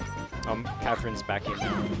 Catherine's back in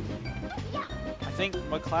now. I think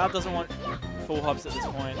McLeod doesn't want full hops at this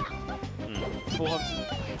point. Full hops,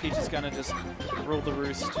 Peach is going to just rule the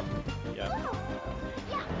roost. Yeah.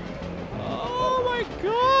 Oh my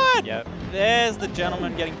god! Yep. There's the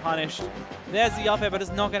gentleman getting punished. There's the up air, but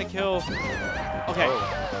it's not going to kill. Okay,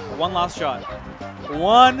 one last shot.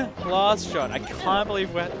 One last shot. I can't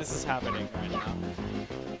believe this is happening right now.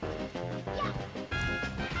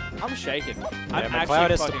 I'm shaking. Yeah,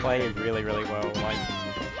 McLeod has to play really, really well. Like,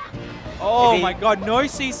 oh my god, no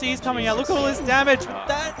CC's coming out. Look at all this damage.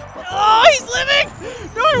 Oh, he's living!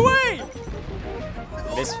 No way!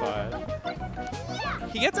 Misfire.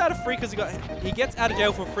 He gets out of free because he gets out of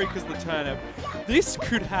jail for free because of the turnip. This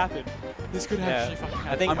could happen. This could actually fucking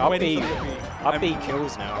happen. I think up B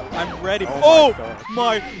kills now. I'm ready. Oh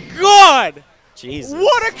my god! Jesus.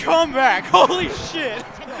 What a comeback! Holy shit!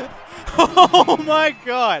 Oh my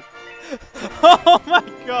god! Oh my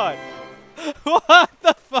god! What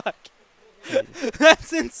the fuck?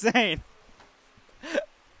 That's insane.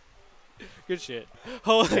 Good shit.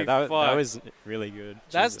 Holy that fuck. That was really good.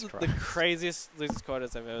 That's Jesus the Christ. craziest list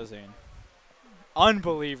quotas I've ever seen.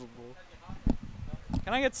 Unbelievable.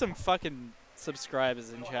 Can I get some fucking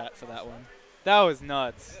subscribers in chat for that one? That was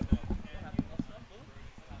nuts.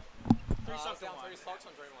 3 stocks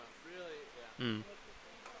on Dream 1.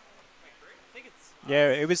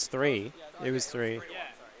 Yeah, it was 3. It was 3. Yeah, it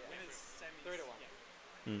was 3 to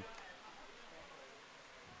 1.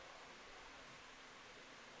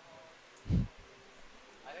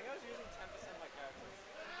 I think I was using 10% of my characters.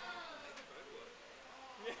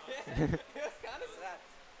 It was kind of sad.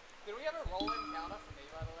 Did we have a roll-in counter for me,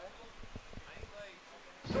 by the way?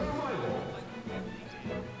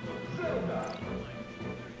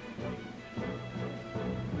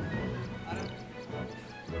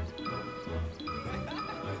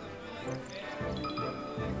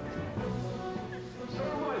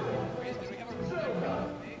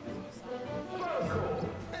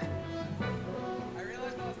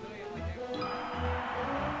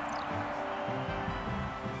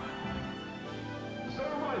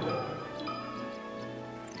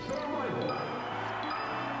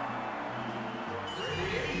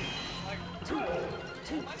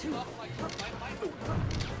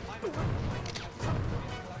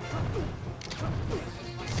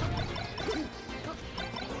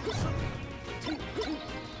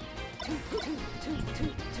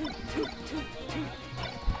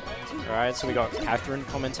 Alright, so we got Catherine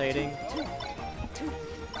commentating.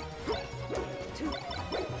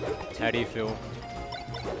 How do you feel?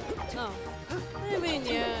 Oh, I mean,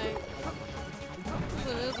 yeah,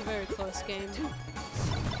 it was a very close game.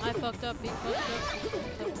 I fucked up, he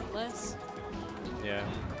fucked up less. Yeah.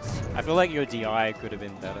 I feel like your DI could have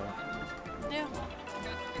been better. Yeah.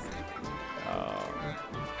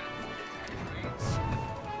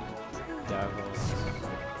 Davos.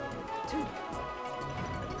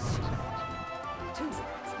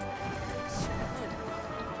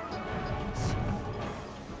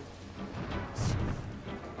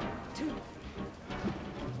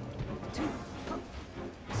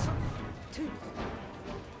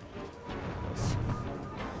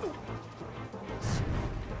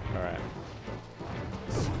 Alright.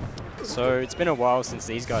 So it's been a while since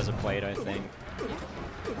these guys have played, I think.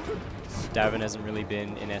 Davin hasn't really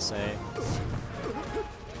been in SA.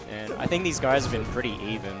 And I think these guys have been pretty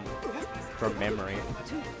even from memory.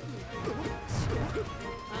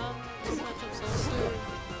 This matchup's also...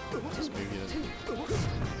 Just move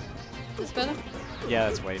it. It's better? Yeah,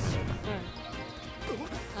 that's way better.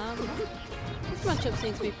 Alright. This matchup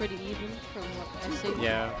seems to be pretty even from what I've seen.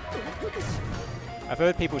 Yeah. I've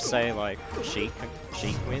heard people say like Sheik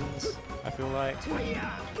wins, I feel like.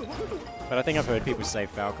 But I think I've heard people say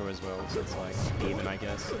Falco as well, so it's like even, I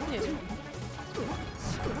guess. Yeah.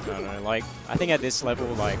 I don't know, like, I think at this level,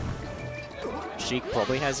 like, Sheik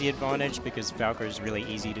probably has the advantage because Falco is really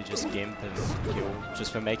easy to just gimp and kill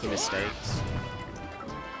just for making mistakes.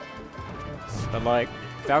 But like,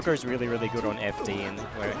 Falco is really, really good on FD and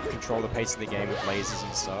where control the pace of the game with lasers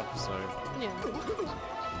and stuff, so Yeah.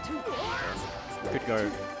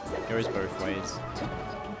 could goes both ways.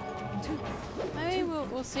 I mean,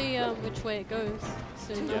 we'll see which way it goes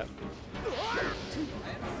soon. Yep.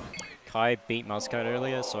 Kai beat Muscat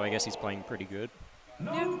earlier, so I guess he's playing pretty good.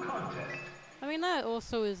 Yeah. I mean, that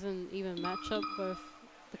also is an even matchup, both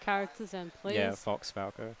the characters and players. Yeah, Fox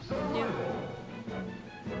Falco. Yeah.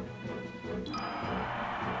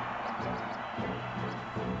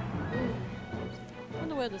 I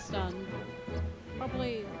wonder where this done.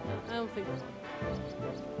 Probably, I don't think.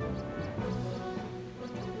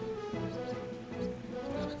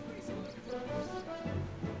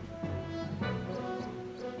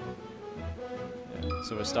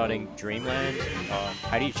 So we're starting Dreamland.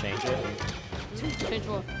 How do you change it? Change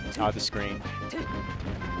what? The screen.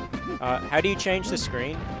 How do you change the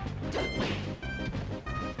screen?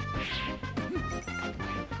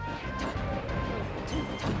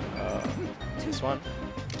 This one?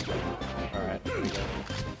 Alright.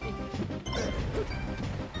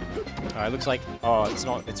 Alright, looks like... Oh, it's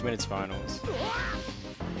not. It's when it's finals.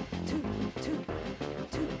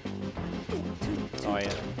 Oh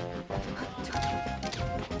yeah.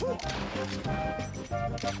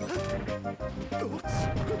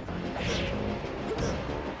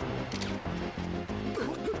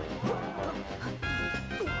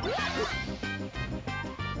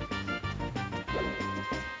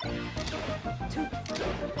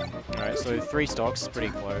 Alright, so 3 stocks, pretty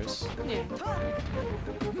close. Yeah.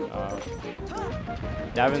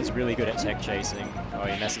 Davin's really good at tech chasing. Oh,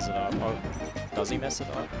 he messes it up. Oh, does he mess it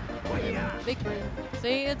up? Big brain.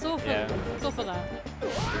 See, it's all for it's all for that.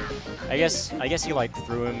 I guess he like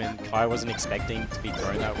threw him and Kai wasn't expecting to be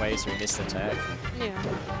thrown that way, so he missed the tag. Yeah.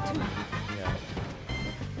 Yeah.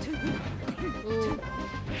 Ooh.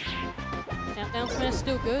 Down smash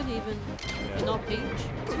still good, even if you're not Peach.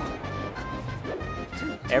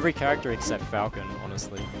 Every character except Falcon,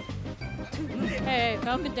 honestly. Hey,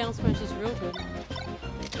 Falcon down smash is real good.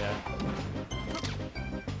 Yeah.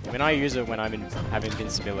 I mean, I use it when I have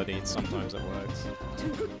invincibility, and sometimes it works.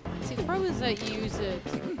 See, the problem is that you use it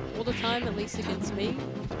all the time, at least against me.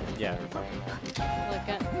 Yeah. Like,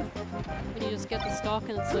 when you just get the stock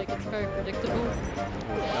and it's like, it's very predictable.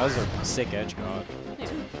 That was a sick edge guard. Yeah.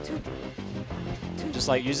 Just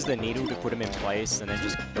like uses the needle to put him in place and then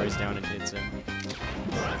just goes down and hits him.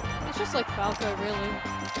 It's just like Falco, really.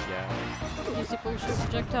 Yeah. Use the bullshit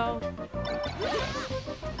projectile.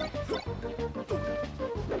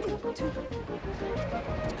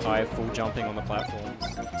 Kai full jumping on the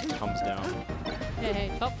platforms. Comes down.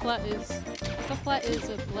 Hey, top flat is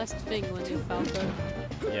a blessed thing when you're Falco.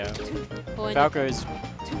 Yeah. Or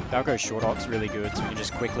Falco's short op's really good, so you can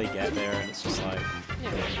just quickly get there and it's just like...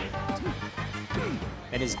 Yeah.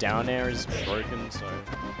 And his down air is broken, so...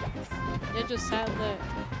 It's just sad that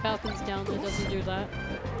Falcon's down there doesn't do that.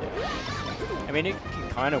 Yeah. I mean, it can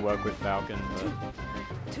kind of work with Falcon, but...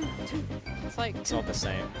 It's like... It's not the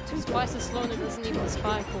same. It's twice as slow and it doesn't even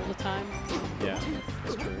spike all the time. Yeah,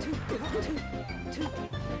 that's true.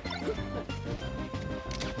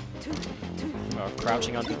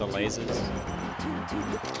 Crouching under the lasers.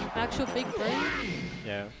 Actual big brain?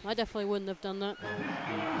 Yeah. I definitely wouldn't have done that.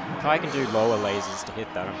 Kai can do lower lasers to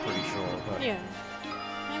hit that, I'm pretty sure. But Yeah.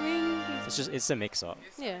 I mean... it's a mix-up.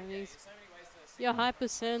 Yeah, you're Hyper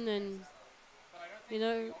Sen and, you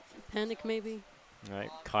know, Panic maybe.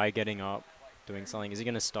 Right, Kai getting up, doing something. Is he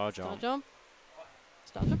going to star jump? Star jump?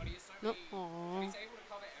 Star jump? No. Aww.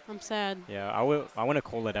 I'm sad. Yeah, I want to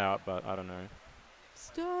call it out, but I don't know.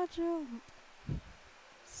 Star jump.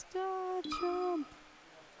 Star jump.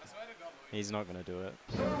 He's not going to do it.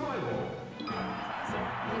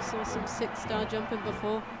 You saw some sick star jumping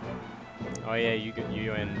before. Oh yeah, you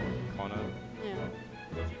and Connor. Yeah.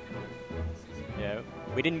 Yeah,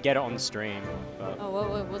 we didn't get it on stream, but... Oh,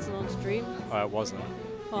 what, it wasn't on stream? Oh, it wasn't.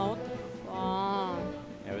 Oh, what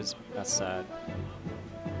the That's sad.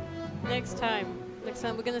 Next time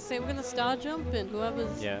we're gonna star jump and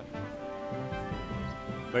whoever's... Yeah.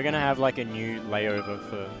 We're gonna have like a new layover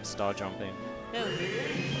for star jumping. Yeah.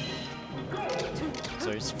 So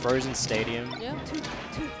it's Frozen Stadium. Yeah.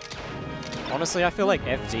 Honestly, I feel like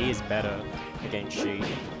FD is better against Sheik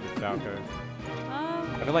with Falco.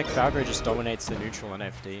 I feel like Falco just dominates the neutral on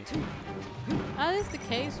FD. That is the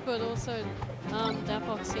case, but also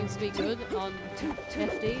Dafox seems to be good on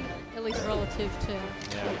FD, at least relative to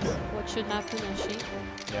what should happen as Sheik.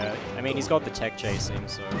 Yeah, I mean he's got the tech chasing,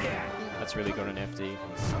 so that's really good on FD.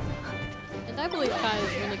 And I believe Kai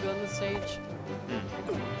is really good on the stage.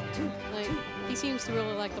 Like, he seems to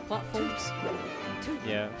really like the platforms.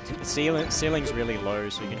 Yeah, the ceiling's really low,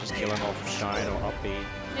 so you can just kill him off of Shine or up B.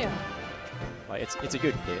 Yeah. Like, it's a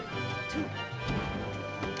good hit.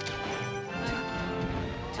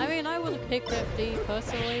 I mean, I would have picked FD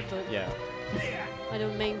personally, but yeah. I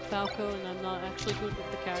don't main Falco, and I'm not actually good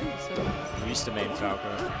with the character, so... You used to main Falco.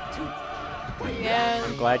 Yeah.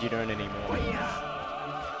 I'm glad you don't anymore.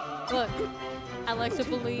 Look, I like to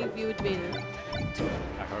believe you would beat it.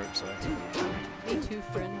 I hope so. Me too,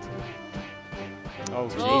 friend. Oh,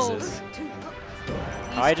 Jesus.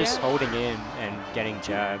 Kai just holding in and getting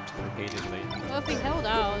jabbed repeatedly. Well, if he held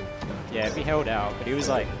out... Yeah, if he held out, but he was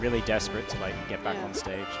like really desperate to like get back on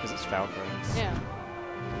stage because it's Falco. Yeah.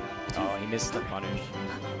 Oh, he missed the punish.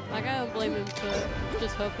 Like, I don't blame him for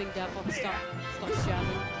just hoping Dafox stops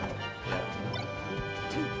jabbing. Yeah.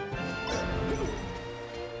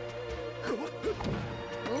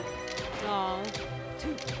 Aw.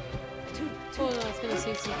 Oh, no, I was gonna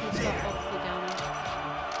see some cool stuff off the downer.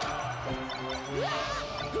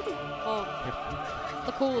 Oh,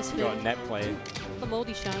 the coolest thing. Got net play. The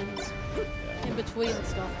moldy shines in between the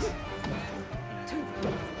stocks.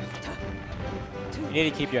 You need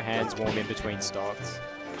to keep your hands warm in between stocks.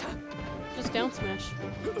 Just down smash.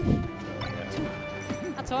 Yeah.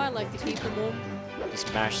 That's how I like to keep them warm.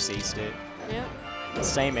 Just mash C stick. Yeah. The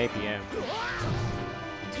same APM.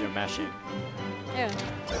 You're mashing. Yeah.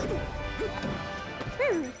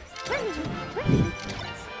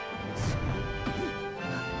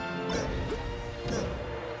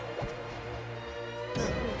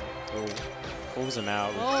 Oh, pulls him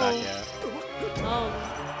out with Oh. back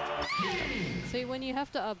air. See, when you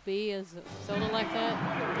have to up B as Zelda like that,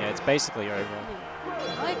 Yeah, it's basically over.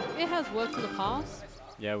 like, it has worked in the past.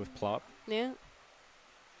 Yeah, with plop. Yeah.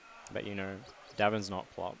 But you know, Davin's not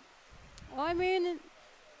plop. I mean,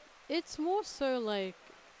 it's more so like,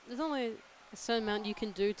 there's only a certain amount you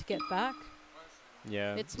can do to get back.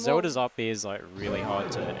 Yeah, It's more- Zelda's up B is like really hard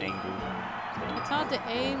to angle. It's hard to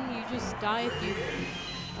aim, you just die if you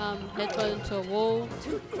headbutt into a wall.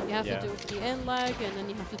 You have Yeah. to do it with the end lag, and then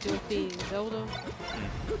you have to do it being Zelda.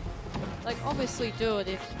 Like, obviously do it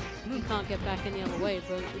if you can't get back any other way,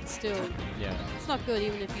 but it's still, Yeah. it's not good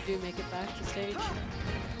even if you do make it back to stage.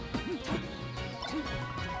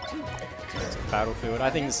 Battlefield. I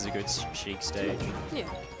think this is a good Sheik stage. Yeah.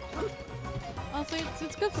 Honestly,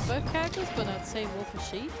 it's good for both characters, but I'd say more for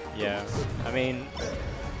Sheik. Yeah. I mean,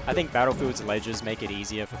 I think Battlefield's ledges make it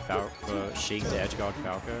easier for Sheik to edgeguard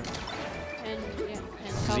Falco. And, yeah,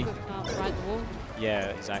 and Falco can't ride the wall. Yeah,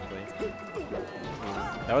 exactly.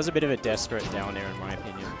 That was a bit of a desperate down air in my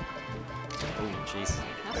opinion. Oh, jeez.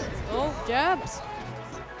 Happens. Oh, jabs!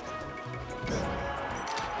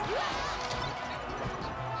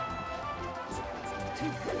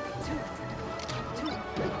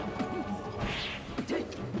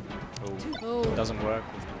 Oh, it doesn't work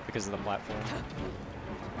because of the platform.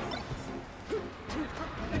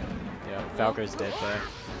 Yeah, Falco's dead there.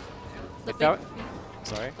 The If big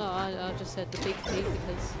Sorry? Oh, I just said the big feet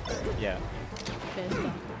because Yeah. there's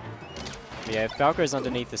that. But yeah, if Falco's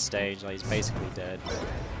underneath the stage, like, he's basically dead.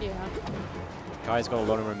 Yeah. Kai's got a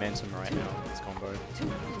lot of momentum right now in this combo.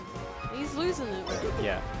 He's losing it.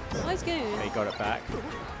 Yeah. Oh, he's getting He it. got it back.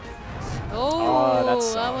 Oh, that that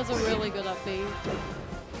was sucks. a really good up B.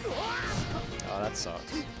 Oh, that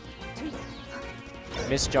sucks.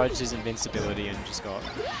 Misjudged his invincibility and just got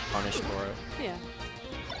punished for it. Yeah.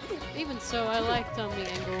 Even so, I liked the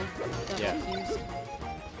angle that Yeah. was used.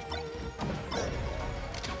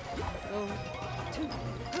 Oh.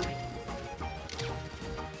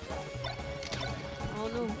 Oh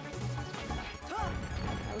no.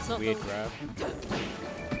 That was not Weird the, grab.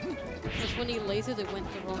 just when he lasered, it went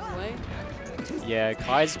the wrong way. Yeah,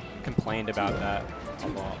 Kai's complained about that a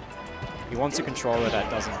lot. He wants a controller that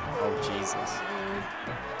doesn't... Oh, Jesus.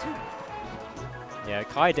 Yeah,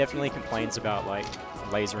 Kai definitely complains about, like,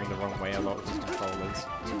 lasering the wrong way a lot with his controllers.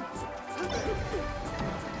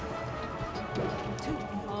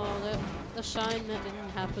 Oh, the shine that didn't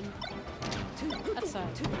happen. That's sad.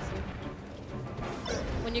 honestly.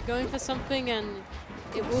 When you're going for something and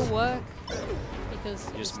it will work, because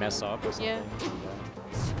You just it's mess not- up or something. Yeah.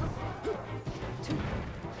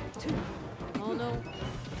 Oh no.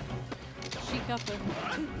 Chic upper.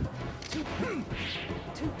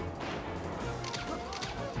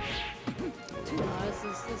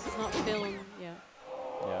 This is not feeling. Yeah.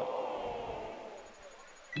 Yeah.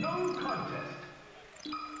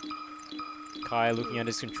 Kai looking at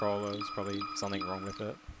his controller, there's probably something wrong with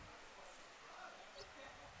it.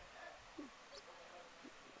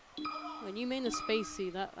 When you mean a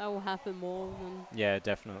spacey, that will happen more than Yeah,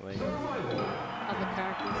 definitely. other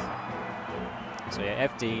characters. So yeah,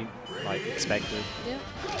 FD, like, expected. Yeah.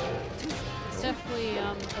 It's definitely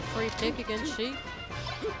a free pick against Sheik.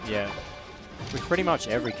 Yeah. With pretty much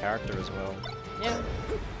every character as well. Yeah.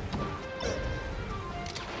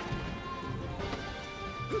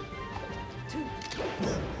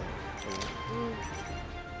 Mm.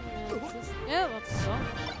 Yeah, that's a stop.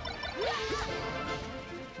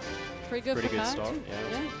 Pretty good Pretty for good Kai. stop,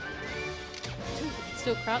 yeah.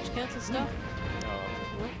 Still crouch cancel stuff.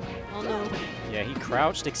 Oh no. Yeah, he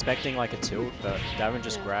crouched expecting like a tilt, but Davin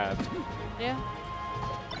just Yeah. grabbed. Yeah.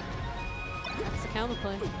 That's the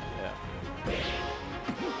counterplay. Yeah.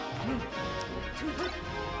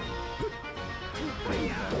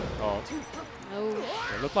 Oh,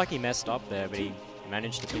 Oh. it looked like he messed up there, but he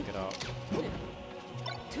managed to pick it up.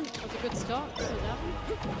 That's a good start for that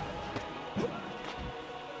one.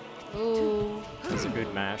 Oh. It's a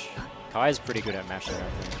good mash. Kai's pretty good at mashing, I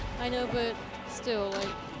think. I know, but still, like,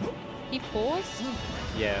 he paused.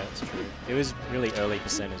 Yeah, it's true. It was really early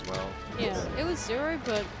percent as well. Yeah, it was 0,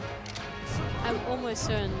 but I'm almost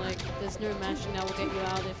certain, like, there's no mashing that will get you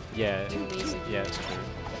out if Yeah, you need it. yeah, it's true.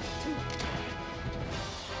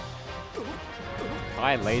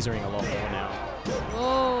 Kai lasering a lot more now.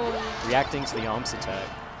 Oh. Reacting to the arms attack.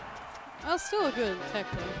 Oh, still a good tech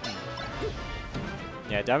though.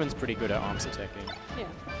 Yeah, Davin's pretty good at arms attacking. Yeah.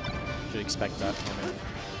 Should expect that from him.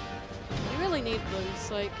 You really need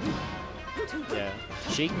those, like... Yeah.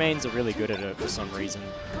 Sheik mains are really good at it for some reason.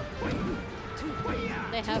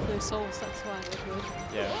 They have no souls, that's why they're good.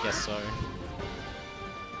 Yeah, I guess so.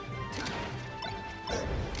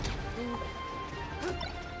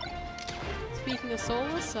 Speaking of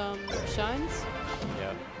soulless, Shines.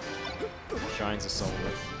 Yeah. Shines are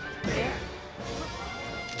soulless. Yeah.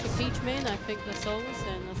 The Peach main, I think they're soulless,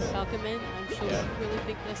 and as a Falcon main, I'm sure you really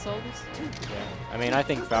think they're soulless. Yeah. I mean, I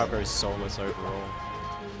think Falco's soulless overall.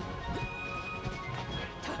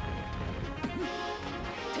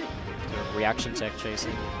 Reaction tech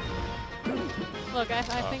chasing. Look, I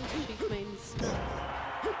think Sheik mains...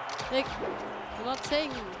 Like, I'm not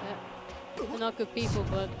saying that they're not good people,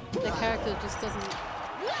 but their character just doesn't...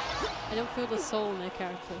 I don't feel the soul in their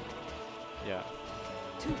character. Yeah.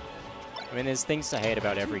 I mean, there's things to hate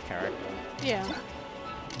about every character. Yeah.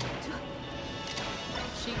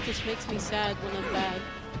 Sheik just makes me sad when I'm bad.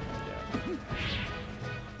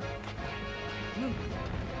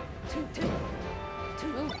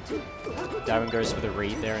 Davin goes for the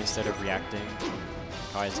read there instead of reacting.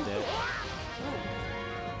 Kai's dead.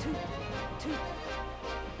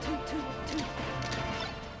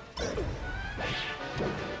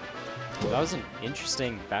 That was an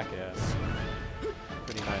interesting back air.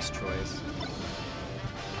 Pretty nice choice.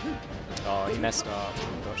 Oh, he messed up.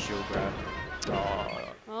 Got shield grab.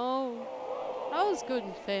 Oh, that was good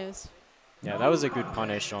and fast. Yeah, that was a good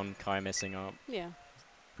punish on Kai messing up. Yeah.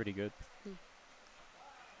 Pretty good.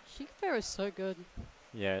 Sheik Fair is so good.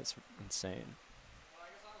 Yeah, it's insane.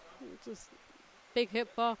 Just big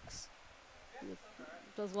hitbox.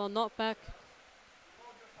 Does a lot of knockback.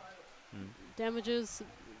 Damages.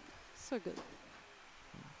 So good.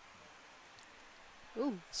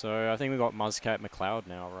 Ooh. So I think we got Muzcat McLeod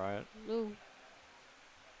now, right? Ooh.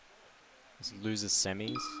 This loses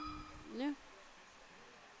semis. Yeah.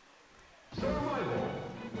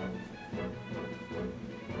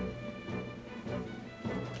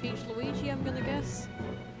 Peach Luigi, I'm gonna guess.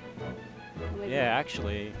 Yeah,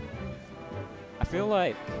 actually, I feel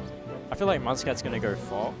like Muzcat's gonna go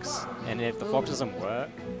Fox, and if the Fox doesn't work,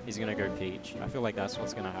 he's gonna go Peach. I feel like that's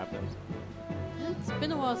what's gonna happen. It's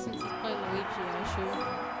been a while since he's played Luigi, I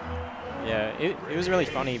assume. Yeah, it was really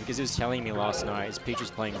funny because he was telling me last night his Peach is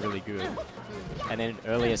playing really good, and then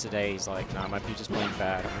earlier today he's like, "Nah, my Peach is playing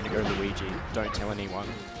bad. I'm gonna go Luigi. Don't tell anyone."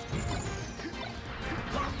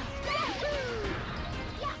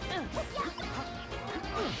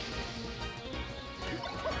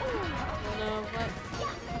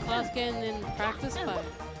 Class getting in practice by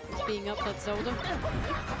being up that Zelda.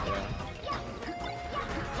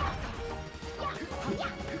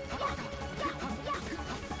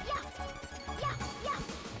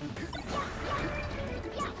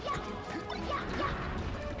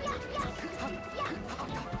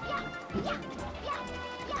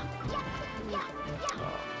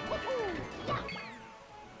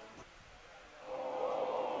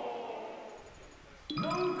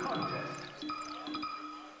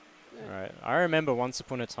 Alright, I remember once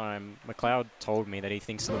upon a time, McLeod told me that he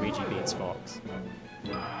thinks Luigi beats Fox.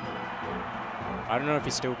 I don't know if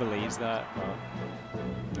he still believes that, but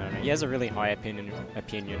I don't know. He has a really high opinion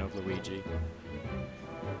of Luigi.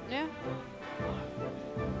 Yeah.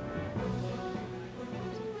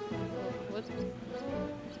 What?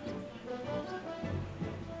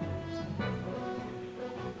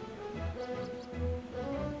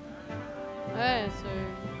 Alright, so...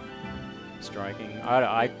 Striking.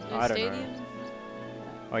 I don't Stadium? know.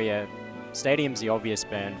 Oh yeah, Stadium's the obvious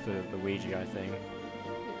ban for Luigi, I think.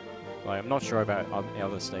 Like, I'm not sure about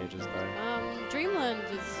other stages though. Dreamland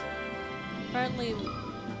is apparently,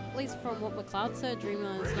 at least from what McLeod said,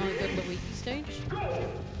 Dreamland is not a good Luigi stage.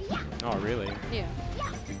 Oh really? Yeah.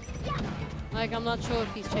 Like, I'm not sure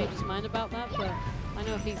if he's changed his mind about that, but I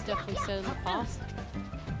know he's definitely said in the past.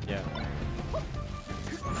 Yeah.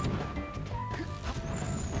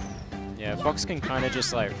 Yeah, Fox can kind of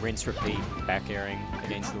just like rinse repeat back airing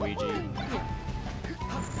against Luigi.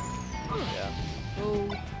 Yeah. Oh,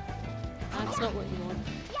 that's not what you want.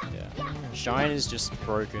 Yeah. Shine is just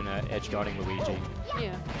broken at edge guarding Luigi.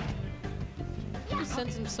 Yeah. It just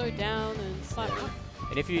sends him so down and it's like.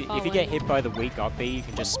 And if you get hit by the weak up B, you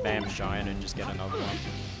can just spam Shine and just get another one.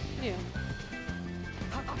 Yeah.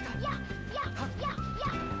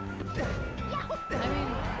 I mean.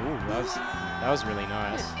 Ooh, that was really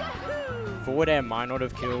nice. Forward air might not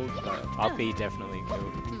have killed, but up B definitely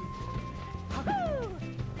killed.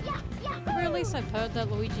 Or at least I've heard that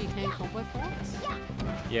Luigi can combo Fox.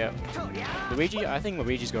 Yeah. Luigi, I think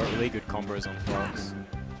Luigi's got really good combos on Fox.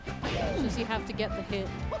 It's just you have to get the hit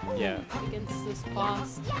Yeah. against this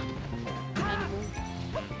fast animal.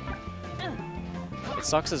 It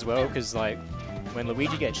sucks as well because like when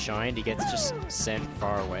Luigi gets shined, he gets just sent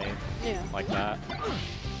far away. Yeah. Like that.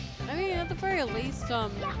 I mean, at the very least,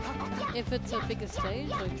 if it's a bigger stage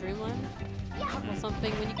like Dreamland or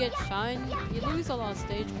something, when you get shine, you lose a lot of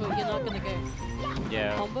stage, but you're not gonna get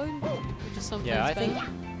comboed, which is something. Yeah, I think.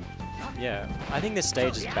 Yeah, I think this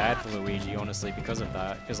stage is bad for Luigi, honestly, because of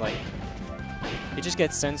that. Because like, he just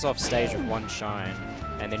gets sent off stage with one shine,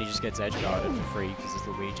 and then he just gets edge guarded for free because it's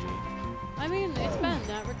Luigi. I mean, it's bad in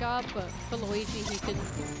that regard, but for Luigi, he can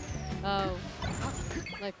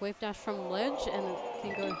like wave dash from ledge and it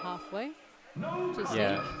can go halfway.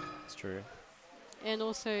 Yeah, it's true. And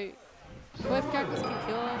also, both characters can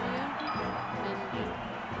kill earlier,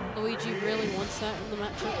 and Luigi really wants that in the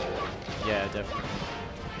matchup. Yeah, definitely.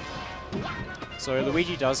 So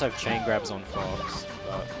Luigi does have chain grabs on Fox,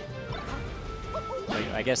 but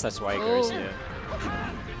I guess that's why he goes here.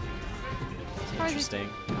 Interesting.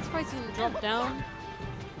 I'm surprised he didn't drop down.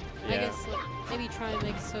 Yeah. I guess like, maybe try and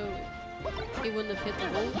make so he wouldn't have hit the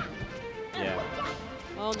wall. Yeah.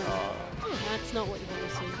 Oh no, that's not what you want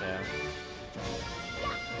to see. Yeah.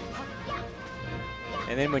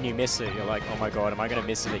 And then when you miss it, you're like, oh my god, am I going to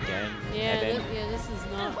miss it again? Yeah, and then, yeah, this is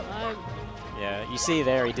not. Yeah, you see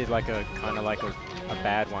there, he did like a kind of like a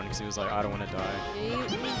bad one because he was like, I don't want to die.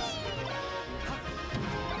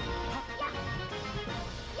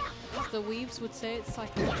 The weaves would say it's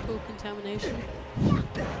psychological contamination.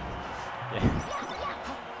 Yeah.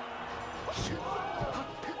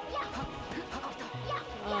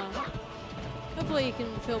 Hopefully you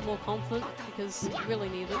can feel more confident because you really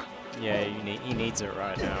need it. Yeah, he needs it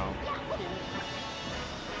right now.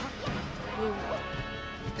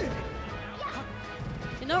 Yeah.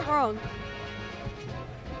 You're not wrong.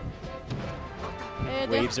 Yeah,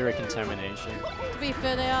 Weaves are a contamination. To be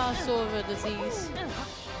fair, they are sort of a disease.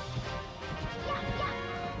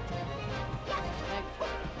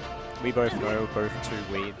 We both know we're both two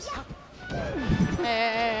weebs.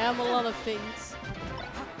 Hey, I'm a lot of things.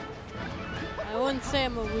 I wouldn't say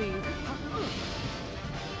I'm a weeb.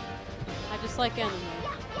 I just like anime.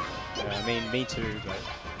 Yeah, I mean, me too, but...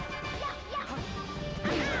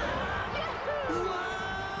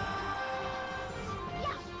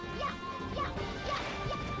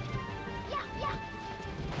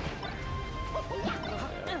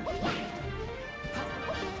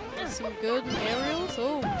 Some good aerials.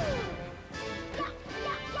 Oh.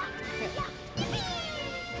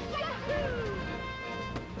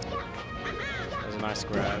 That was a nice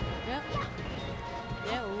grab. Yep.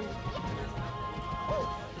 Yeah. Ooh.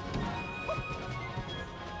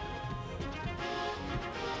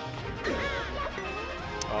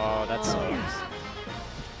 Oh, that sucks.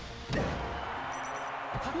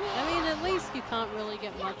 I mean, at least you can't really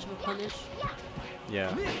get much of a punish.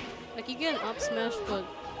 Yeah. Like, you get an up smash, but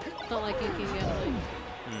it's not like you can get, like...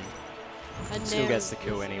 It still gets the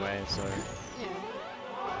kill anyway, so... Yeah.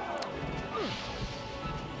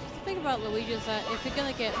 The thing about Luigi is that if you're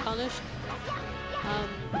gonna get punished,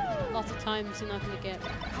 lots of times you're not gonna get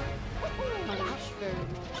punished very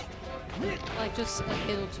much. Like, just a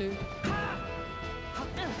hit or two.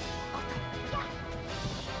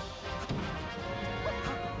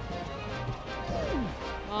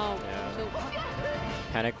 Oh, yeah.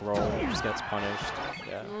 Panic roll, just gets punished.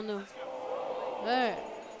 Yeah. Oh no. There.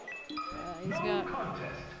 He's got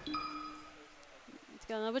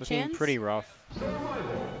another Looking chance. pretty rough.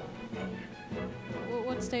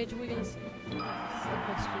 What stage are we gonna see? That's the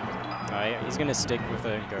question. He's gonna stick with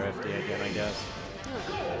it and go FD again, I guess.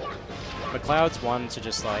 Oh. McLeod's one to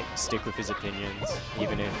just like stick with his opinions,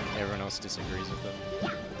 even if everyone else disagrees with them.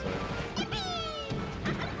 So.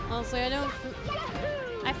 Honestly,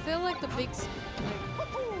 I feel like the big,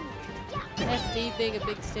 FD being a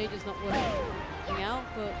big stage is not working out,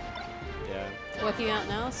 but yeah, it's working out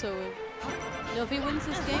now. So, you know, if he wins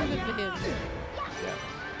this game, good for him. Yeah.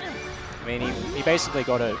 I mean, he basically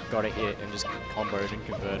got a hit and just comboed and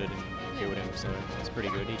converted and killed him, so it's pretty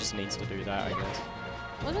good. He just needs to do that, I guess.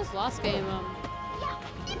 Well, this last game,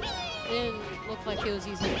 it didn't look like he was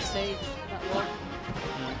using the stage that well.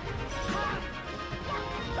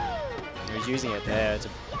 He was using it there to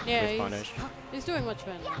punish. He's doing much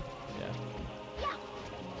better now. Yeah.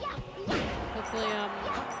 Hopefully,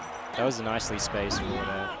 that was a nicely spaced forward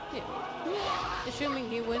air. Yeah. Assuming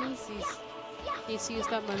he wins, he's used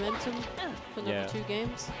that momentum for another 2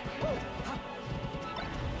 games.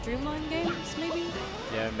 Dreamline games, maybe?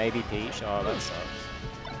 Yeah, maybe Peach. Oh, that sucks.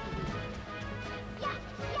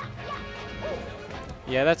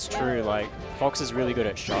 Yeah, that's true. Like, Fox is really good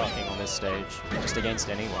at sharking on this stage, just against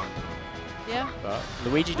anyone. Yeah. But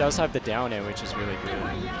Luigi does have the down air, which is really good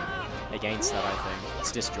against that, I think.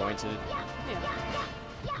 It's disjointed. Yeah.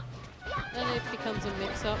 And it becomes a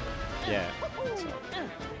mix-up. Yeah. So. And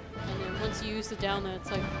then once you use the down air,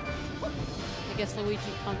 it's like, I guess Luigi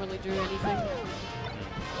can't really do anything.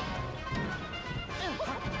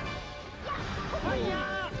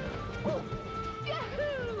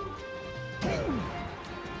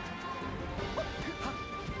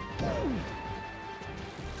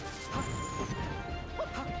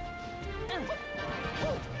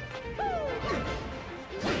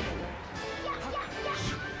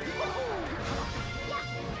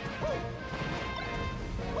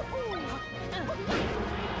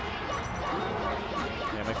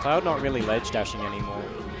 Cloud not really ledge dashing anymore.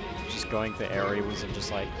 Just going for aerials and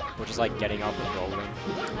just like getting up and rolling.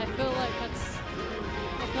 I feel like that's,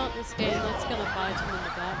 if not this game, that's gonna bite him in the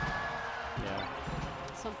back. Yeah.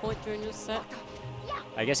 At some point during this set.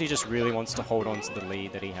 I guess he just really wants to hold on to the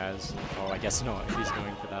lead that he has. Oh, I guess not. He's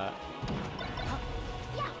going for that.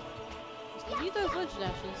 Just need those ledge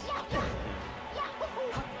dashes.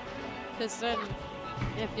 Because then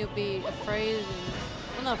Anthony will be afraid and,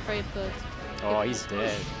 well, not afraid, but oh, he's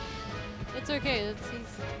dead. It's okay.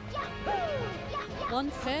 He's one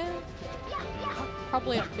fair.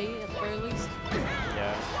 Probably up B at the very least.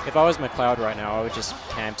 Yeah. If I was McLeod right now, I would just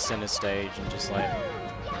camp center stage and just like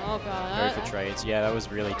oh god, go for trades. Yeah, that was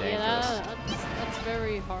really dangerous. Yeah, that's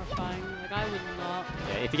very horrifying. Like I would not.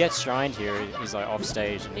 Yeah, if he gets shined here, he's like off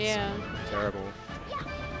stage and it's terrible.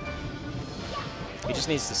 He just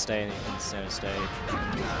needs to stay in center stage.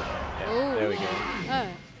 Yeah, ooh, there we go. Oh.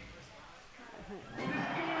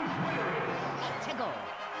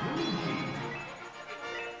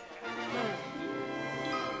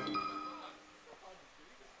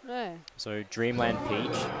 No. So Dreamland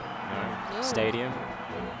Peach, no. Stadium.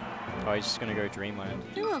 Oh, he's just gonna go Dreamland.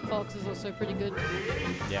 Dreamland Fox is also pretty good.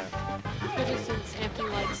 Yeah. Especially since Anthony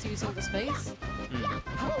likes using the space.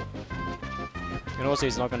 And also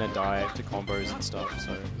he's not gonna die to combos and stuff,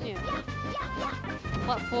 so. Yeah.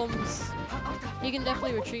 Platforms, he can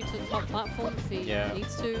definitely retreat to the top platform if he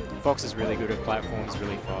needs to. Fox is really good at platforms,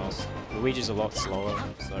 really fast. Luigi's a lot slower,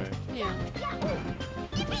 so. Yeah.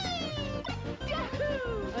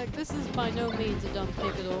 Like, this is by no means a dumb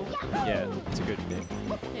pick at all. Yeah, it's a good pick.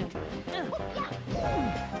 Yeah.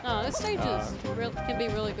 No, this stage can be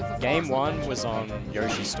really good for Game Fox, 1 was on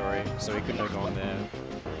Yoshi's Story, so he couldn't have gone there.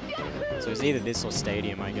 So it's either this or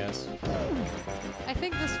Stadium, I guess. I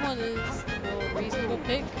think this one is the more reasonable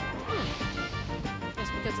pick.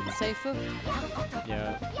 Just because it's safer.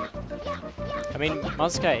 Yeah. I mean,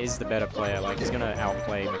 Muscat is the better player, like he's gonna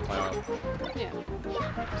outplay McLeod. Yeah.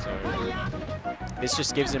 So this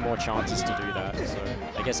just gives him more chances to do that, so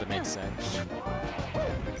I guess it makes sense.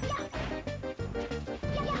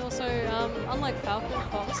 And also, unlike Falcon,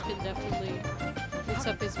 Fox can definitely mix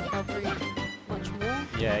up his recovery much more.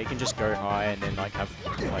 Yeah, he can just go high and then like have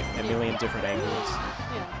like a million different angles.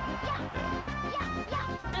 Yeah.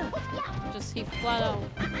 Just he flat out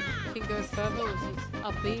can go further with his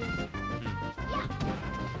up beam.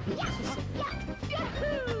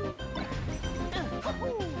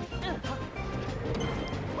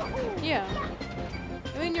 Yeah.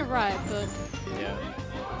 I mean, you're right, but... Yeah.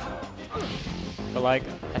 But, like,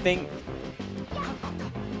 I think...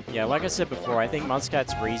 Yeah, like I said before, I think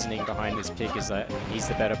Muscat's reasoning behind this pick is that he's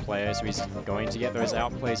the better player, so he's going to get those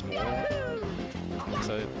outplays more.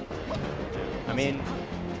 So, I mean,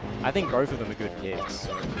 I think both of them are good picks.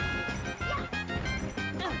 So.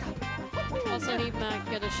 Also, he might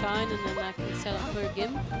get a shine, and then that can set up for a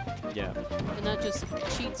Gimp. Yeah. And that just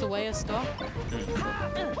cheats away a stock.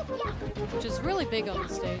 Which is really big on the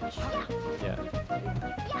stage. Yeah.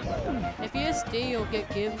 If you SD or get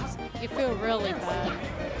Gimps, you feel really bad.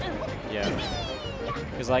 Yeah.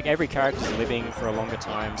 Because, like, every character's living for a longer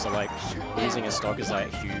time, so, like, losing a stock is,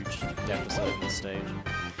 like, a huge deficit on this stage.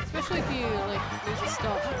 Especially if you, like, lose a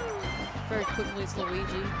stock very quickly as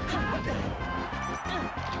Luigi. Like,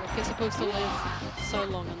 you're supposed to live so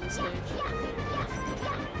long on this stage.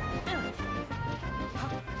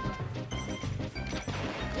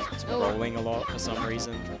 It's rolling a lot for some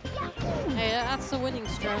reason. Hey, that's the winning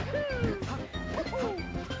strat.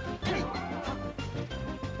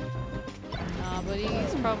 But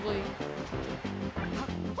he's probably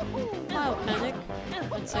mild panic,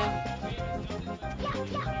 I'd say.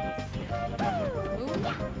 Ooh.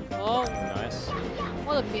 Oh. Nice.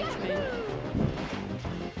 What a peach, man.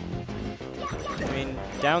 I mean,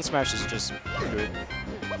 down smash is just good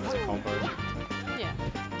as a combo. Yeah.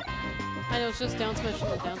 And it was just down smash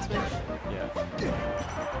and the down smash. Yeah.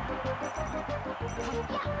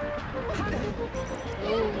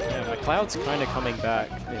 Ooh. Yeah, my Cloud's kind of coming back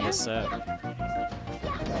in this set.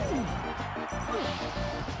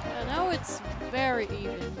 And now it's very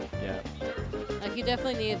even. Yeah. Like, you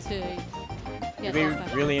definitely need to get It'll that be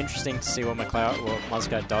back. really interesting to see what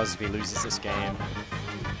Muscat does if he loses this game.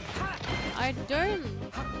 I don't...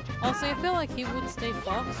 Honestly, I feel like he would stay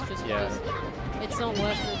Fox just because it's not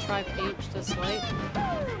worth it to try Peach to slate.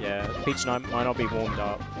 Yeah, Peach might not be warmed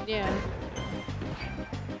up. Yeah.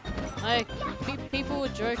 Like, people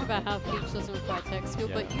would joke about how Peach doesn't require tech skill,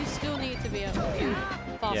 but you still need to be able to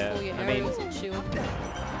fast all your aerials and shield.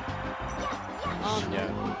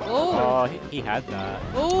 Oh, he had that.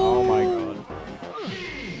 Oh my god.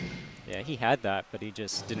 Yeah, he had that, but he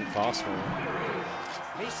just didn't fast for it.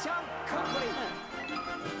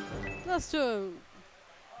 That's to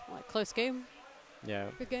a close game. Yeah.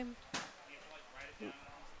 Good game.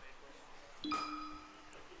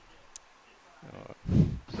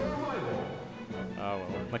 Oh well.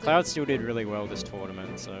 McLeod still did really well this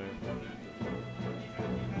tournament, so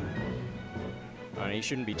he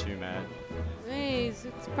shouldn't be too mad. It's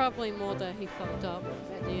probably more that he fucked up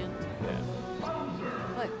at the end. Yeah.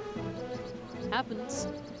 Like, happens.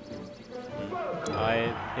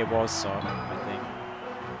 It was Sock, I think.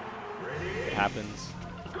 It happens.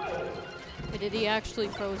 But did he actually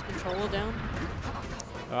throw his controller down?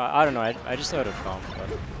 I don't know. I just heard a thump, but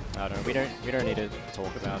I don't know. We don't need to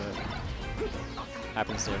talk about it.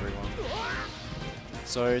 Happens to everyone.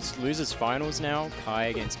 So it's losers finals now. Kai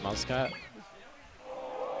against Muscat.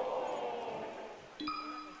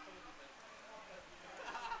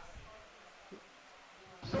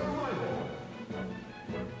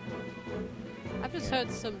 I've just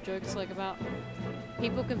heard some jokes like about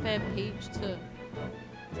people compare Peach to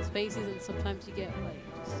Spaces, and sometimes you get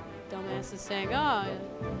like just dumbasses saying,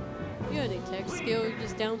 you don't need tech skill, you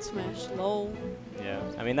just down smash, lol. Yeah,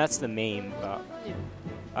 I mean that's the meme, but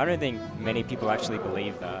I don't think many people actually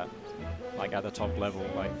believe that. Like at the top level,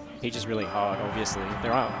 like Peach is really hard. Obviously,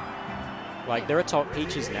 there are top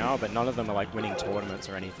Peaches now, but none of them are like winning tournaments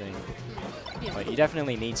or anything. Like you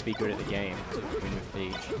definitely need to be good at the game to win with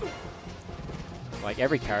Peach. Like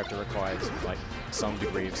every character requires like some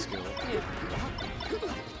degree of skill.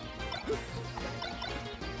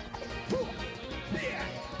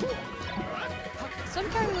 Some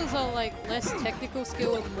characters are like less technical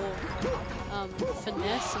skill and more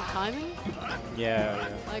finesse and timing. Yeah.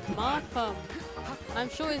 Like Marth, I'm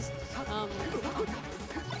sure his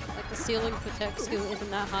like the ceiling for tech skill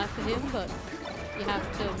isn't that high for him, but you have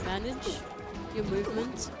to manage your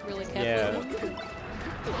movement really carefully.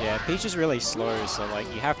 Yeah, Peach is really slow, so like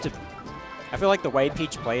you have to. I feel like the way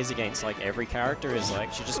Peach plays against like every character is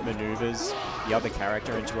like she just maneuvers the other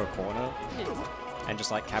character into a corner and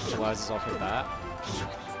just like capitalizes off of that.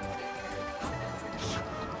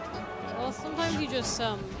 Well, sometimes you just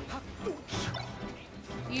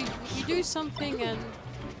you do something and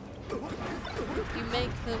you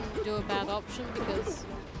make them do a bad option because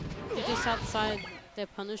you're just outside their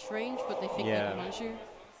punish range, but they think they can punish you.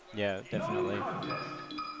 Yeah, definitely.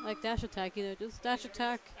 Like dash attack, just dash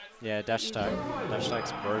attack. Yeah, dash attack. Dash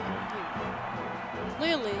attack's broken.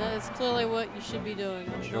 Clearly, that is clearly what you should be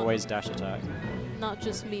doing. You should always dash attack. Not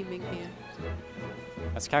just memeing here.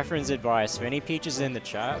 That's Catherine's advice. If any Peaches in the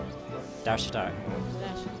chat, dash attack.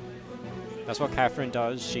 Dash. That's what Catherine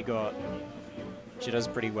does. She does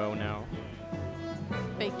pretty well now.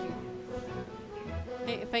 Thank you.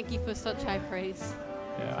 Hey, thank you for such high praise.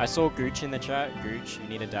 Yeah, I saw Gooch in the chat. Gooch, you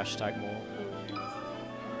need to dash attack more.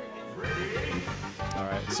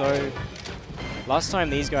 Alright, so last time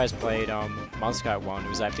these guys played, Muscat won. It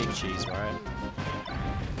was at Big Cheese, right?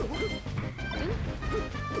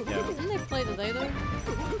 Didn't they play today though?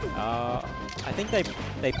 I think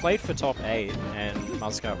they played for top 8 and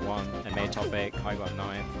Muscat won and made top 8. Kai got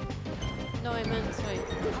 9th. No, I meant wait.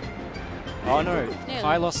 Oh no, Yeah,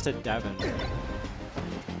 Kai lost to Davin.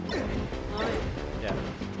 Oh, Yeah.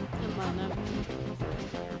 never mind.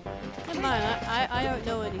 Never mind. I don't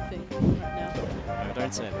know anything right now. No,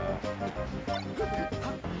 don't say that.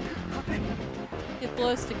 It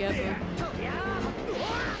blurs together.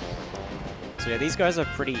 So yeah, these guys are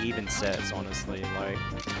pretty even sets, honestly. Like,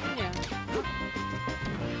 Yeah.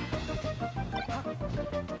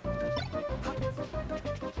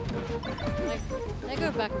 Like, they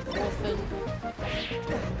go back and forth and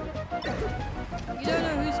you don't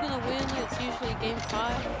know who's gonna win, it's usually game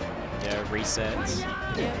 5. yeah, resets.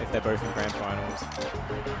 Yeah. If they're both in grand finals.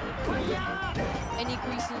 Any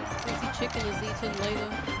greasy chicken is eaten later.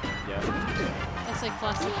 Yeah. That's a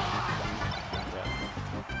classic. Yeah.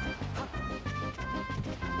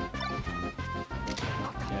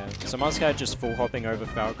 So Muscat just full hopping over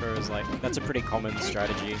Falco is like, that's a pretty common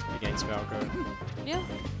strategy against Falco. Yeah.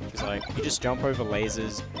 It's like, you just jump over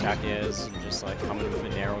lasers, back airs, and just like come in with a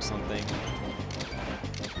nair or something.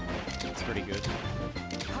 It's pretty good.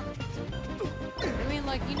 I mean,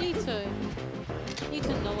 like, you need to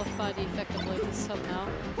nullify the effect of lasers somehow.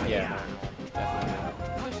 Yeah,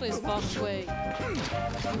 definitely. Especially as fast way.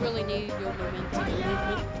 You really need your momentum and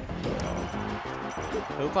movement.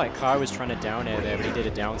 It looked like Kai was trying to down air there, but he did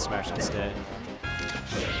a down smash instead.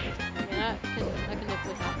 Yeah, that can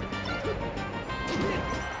definitely happen.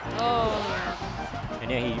 Oh.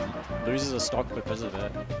 And yeah, he loses a stock because of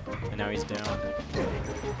it, and now he's down.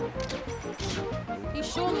 He's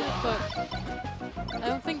shown it, but I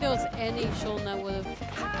don't think there was any shown that would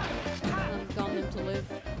have gotten him to live.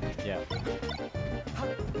 Yeah.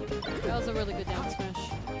 That was a really good down smash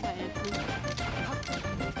by Anthony.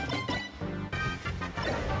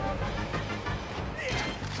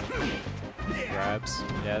 Grabs.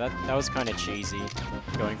 Yeah, that was kind of cheesy,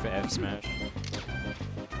 going for F smash.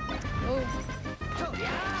 Oh.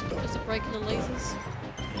 Just a break in the lasers.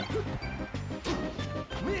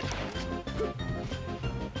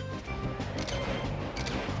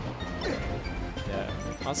 Yeah.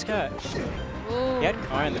 Muscat, he had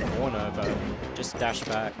Kai in the corner, but just dashed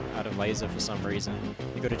back out of laser for some reason.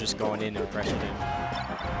 He could have just gone in and pressured him.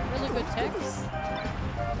 Really good text.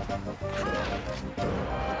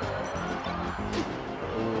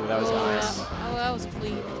 Ooh, that was nice. Oh, that was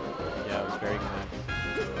clean. Yeah, it was very clean.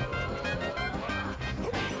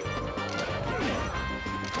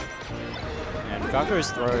 And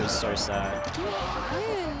Falco's throw is so sad.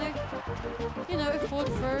 Yeah, like, you know, if forward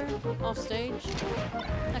throw off stage,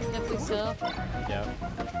 I can definitely set up. Yeah.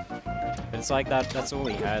 But it's like that's all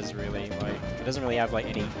he has really. Like he doesn't really have like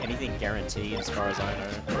anything guaranteed as far as I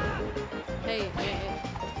know. Hey,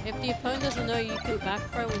 if the opponent doesn't know you can back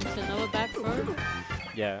throw into another back throw.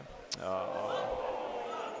 Yeah.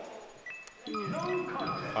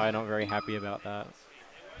 I'm not very happy about that.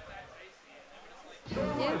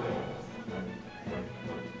 Yeah.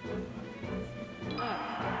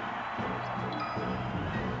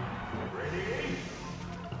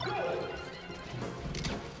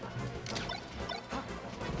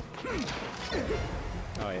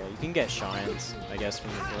 Oh yeah, you can get shines, I guess,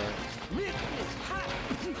 from the throw.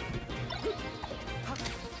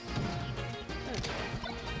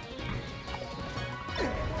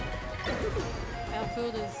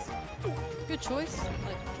 Outfield is good choice.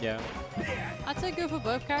 Like, Yeah. I'd say go for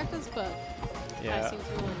both characters, but Yeah. I seem to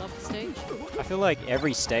really love the stage. I feel like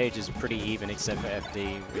every stage is pretty even except for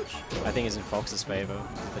FD, which I think is in Fox's favor,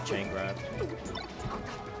 the chain grab.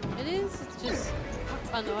 It is. It's just,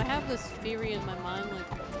 I don't know. I have this theory in my mind,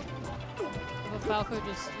 like of a Falco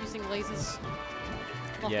just using lasers,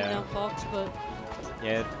 locking down Fox, but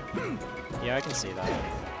yeah, yeah, I can see that.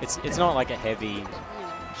 It's not like a heavy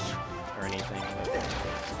or anything.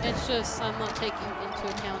 It's just I'm not taking into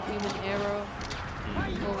account human error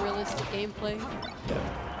or realistic gameplay.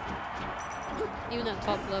 Even at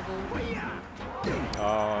top level.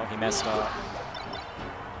 Oh, he messed up.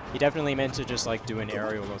 He definitely meant to just like do an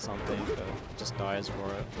aerial or something, but just dies for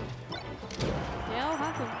it. Yeah, it'll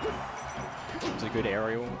happen. It's a good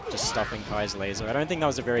aerial, just stuffing Kai's laser. I don't think that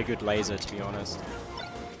was a very good laser, to be honest.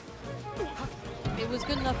 It was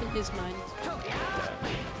good enough in his mind.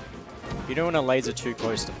 You don't want to laser too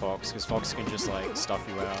close to Fox, because Fox can just like stuff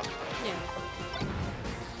you out. Yeah.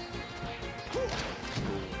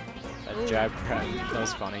 That jab grab, that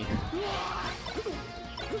was funny.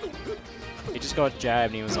 He just got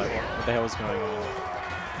jabbed and he was like, what the hell is going on?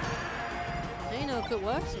 Now, you know, if it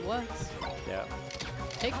works, it works. Yeah.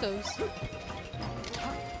 Take those.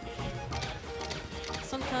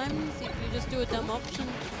 Sometimes you just do a dumb option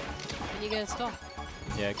and you get a stop.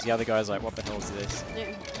 Yeah, because the other guy's like, what the hell is this?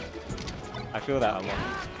 Yeah. I feel that a lot.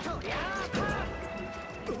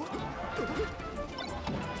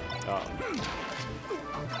 Oh.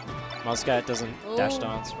 Muscat doesn't dash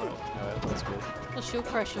dance, right? Oh, that's good. Well, shield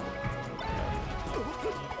pressure.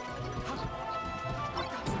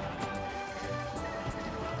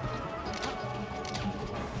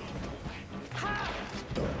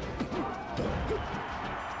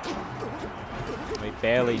 He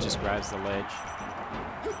barely just grabs the ledge.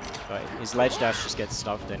 But his ledge dash just gets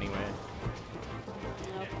stuffed anyway.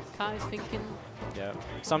 Yep. Kai's thinking. Yeah.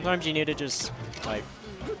 Sometimes you need to just, like,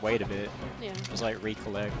 wait a bit. Yeah. Just, like,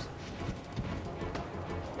 recollect.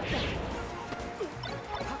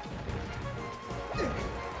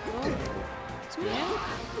 Yeah.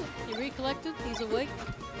 He recollected. He's awake.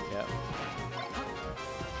 Yeah.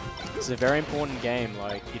 It's a very important game.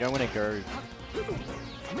 Like, you don't want to go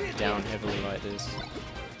down heavily like this.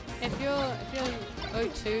 If you're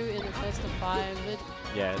 0-2 in the first of 5,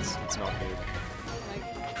 yeah, it's not good. Like,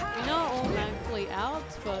 you're not automatically out,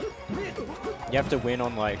 but you have to win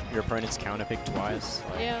on like your opponent's counter pick twice.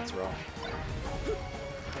 Like, yeah, it's rough.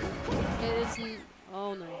 It isn't.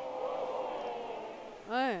 Oh no.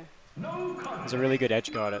 Oh. There's a really good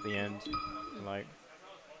edge guard at the end. Like.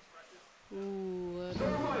 Ooh.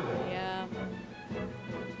 Yeah.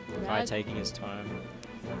 Kai taking his time.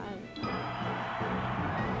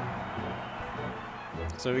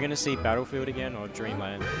 So we're going to see Battlefield again or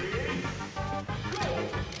Dreamland?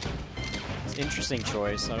 It's an interesting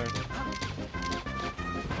choice. Well,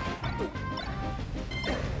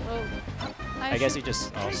 I guess he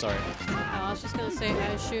just... Oh, sorry. I was just going to say, I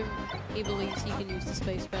assume he believes he can use the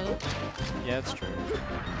space better. Yeah, that's true.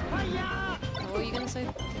 What were you going to say?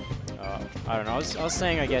 I don't know. I was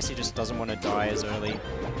saying I guess he just doesn't want to die as early.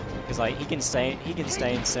 Because like he can stay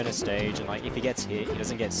in center stage, and like if he gets hit, he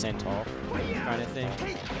doesn't get sent off, kind of thing.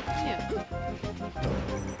 Yeah.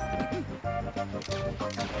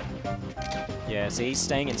 Yeah. So he's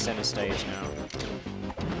staying in center stage now.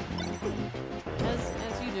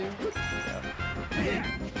 As you do. Yeah.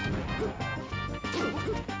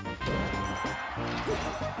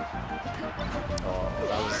 Oh,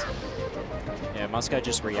 that was. Yeah, Muscat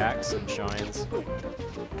just reacts and shines.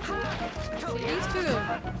 See, these two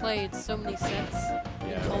have played so many sets in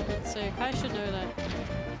tournaments, so Kai should know that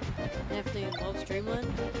Anthony loves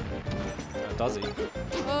Dreamland. Does he?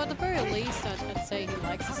 Well, at the very least, I'd say he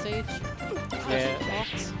likes the stage. Yeah.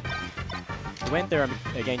 He went there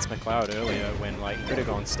against McLeod earlier when like he could have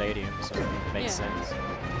gone Stadium, so it makes sense.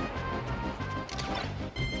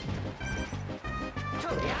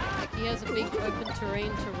 He has a big open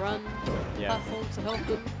terrain to run, platforms to help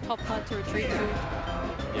him, top part to retreat to.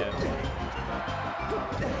 Yeah.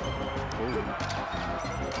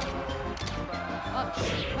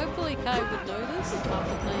 Hopefully Kai would notice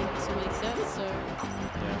after playing so many sets, so...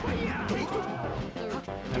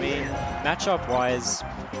 I mean, matchup-wise,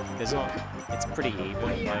 there's not... It's pretty even,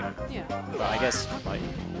 like... Yeah. But I guess, like,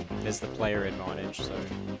 there's the player advantage, so...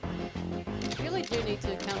 You really do need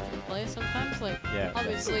to account for the player sometimes, like, yeah,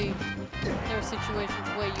 obviously there are situations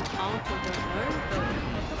where you can't or don't know,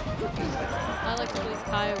 but I like to believe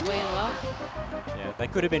Kai will weigh it up. Yeah,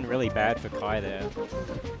 that could have been really bad for Kai there.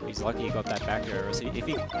 He's lucky he got that back air, or if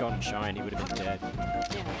he'd gotten shine, he would have been dead.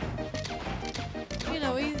 Yeah. You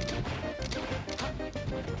know,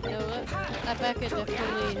 that back air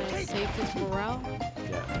definitely has saved his morale.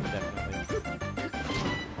 Yeah, definitely.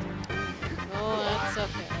 Oh, that's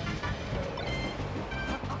okay.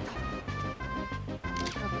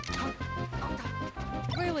 At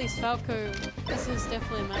the very least, Falco, this is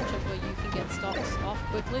definitely a matchup where you can get stocks off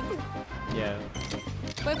quickly. Yeah.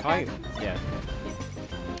 Yeah.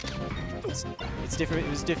 It's different.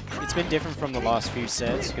 It's been different from the last few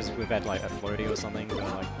sets because we've had like a floaty or something. But,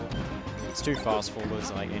 like, it's too fast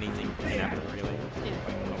forwards. Like anything can happen really. Yeah.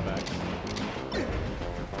 Like, come back.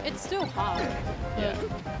 It's still hard. Yeah.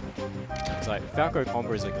 It's like Falco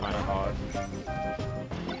combos are kind of hard.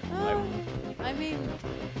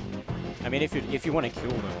 I mean, if you want to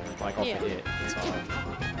kill them, like off a hit, it's hard.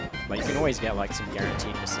 But you can always get like some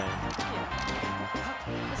guaranteed percent. Yeah.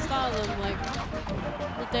 The style of them, like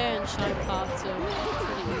the dare and shine parts are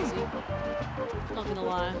pretty easy. Not gonna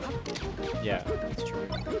lie. Yeah, that's true.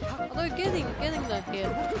 Although getting the hit,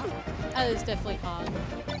 that is definitely hard,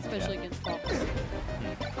 especially against Fox.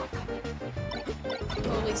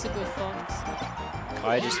 Or at least a good Fox.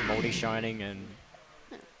 Kai just multi-shining and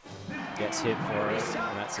gets hit for it,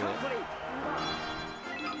 and that's it.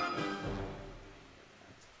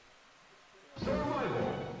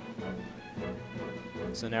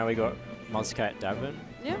 So now we got Muscat Davin.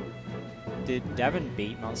 Yeah. Did Davin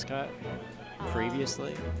beat Muscat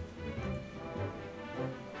previously?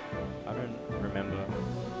 I don't remember.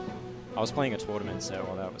 I was playing a tournament set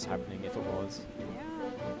while that was happening, if it was.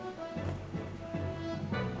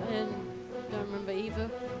 I don't remember either.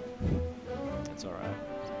 It's alright.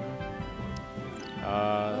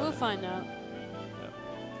 We'll find out. Yep.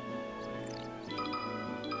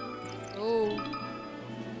 Oh.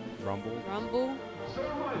 Rumble. Rumble?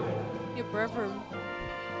 Your brethren.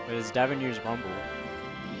 Wait, does Davin use Rumble?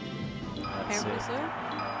 That's Apparently it. so.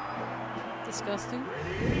 Disgusting.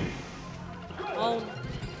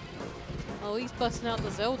 Oh, he's busting out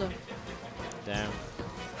the Zelda. Damn.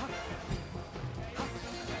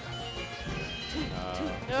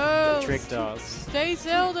 No! Tricked us. Stay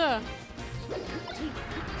Zelda!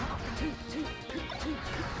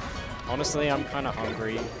 Honestly, I'm kind of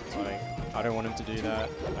hungry. Like, I don't want him to do that.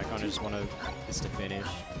 I kind of just want this to finish.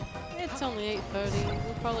 It's only 8:30.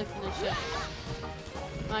 We'll probably finish it.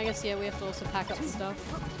 I guess, yeah, we have to also pack up the stuff.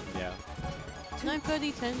 Yeah.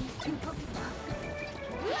 9:30, 10.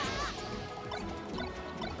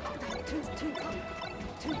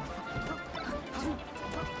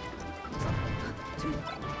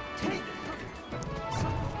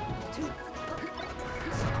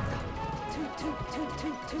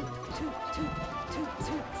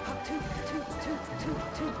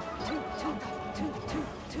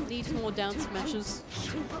 Needs more down smashes.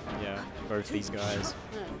 Yeah, both these guys.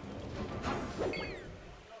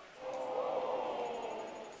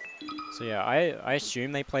 So yeah, I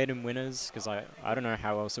assume they played in winners because I don't know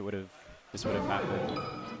how else this would have happened.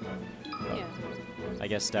 Yeah. I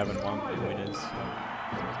guess Davin won in winners.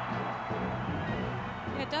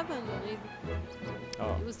 Yeah, Davin.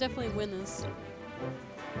 It was definitely winners.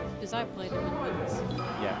 Because I played him in winners.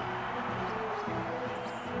 Yeah.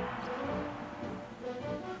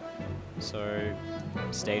 So,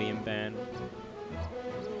 stadium ban.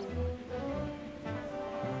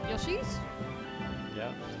 Yoshi's?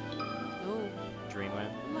 Yeah. Oh.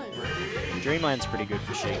 Dreamland. No. Dreamland's pretty good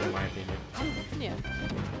for Sheik in my opinion. Yeah.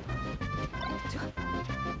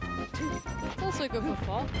 It's also good for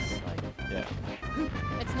Fox. Like, yeah.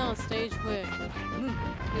 It's not a stage where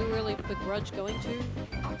you really begrudge going to.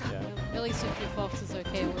 Yeah. At least if your Fox is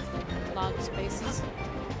okay with large spaces.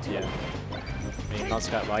 Yeah. I mean,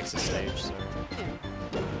 Muscat likes the stage, so. Yeah.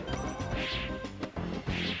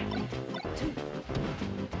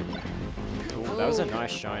 Ooh, that was a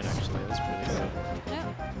nice shine, actually. That was really good.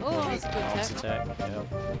 Yeah. Oh, that's a good Bounce tech. attack.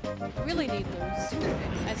 Yeah. Really need those.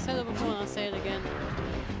 I said it before and I'll say it again.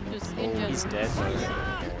 Just in Oh, general. he's dead.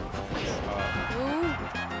 Ooh.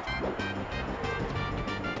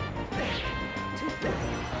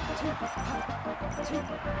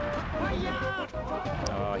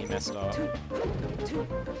 Oh, he messed up.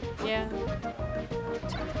 Yeah.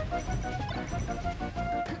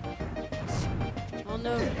 Oh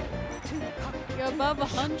no. You're above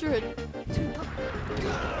 100.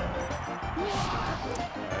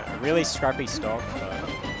 Really scrappy stock,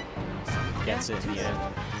 but gets it in the end.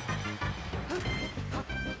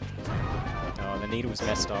 Oh, the needle's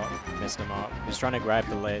messed him up. He was trying to grab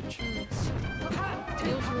the ledge.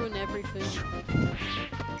 Needles ruin everything.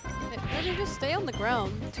 Let me just stay on the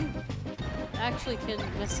ground. Actually can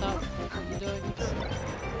mess up what you're doing.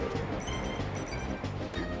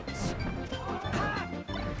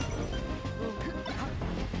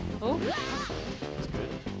 Oh. That's good.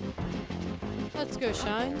 Let's go,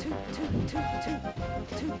 Shine.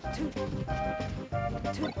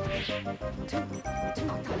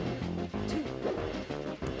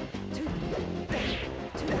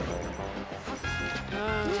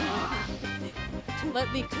 Let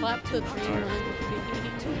me clap the Dreamland.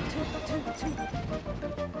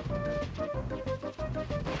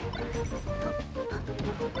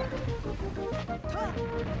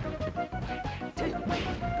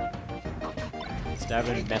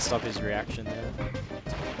 Davin messed up his reaction there.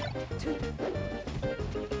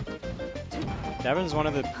 Davin's one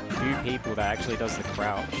of the few people that actually does the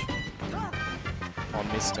crouch on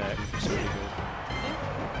this tech, which is pretty good.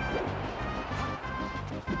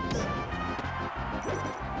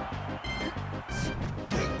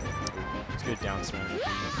 It's good down smash.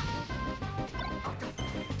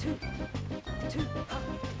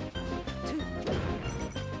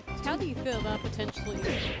 How do you feel about potentially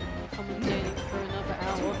commentating for another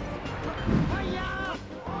hour?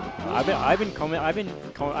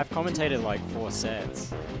 I've commentated like 4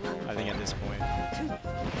 sets, I think at this point.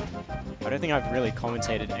 I don't think I've really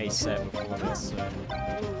commentated a set before this, so.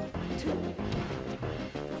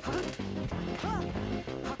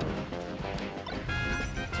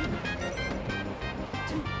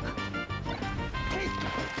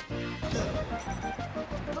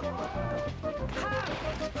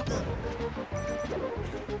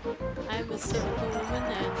 I'm a simple woman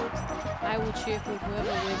and I will cheer for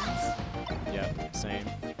whoever wins. Yeah, same.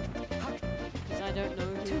 Because I don't know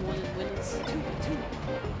who won in winners.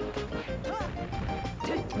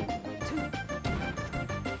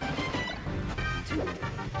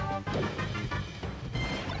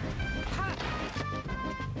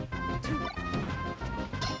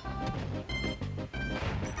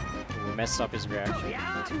 Ooh, messed up his reaction.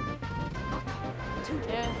 Yeah.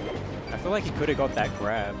 I feel like he could have got that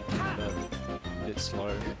grab, but a bit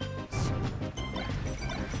slow.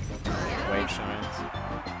 Wave shines.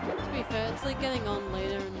 To be fair, it's like getting on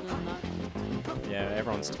later in the night. Yeah,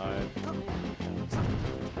 everyone's tired.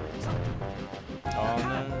 Oh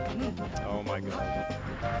no. Oh my god.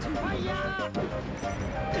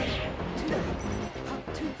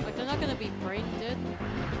 Like, they're not going to be brain dead,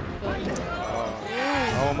 but...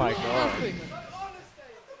 Oh my god.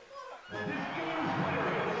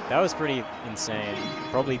 That was pretty insane.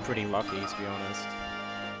 Probably pretty lucky, to be honest.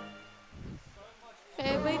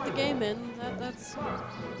 Hey, wait the game in. That's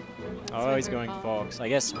Oh, he's going Fox. I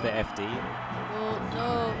guess for FD. Well,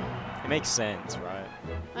 no. It makes sense, right?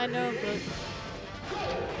 I know, but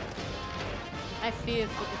I fear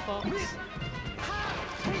for the Fox.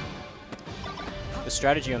 The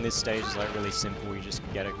strategy on this stage is like really simple. You just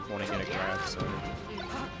want to get a grab. So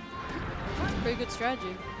It's a pretty good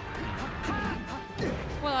strategy.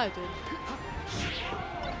 Well, I did.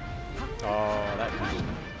 Oh, that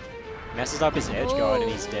messes up his edge guard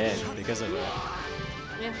and he's dead because of that.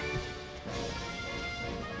 Yeah.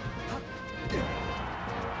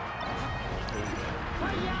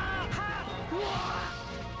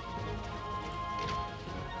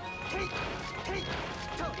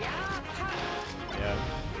 Yeah.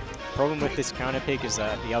 Problem with this counter pick is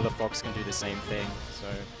that the other Fox can do the same thing, so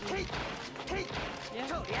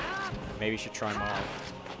Yeah. maybe you should try him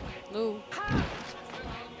off. No.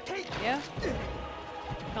 Yeah.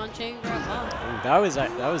 Can't chain grab off. Ooh, that was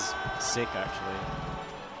sick actually.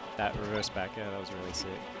 That reverse back air, that was really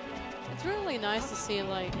sick. It's really nice to see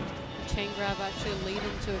like a chain grab actually lead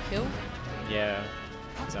into a kill. Yeah,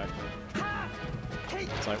 exactly.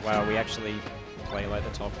 It's like, wow, we actually play like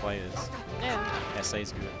the top players. Yeah.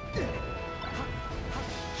 SA's good.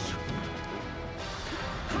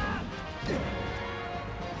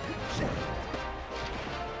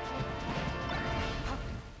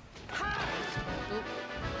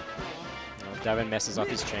 Davin messes up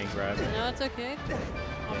his chain grab. No, it's okay.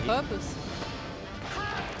 On purpose.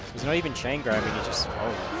 He's not even chain grabbing, he just,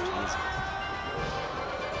 oh, Jesus.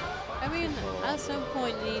 I mean, at some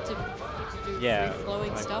point you need to do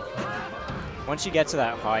free-flowing like, stuff. Once you get to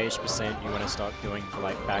that high-ish percent, you want to start doing for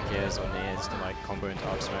like back airs or nairs to like combo into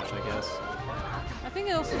up smash, I guess. I think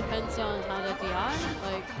it also depends on how the DI,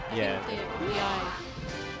 like, I think the DI,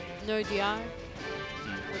 no DI,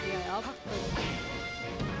 or DI up, but,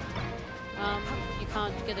 you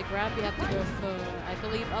can't get a grab, you have to go for, I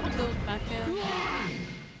believe, up tilt, back air.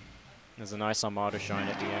 There's a nice Armada shine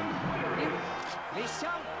at the end. Mission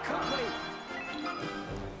complete.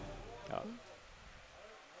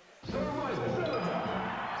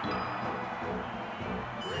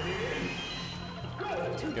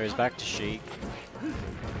 Goes back to Sheik.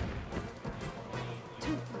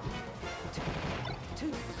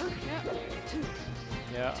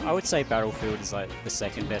 Yeah, I would say Battlefield is like the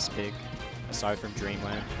second best pick, aside from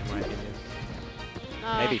Dreamland, in my opinion.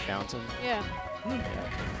 Maybe Fountain. Yeah.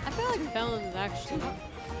 I feel like Fountain is actually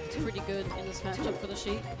pretty good in this matchup for the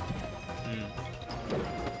Sheik.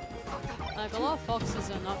 Like, a lot of Foxes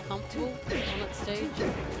are not comfortable on that stage.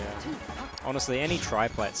 Yeah. Honestly, any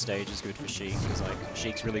tri-plat stage is good for Sheik, because like,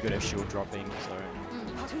 Sheik's really good at shield dropping, so...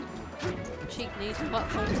 Sheik needs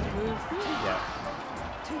platforms to move. Yeah.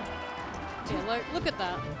 Yeah, like, look at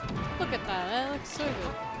that. Look at that, that looks so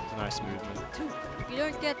good. It's a nice movement. You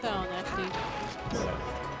don't get that on FD. Yeah.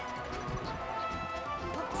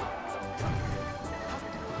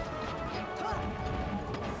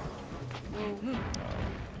 Oh.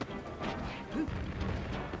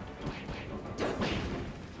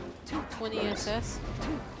 20 SS.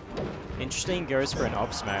 Interesting goes for an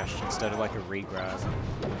up smash instead of like a re-grab.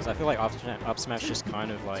 Because I feel like up smash just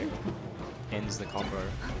kind of like ends the combo.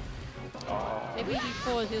 Oh. Maybe he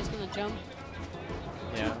thought he was going to jump.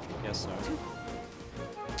 Yeah, guess so.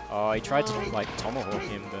 Oh, he tried to like tomahawk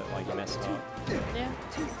him, but like he messed up. Yeah.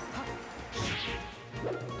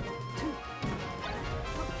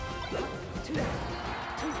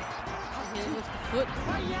 Hit him with the foot.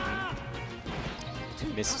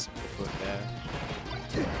 Misses the foot there.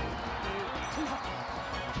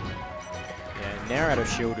 Yeah, Nair out of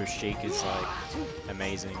shield with Sheik is like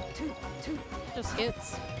amazing. Just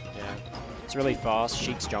hits. Yeah. It's really fast.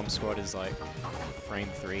 Sheik's jump squad is like frame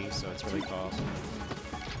 3, so it's really fast.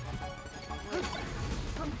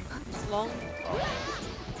 It's long.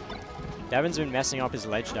 Davin's been messing up his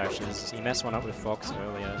ledge dashes. He messed one up with Fox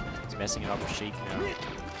earlier. He's messing it up with Sheik now.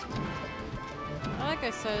 Like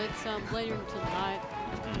I said, it's later into the night.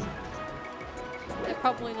 They're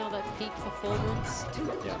probably not at peak performance.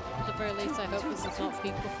 Yeah. At the very least, I hope this is not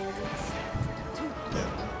peak performance.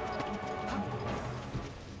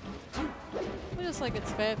 But just like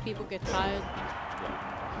it's fair, people get tired.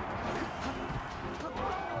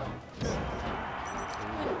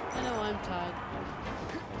 I know I'm tired.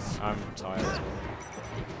 I'm tired as well.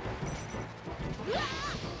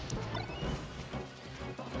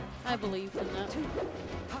 I believe in that.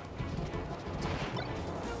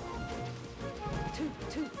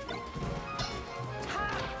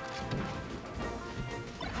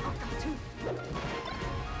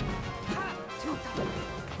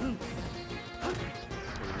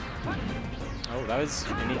 that was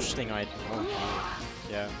an interesting idea. Oh,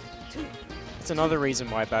 yeah. It's another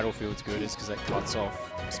reason why Battlefield's good is because it cuts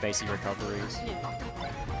off spacey recoveries.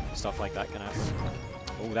 Yeah. Stuff like that can happen.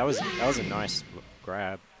 Oh, that was a nice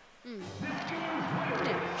grab.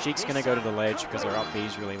 Yeah. Sheik's gonna go to the ledge because her up B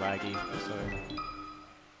is really laggy.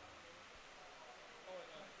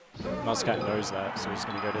 So Muscat knows that, so he's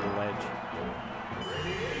gonna go to the ledge.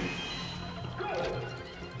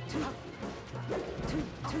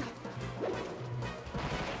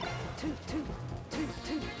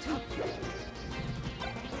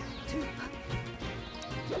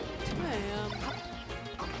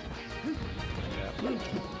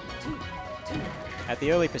 At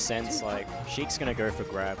the early percents, like, Sheik's gonna go for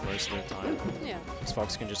grab most of the time. Yeah. Because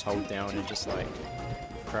Fox can just hold down and just, like,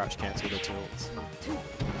 crouch cancel the tilts.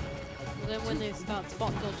 And then when they start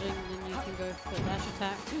spot dodging, then you can go for dash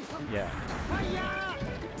attack. Yeah.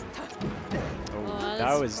 Oh,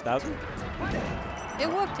 that was... It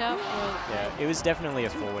worked out, but... Yeah, it was definitely a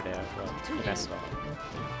forward air, but he messed up.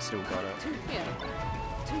 Still got it. Yeah.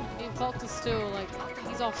 I mean, Fox is still, like,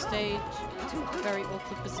 he's off stage in a very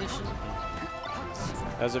awkward position.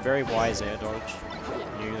 That was a very wise air dodge.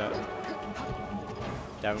 Knew that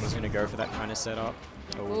Davin was going to go for that kind of setup.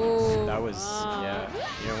 Oh, that was, yeah,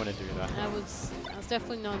 you don't want to do that. That was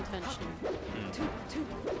definitely no intention.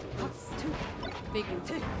 Big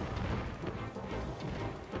move.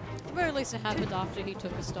 At the very least it happened after he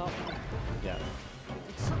took a stop. Yeah.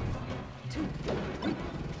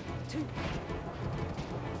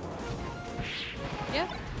 Yeah.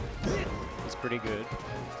 It's pretty good.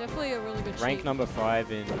 Definitely a really good Rank sheet. number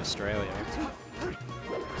 5 in Australia.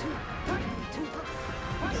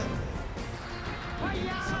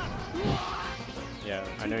 Yeah,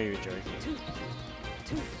 I know you were joking.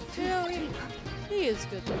 Yeah, he is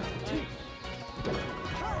good though, right?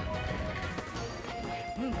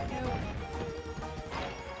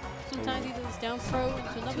 Sometimes he does down throw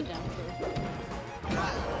into another down throw.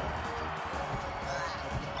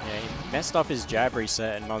 Yeah, he messed up his jab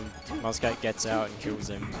reset and Muscat gets out and kills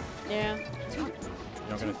him. Yeah. You're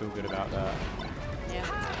not going to feel good about that. Yeah.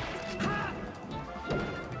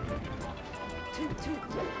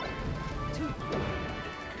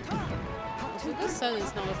 So this set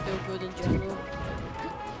is not a feel good in general.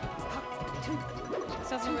 This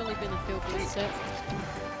hasn't really been a feel good set.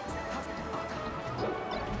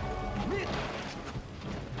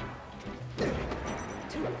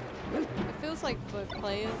 It feels like both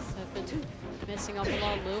players have been messing up a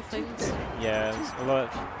lot of little things. Yeah,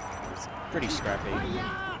 it's pretty scrappy.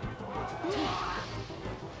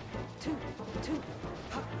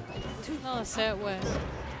 It's not a set where...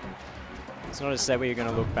 It's not a set where you're going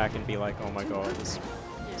to look back and be like, oh my god, this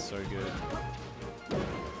is so good.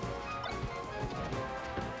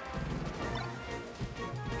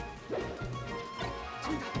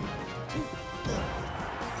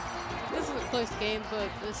 This is a close game, but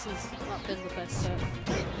this has not been the best set.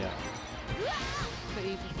 Yeah. For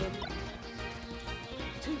either of them.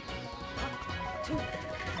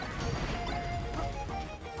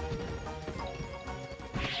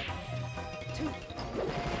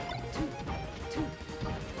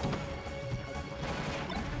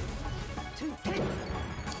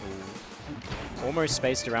 Almost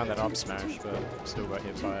spaced around that up smash, but still got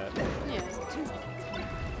hit by it. Yeah.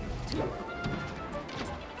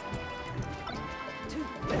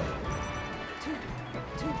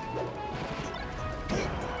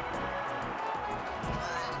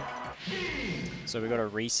 So we got a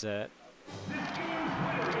reset.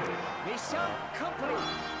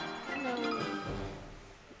 No.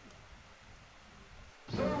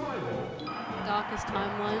 Darkest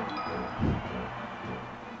timeline.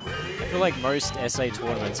 I feel like most SA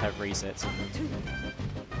tournaments have resets in them.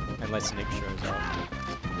 Unless Nick shows up.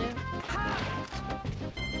 Yeah.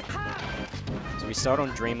 So we start on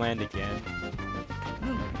Dreamland again.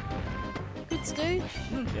 Good stage.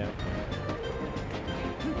 Yeah.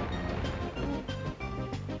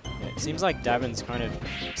 It seems like Davin's kind of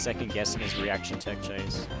second guessing his reaction tech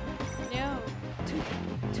chase. Yeah.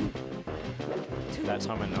 That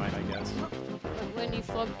time of night, I guess. When you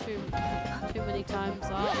flub too many times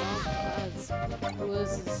up as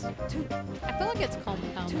loses, I feel like it's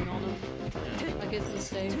compounding on him. Like his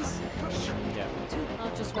mistakes. Yeah.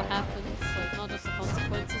 Not just what happens, like not just the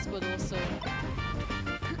consequences, but also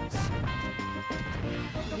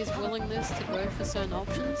his willingness to go for certain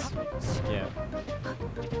options. Yeah.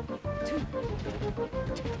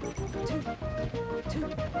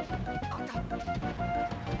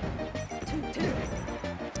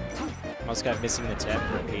 Muscat missing the tap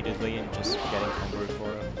repeatedly and just getting comboed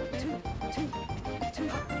for it.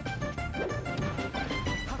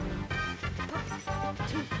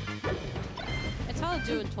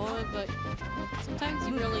 do in tournament, but sometimes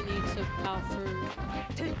you really need to power through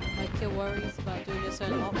like your worries about doing a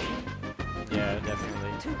certain option. Yeah,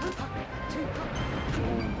 definitely.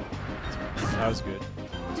 Ooh. That was good.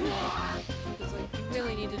 Yeah, because like you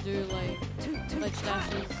really need to do like ledge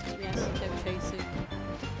dashes, reactive tech chasing,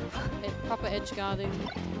 proper edge guarding.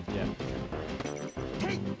 Yeah.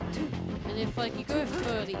 And if like you go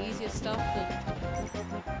for the easier stuff, then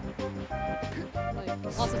like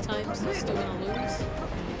lots of times you're still gonna lose.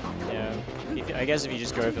 Yeah. I guess if you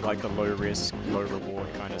just go for like the low risk, low reward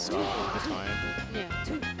kind of stuff all the time, Yeah.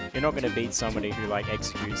 you're not going to beat somebody who like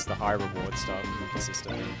executes the high reward stuff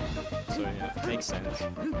consistently. So yeah, it makes sense.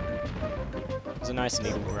 It's a nice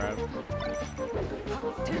needle grab.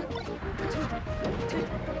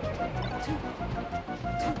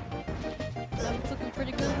 It's looking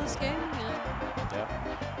pretty good in this game, you know. Yeah.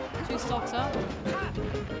 2 stocks up. That's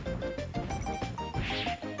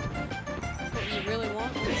what you really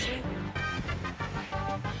want, honestly.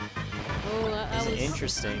 Oh, that was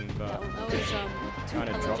interesting, but that was kind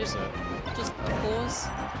of drops it. Just a pause.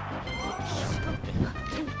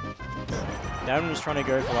 Davin was trying to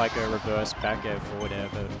go for like a reverse back air forward air,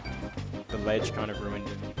 but the ledge kind of ruined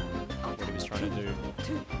him, what he was trying to do.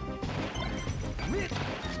 I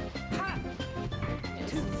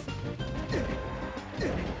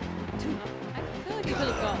feel like he could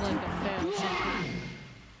have got like a fair second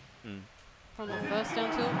from the first down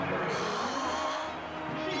tilt.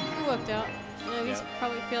 It worked out. You know, he's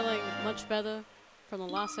probably feeling much better from the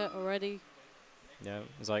last set already. Yeah,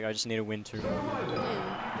 it's like I just need to win 2 more.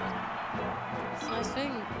 Yeah. It's a nice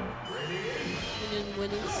thing. Winning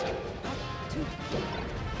winners.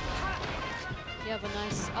 You have a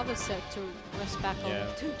nice other set to rest back on. Yeah,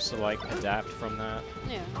 so like adapt from that.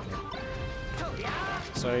 Yeah.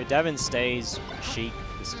 So Davin stays Sheik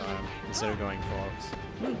this time instead of going Fox.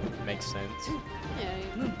 Makes sense. Yeah.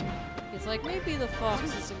 It's like maybe the Fox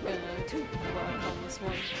isn't gonna work on this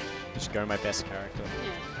one. Just go my best character.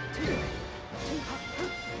 Yeah.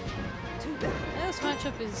 This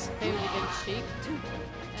matchup is favored against Sheik,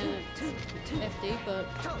 and it's FD, but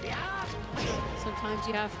sometimes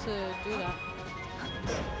you have to do that.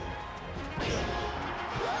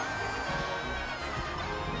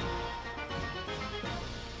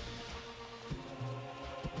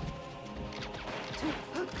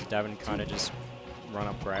 Davin kind of just run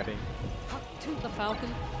up grabbing. The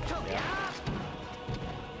Falcon. Yeah.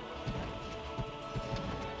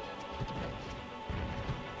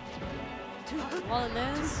 While in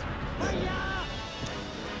theirs.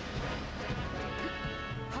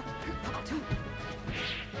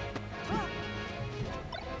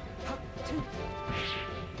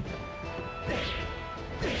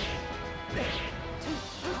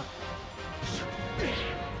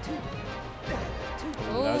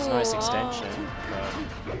 Ooh, that was a nice extension. I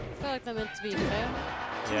feel like they're meant to be fair.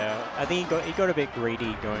 Yeah, I think he got a bit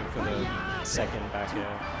greedy going for the second back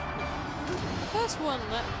air. The first one,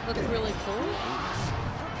 that looked really cool.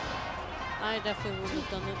 I definitely wouldn't have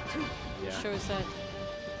done it. Yeah. It shows that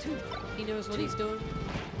he knows what he's doing.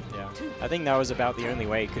 Yeah, I think that was about the only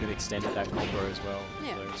way he could have extended that combo as well.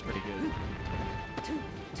 Yeah. So it's pretty good.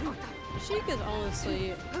 Sheik is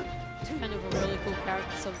honestly kind of a really cool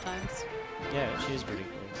character sometimes. Yeah, she's pretty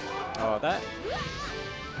cool. Oh, that.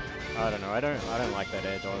 I don't know. I don't like that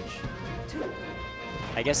air dodge.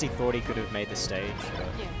 I guess he thought he could have made the stage. But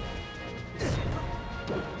Yeah.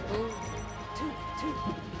 Ooh.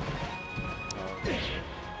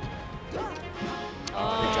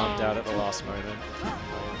 Oh, he jumped out at the last moment.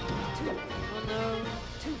 Oh no.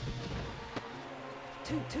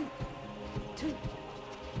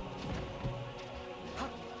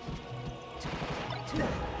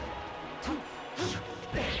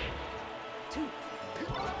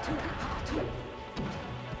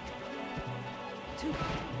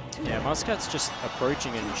 Yeah, Muscat's just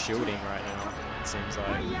approaching and shielding right now, it seems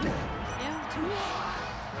like. Yeah.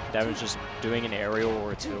 Davin's just doing an aerial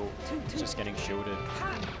or a tilt, just getting shielded.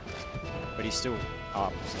 But he's still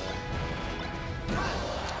up, so.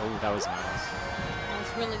 Oh, that was nice. That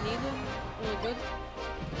was really needed. Really good.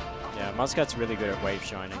 Yeah, Muscat's really good at wave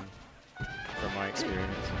shining, from my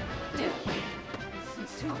experience. Yeah.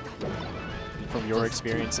 From your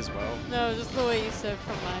experience as well. No, just the way you said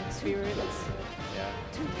from my experience. Yeah.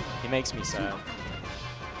 He makes me sad.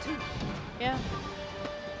 Yeah.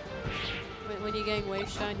 When you're getting wave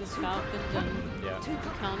shine this Falcon, then Yeah. you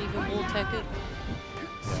can't even more tech it.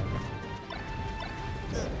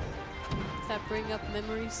 Does that bring up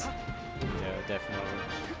memories? Yeah, definitely.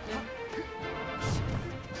 Yeah.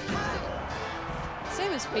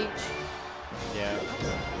 Same as Peach. Yeah.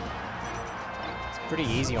 It's pretty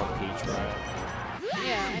easy on Peach, right?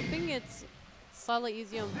 Yeah, I think it's slightly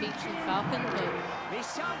easier on Peach and Falcon, but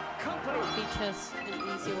Peach has an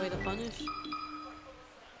easier way to punish.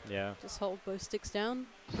 Yeah. Just hold both sticks down.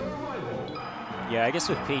 Yeah, I guess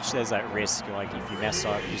with Peach there's that risk, like if you mess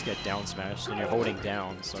up you just get down smashed and you're holding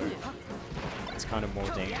down, so it's kind of more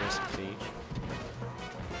dangerous with Peach.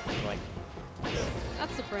 Like,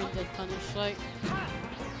 that's a brain dead punish. Like,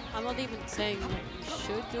 I'm not even saying that you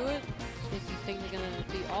should do it if you think they're gonna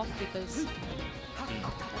be off, because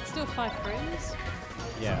that's still 5 frames.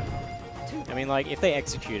 Yeah. I mean, like, if they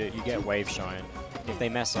execute it, you get wave shine. If they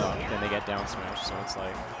mess up, then they get down smash, so it's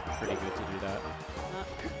like pretty good to do that.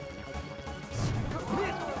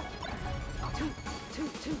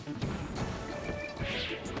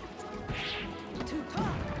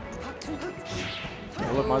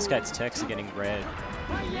 All of Muscat's techs are getting red.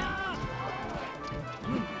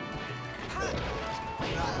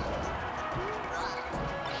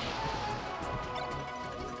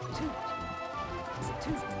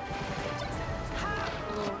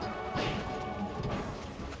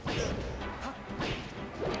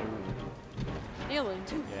 Nearly.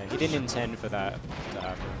 Yeah, he didn't intend for that to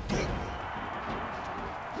happen. Yeah,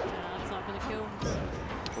 that's not gonna kill.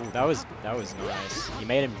 Ooh, that was nice. He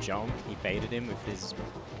made him jump. He baited him with his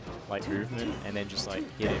like movement, and then just like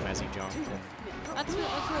hit him as he jumped. And that's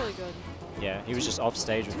really good. yeah, he was just off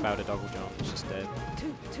stage without a double jump. He's just dead.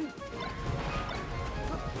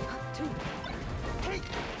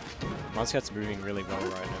 Muscat's moving really well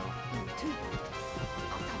right now.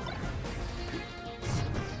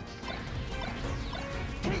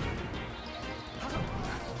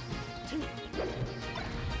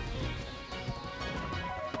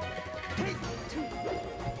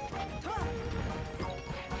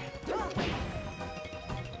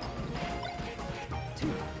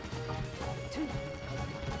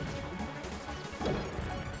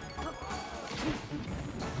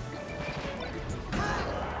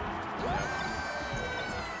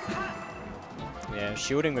 Yeah,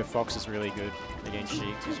 shielding with Fox is really good against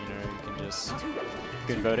Sheik, because you know you can just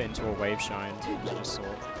convert it into a wave shine, as you just saw.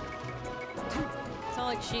 It's not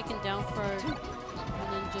like Sheik can down throw and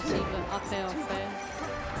then just either up air or fair.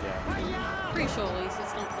 Yeah. Pretty sure at least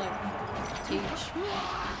it's not like Peach.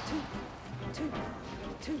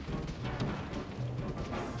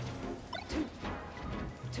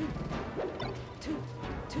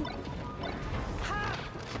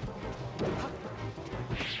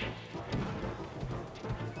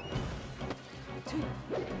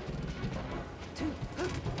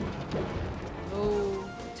 Oh,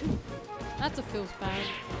 that's a feels bad.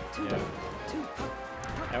 Yeah.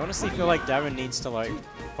 I honestly feel like Darren needs to like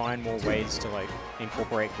find more ways to like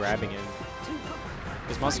incorporate grabbing in.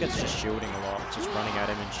 Because Muscat's just shielding a lot, just running at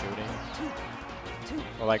him and shielding.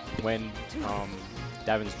 Or like when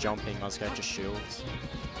Davin's jumping, Muscat just shields.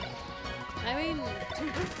 I mean,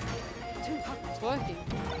 it's working.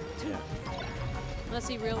 Yeah. Unless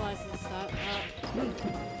he realizes that.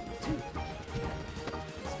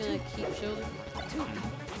 He's gonna keep shielding.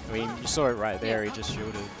 I mean, you saw it right there, he just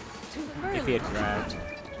shielded. If he had grabbed,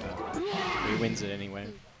 he wins it anyway.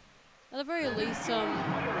 At the very least, when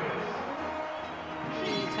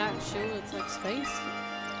you attack shield, it's like space.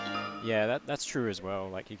 Yeah, that's true as well.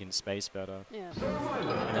 Like, he can space better. Yeah.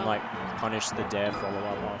 And then, like, punish the dare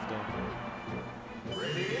follow-up after.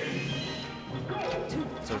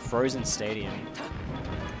 So, Frozen Stadium.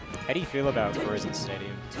 How do you feel about Frozen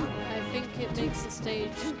Stadium? I think it makes the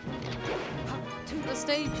stage... The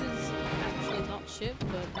stage is actually not shit,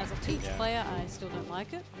 but as a Peach player, I still don't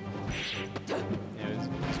like it. Yeah,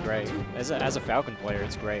 it's great. As a Falcon player,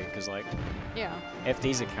 it's great, because, like,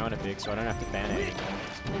 FD's a counter pick, so I don't have to ban it anymore.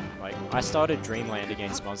 Like, I started Dreamland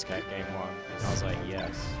against Muscat game 1, and I was like,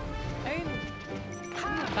 yes. I mean,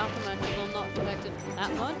 the Falcon matches are not affected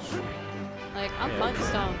that much. Like, I'm fine to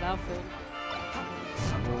start on Battlefield.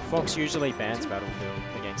 Well, Fox usually bans Battlefield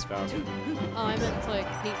against Falcon. Oh, I meant, like,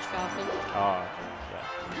 Peach Falcon. Oh, yeah.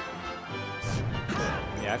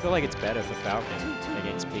 Yeah, I feel like it's better for Falcon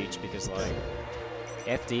against Peach, because, like,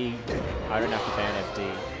 FD, I don't have to ban FD,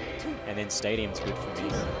 and then Stadium's good for me.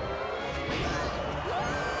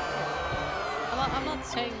 I'm not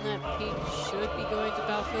saying that Peach should be going to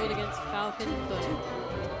Battlefield against Falcon, but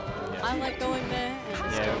I like going there, and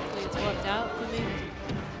historically it's worked out for me.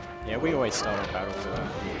 Yeah, we always start on Battlefield.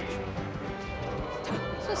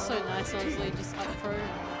 It's just so nice, honestly, just up throw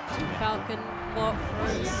Falcon, more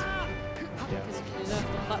throws. Because you can do that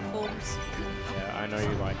for platforms. Yeah, I know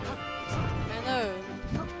you like it. I know.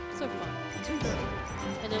 So fun.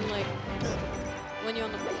 And then, like, when you're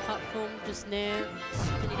on the platform, just nair,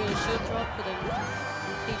 and you go to shield drop, but then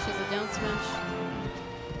Peach has a down smash.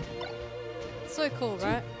 So cool,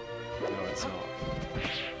 right? No, it's not.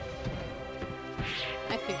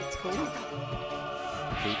 I think it's cool.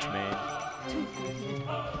 Beach man.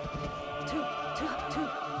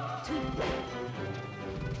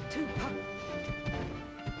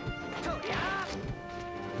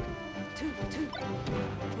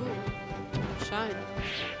 Ooh. Shine.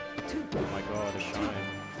 Oh my god, a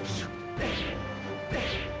shine.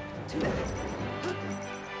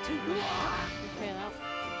 Okay, that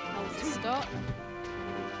was a start.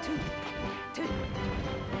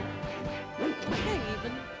 Okay,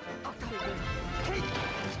 even. Pretty good.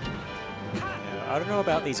 Yeah, I don't know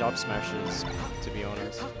about these up smashes, to be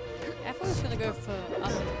honest. I thought I was gonna go for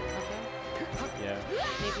up. Yeah.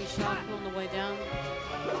 Maybe sharp on the way down.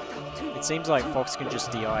 It seems like Fox can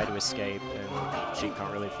just DI to escape, and she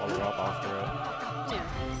can't really follow up after it.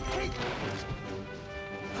 Yeah.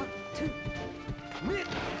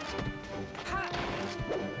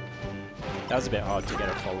 That was a bit hard to get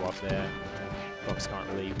a follow up there. Fox can't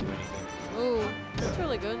really do anything. Ooh, that's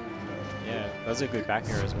really good. Yeah, that was a good back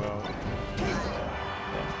air as well.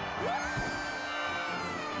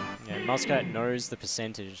 Yeah, Muscat knows the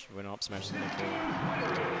percentage when up smashing the kill.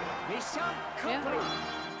 Yeah.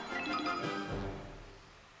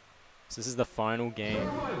 So this is the final game.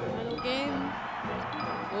 Final game.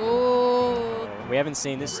 Oh, We haven't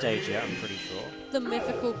seen this stage yet, I'm pretty sure. the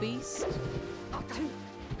mythical beast.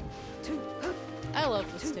 I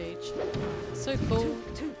love this stage. So cool.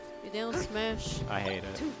 You down smash. I hate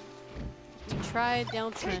it. You try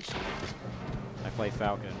down smashing. I play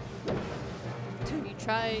Falcon. You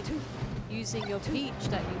try using your peach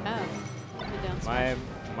that you have to down smash.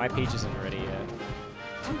 My peach isn't ready yet.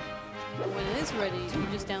 When it is ready, you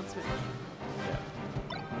just down smash.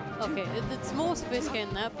 Yeah. Okay, it's more sophisticated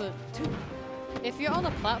than that, but if you're on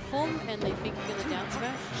a platform and they think you're gonna down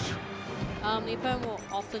smash, the opponent will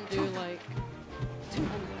often do like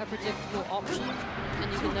a predictable option,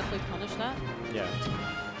 and you can definitely punish that. Yeah.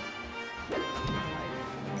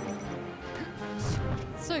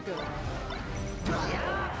 So good.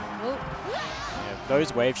 Oh, Yeah,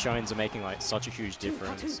 those wave shines are making like such a huge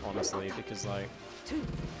difference, honestly, because like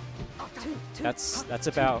that's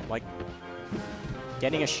about like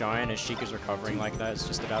getting a shine as Sheikah's recovering like that is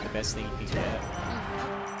just about the best thing you can get.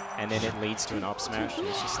 And then it leads to an up smash, and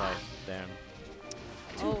it's just like, damn.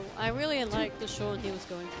 oh, I really like the Sean he was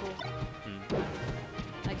going for.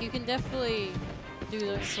 Like, you can definitely do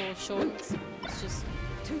those sort of Seans. It's just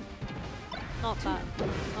not that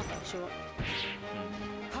short.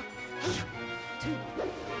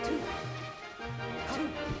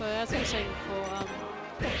 But as I was saying before,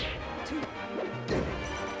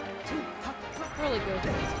 really good to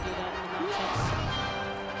do that in the matchups.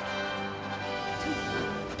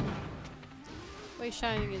 Wave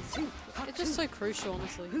shining is it's just so crucial,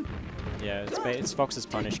 honestly. Yeah, it's Fox's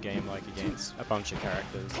punish game like against a bunch of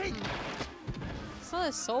characters. It's not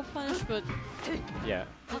a soul punish, but Yeah.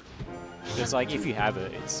 Because like if you have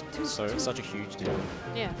it, it's such a huge deal.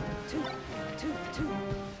 yeah.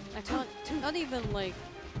 I can't, not even like,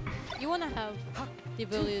 you want to have the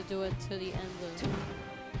ability to do it to the end of the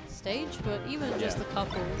stage, but even just a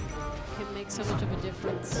couple can make so much of a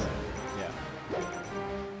difference. Yeah.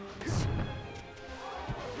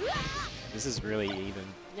 This is really even.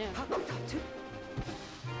 Yeah.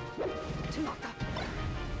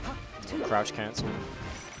 Crouch cancel.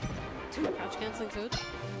 Crouch canceling good.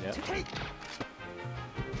 Yep.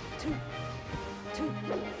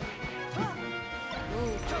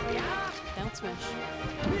 Ooh. Down smash.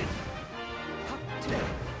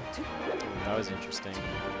 That was interesting.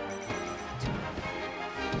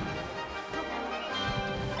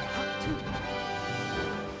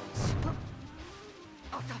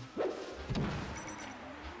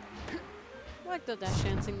 I like the dash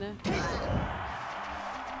dancing there.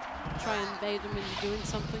 Try and bait him into doing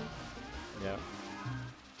something. Yeah.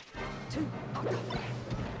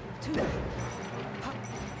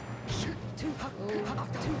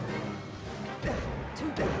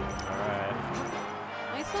 Alright.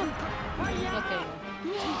 Nice one. Okay.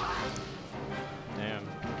 Damn.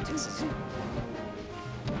 This is,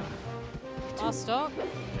 Last stop.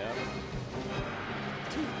 yeah.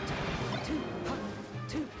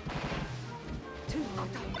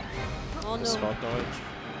 Oh no. Spot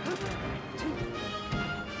dodge.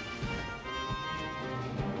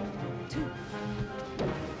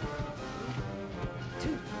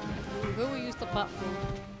 Who will use the platform?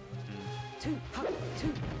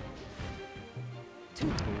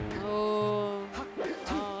 Oh.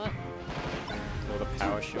 Oh, Or the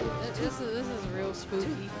power shield. this is real spooky.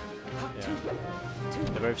 Yeah.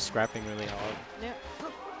 They're both scrapping really hard. Yep.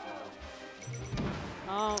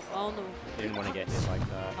 Oh no. He didn't want to get hit like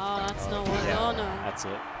that. Oh, that's not what. Yeah, Oh no. that's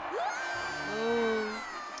it. Oh.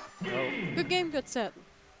 Oh. Good game, good set.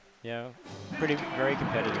 Yeah, very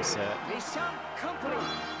competitive set. Alright.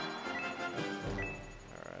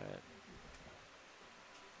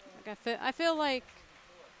 Like I feel like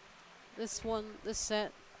this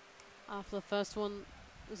set, after the first one,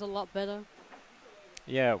 was a lot better.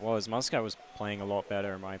 Yeah, it was. Muscat was playing a lot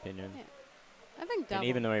better, in my opinion. Yeah. I think Davin. And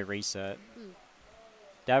even though he reset,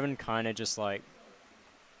 Davin kind of just like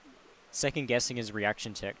second guessing his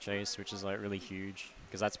reaction tech chase, which is like really huge,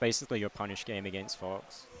 because that's basically your punish game against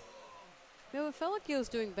Fox. Yeah, it felt like he was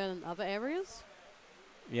doing better in other areas.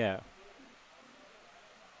 Yeah.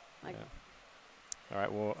 Like. Yeah. All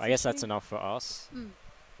right. Well, I guess that's enough for us.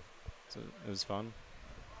 So it was fun.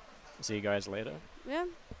 See you guys later. Yeah.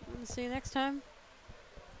 See you next time.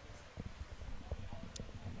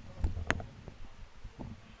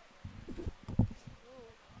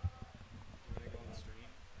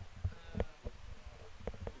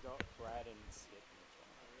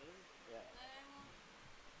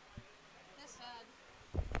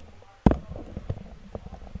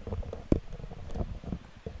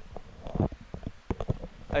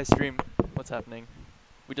 Hey stream, what's happening?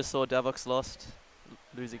 We just saw Davox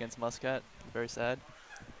lose against Muscat. Very sad,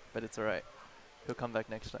 but it's alright. He'll come back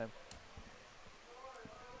next time.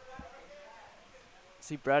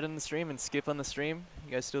 See Brad in the stream and Skip on the stream.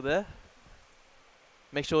 You guys still there?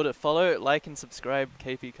 Make sure to follow, like, and subscribe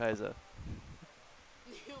KP Kaiser.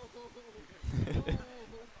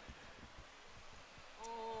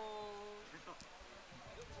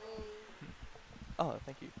 Oh,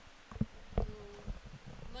 thank you.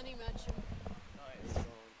 Money match. Nice.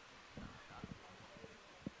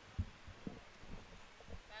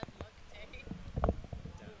 Bad luck day.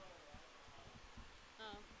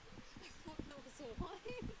 Oh. I thought that was a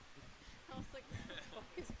wine. I was like, what the fuck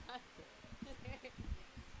is that?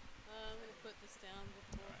 I'm gonna put this down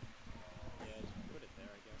before. Yeah, just put it there,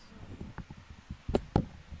 I guess.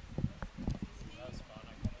 That was fun.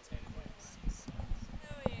 I commentated like 6 songs.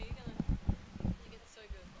 Oh yeah, you get so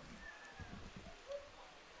good.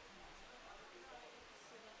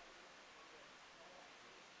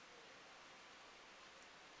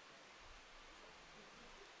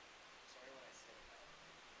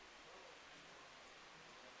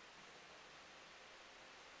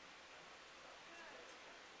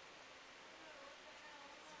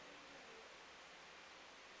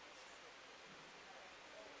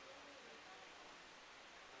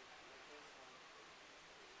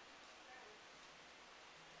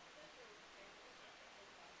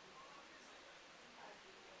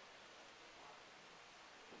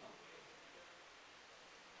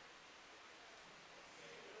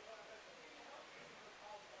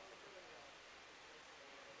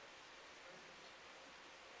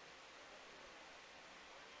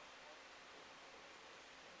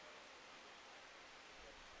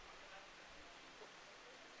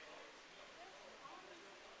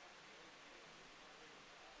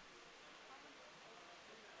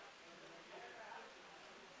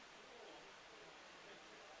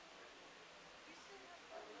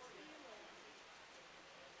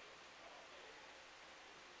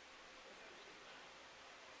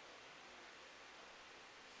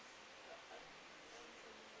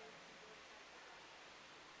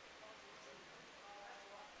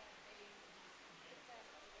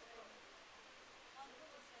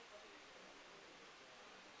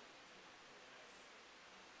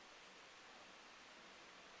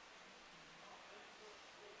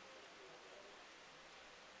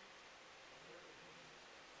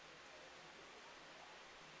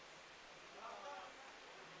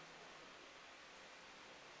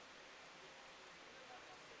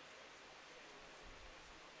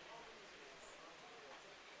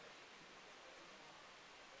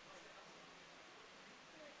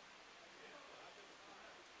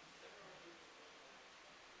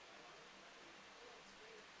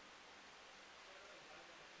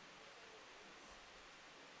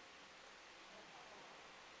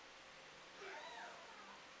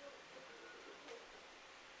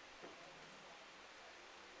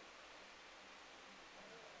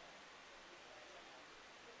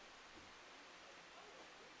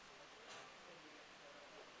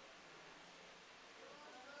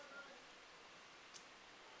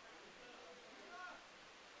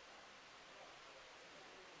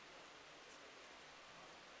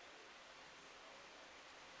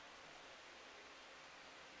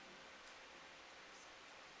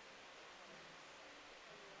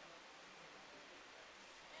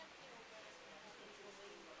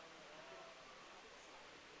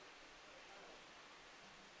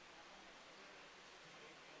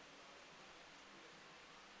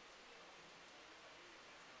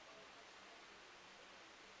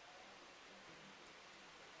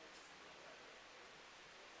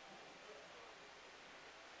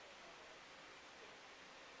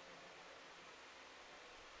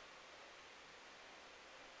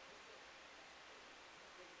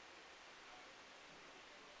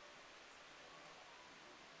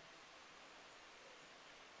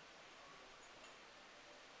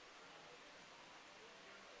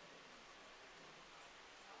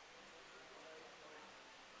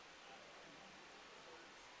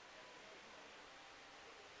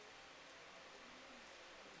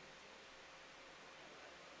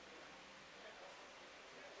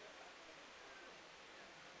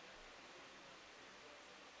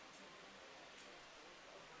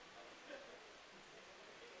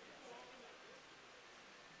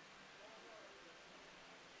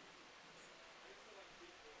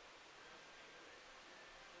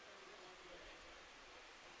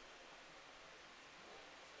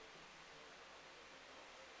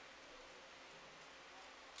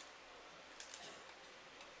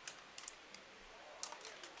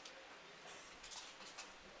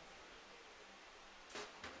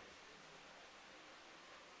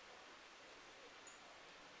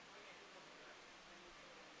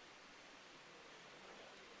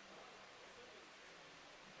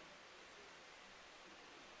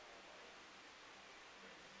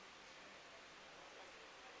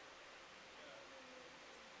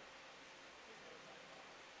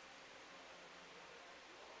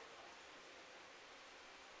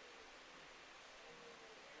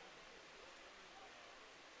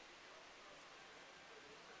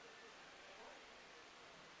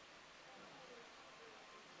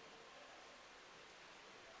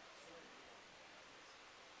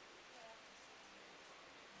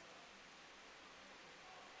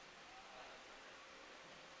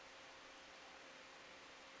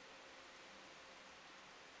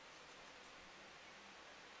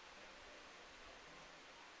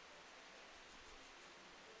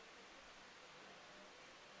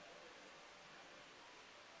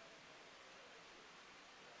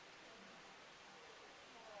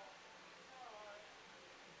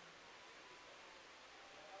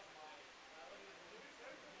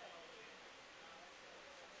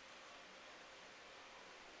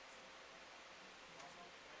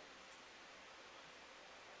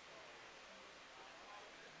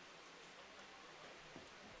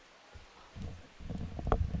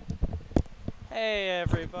 Hey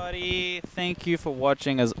everybody, thank you for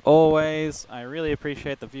watching as always. I really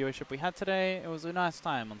appreciate the viewership we had today. It was a nice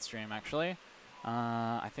time on stream actually.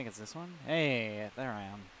 I think it's this one. Hey, there I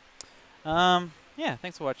am. Yeah,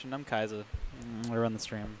 thanks for watching. I'm Kaiser. I run the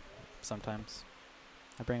stream sometimes.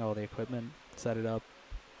 I bring all the equipment, set it up,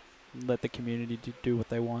 let the community do what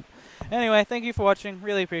they want. Anyway, thank you for watching.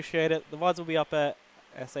 Really appreciate it. The VODs will be up at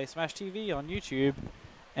SA Smash TV on YouTube.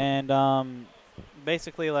 And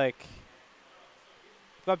basically like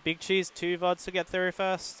I've got Big Cheese 2 VODs to get through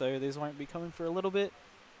first, so these won't be coming for a little bit.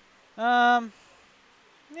 Yeah,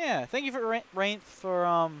 thank you for Rainth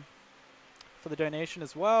for the donation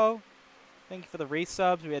as well. Thank you for the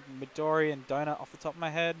resubs. We had Midori and Donut off the top of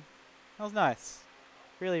my head. That was nice.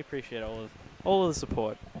 Really appreciate all of the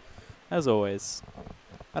support, as always.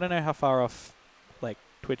 I don't know how far off like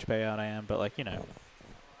Twitch payout I am, but like you know,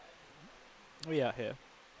 we out here.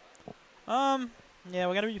 Yeah,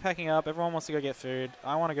 we're gonna be packing up. Everyone wants to go get food.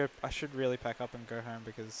 I want to go. I should really pack up and go home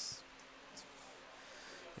because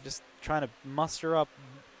I'm just trying to muster up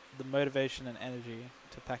the motivation and energy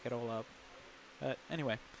to pack it all up. But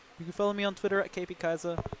anyway, you can follow me on Twitter at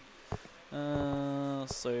KPKaiser.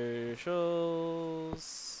 Socials.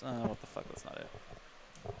 What the fuck? That's not it.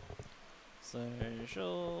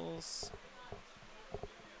 Socials.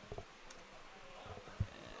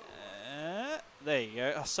 There you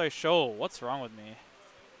go. Oh, social. What's wrong with me?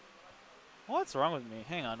 What's wrong with me?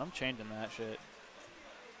 Hang on, I'm changing that shit.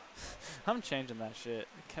 I'm changing that shit.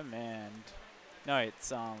 Command. No,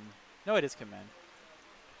 it's no, it is command.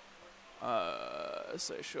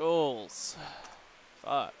 Socials.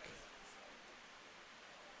 Fuck.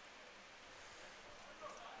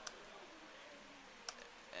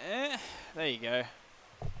 There you go.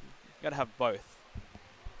 Gotta have both.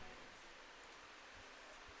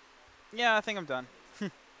 Yeah, I think I'm done.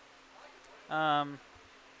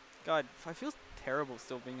 God, I feel terrible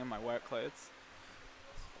still being in my work clothes.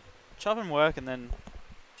 Chop and work and then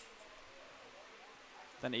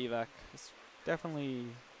EVAC. It's definitely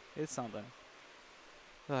is something.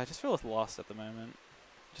 Ugh, I just feel lost at the moment.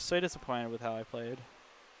 Just so disappointed with how I played.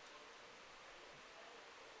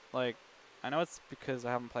 Like, I know it's because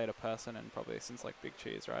I haven't played a person in probably since like Big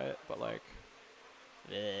Cheese, right? But like,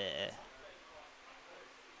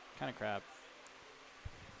 kind of crap.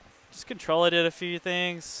 Just Controller did a few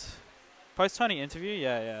things. Post-Tony interview,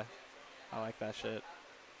 yeah. I like that shit.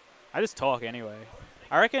 I just talk anyway.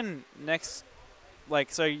 I reckon next,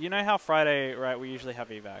 like, so you know how Friday, right, we usually have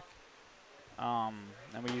EVAC. And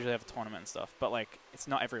we usually have a tournament and stuff. But like, it's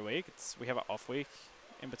not every week. We have an off week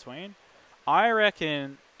in between. I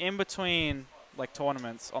reckon in between like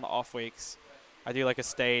tournaments on the off weeks, I do like a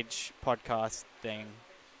stage podcast thing,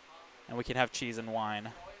 and we can have cheese and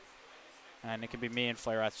wine, and it can be me and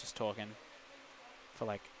Flarats just talking for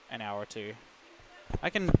like an hour or two. I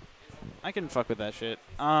can fuck with that shit.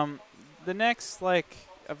 The next like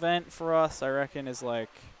event for us, I reckon, is like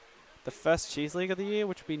the first Cheese League of the year,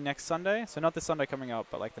 which would be next Sunday. So not this Sunday coming up,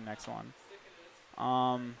 but like the next one.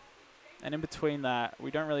 And in between that,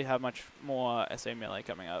 we don't really have much more SA Melee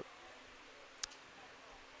coming up.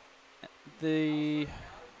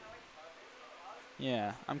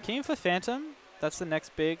 Yeah, I'm keen for Phantom. That's the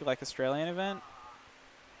next big, like, Australian event.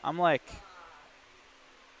 I'm like,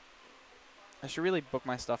 I should really book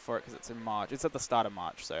my stuff for it because it's in March. It's at the start of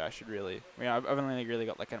March, so I should really, I've only really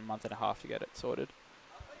got like a month and a half to get it sorted.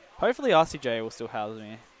 Hopefully RCJ will still house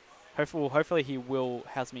me. Hopefully he will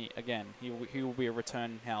house me again. He will be a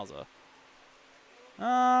return houser.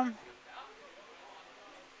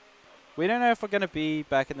 We don't know if we're going to be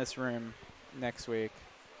back in this room next week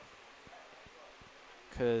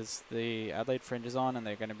because the Adelaide Fringe is on and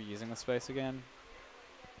they're going to be using the space again.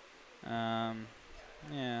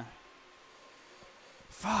 Yeah.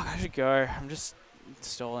 Fuck, I should go. I'm just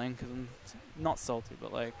stalling because I'm not salty,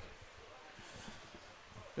 but like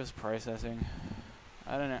just processing.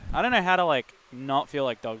 I don't know how to like not feel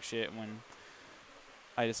like dog shit when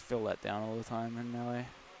I just feel let down all the time in Melee.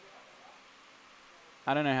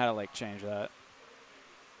 I don't know how to like change that.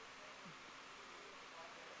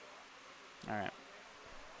 Alright.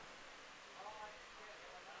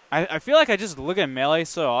 I feel like I just look at Melee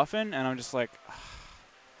so often and I'm just like,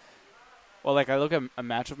 well, like I look at a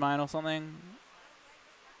match of mine or something.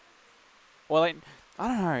 Well, like, I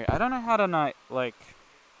don't know. I don't know how to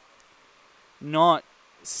not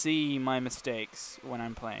see my mistakes when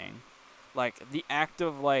I'm playing. Like the act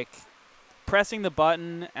of like pressing the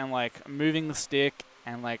button and like moving the stick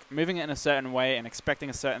and like moving it in a certain way and expecting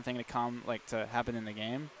a certain thing to come like to happen in the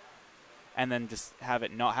game and then just have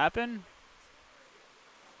it not happen.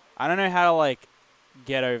 I don't know how to like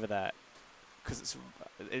get over that. because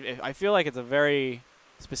I feel like it's a very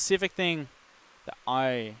specific thing that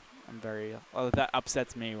that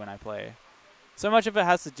upsets me when I play. So much of it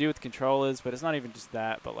has to do with controllers, but it's not even just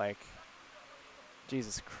that, but like,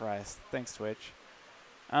 Jesus Christ. Thanks, Twitch.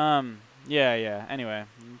 Yeah. Anyway,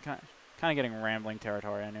 kind of getting rambling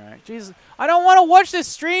territory anyway. Jesus, I don't want to watch this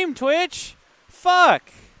stream, Twitch.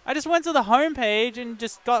 Fuck. I just went to the homepage and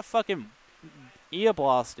just got fucking ear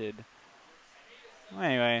blasted.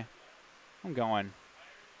 Anyway, I'm going.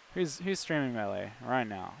 Who's streaming Melee right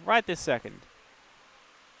now? Right this second.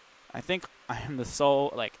 I think I am the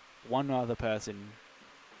sole, like, one other person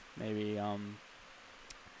maybe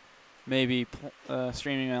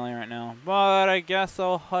streaming Melee right now. But I guess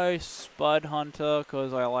I'll host Spud Hunter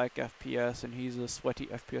because I like FPS and he's a sweaty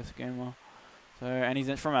FPS gamer. So, and he's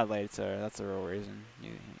from Adelaide, so that's the real reason.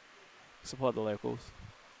 You support the locals.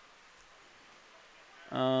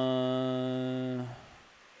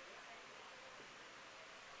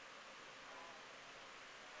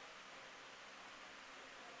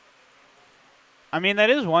 I mean, that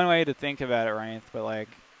is one way to think about it, right? But, like,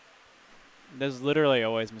 there's literally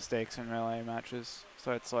always mistakes in Melee matches.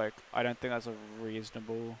 So it's like, I don't think that's a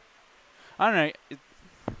reasonable... I don't know.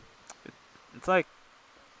 It's like...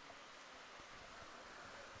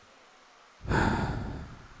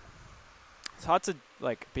 It's hard to,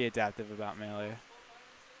 like, be adaptive about Melee.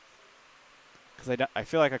 Because I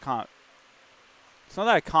feel like I can't... It's not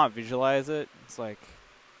that I can't visualize it. It's like...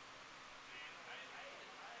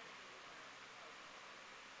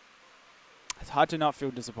 It's hard to not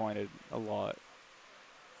feel disappointed a lot.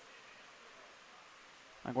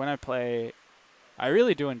 Like when I play, I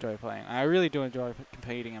really do enjoy playing. I really do enjoy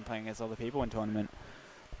competing and playing against other people in tournament.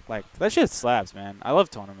 Like, that shit slaps, man. I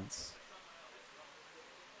love tournaments.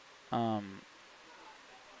 I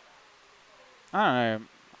don't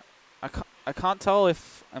know. I can't tell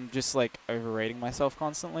if I'm just like overrating myself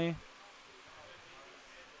constantly.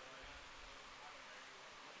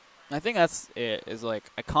 I think that's it. Is like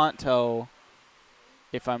I can't tell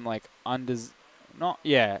if I'm like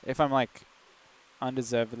if I'm like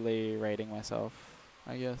undeservedly rating myself,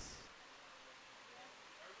 I guess.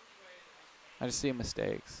 I just see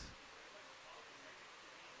mistakes.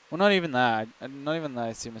 Well, not even that. Not even that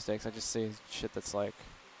I see mistakes. I just see shit that's like...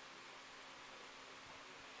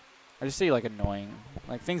 I just see like annoying.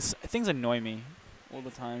 Like things annoy me all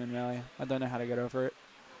the time in Melee. I don't know how to get over it.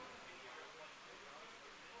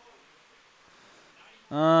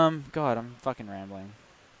 God, I'm fucking rambling.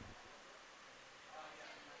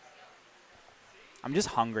 I'm just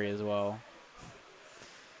hungry as well.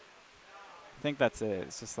 I think that's it.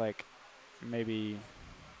 It's just like, maybe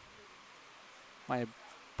my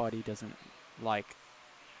body doesn't like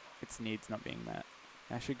its needs not being met.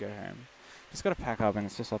 I should go home. Just gotta pack up and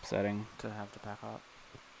it's just upsetting to have to pack up.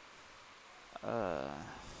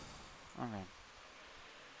 Okay.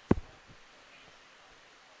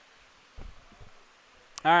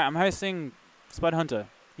 Alright, I'm hosting Spud Hunter.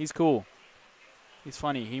 He's cool. He's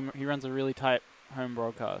funny. He runs a really tight home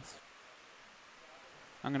broadcast.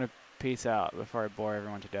 I'm gonna peace out before I bore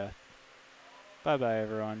everyone to death. Bye bye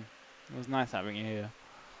everyone. It was nice having you here.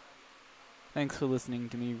 Thanks for listening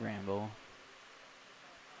to me ramble.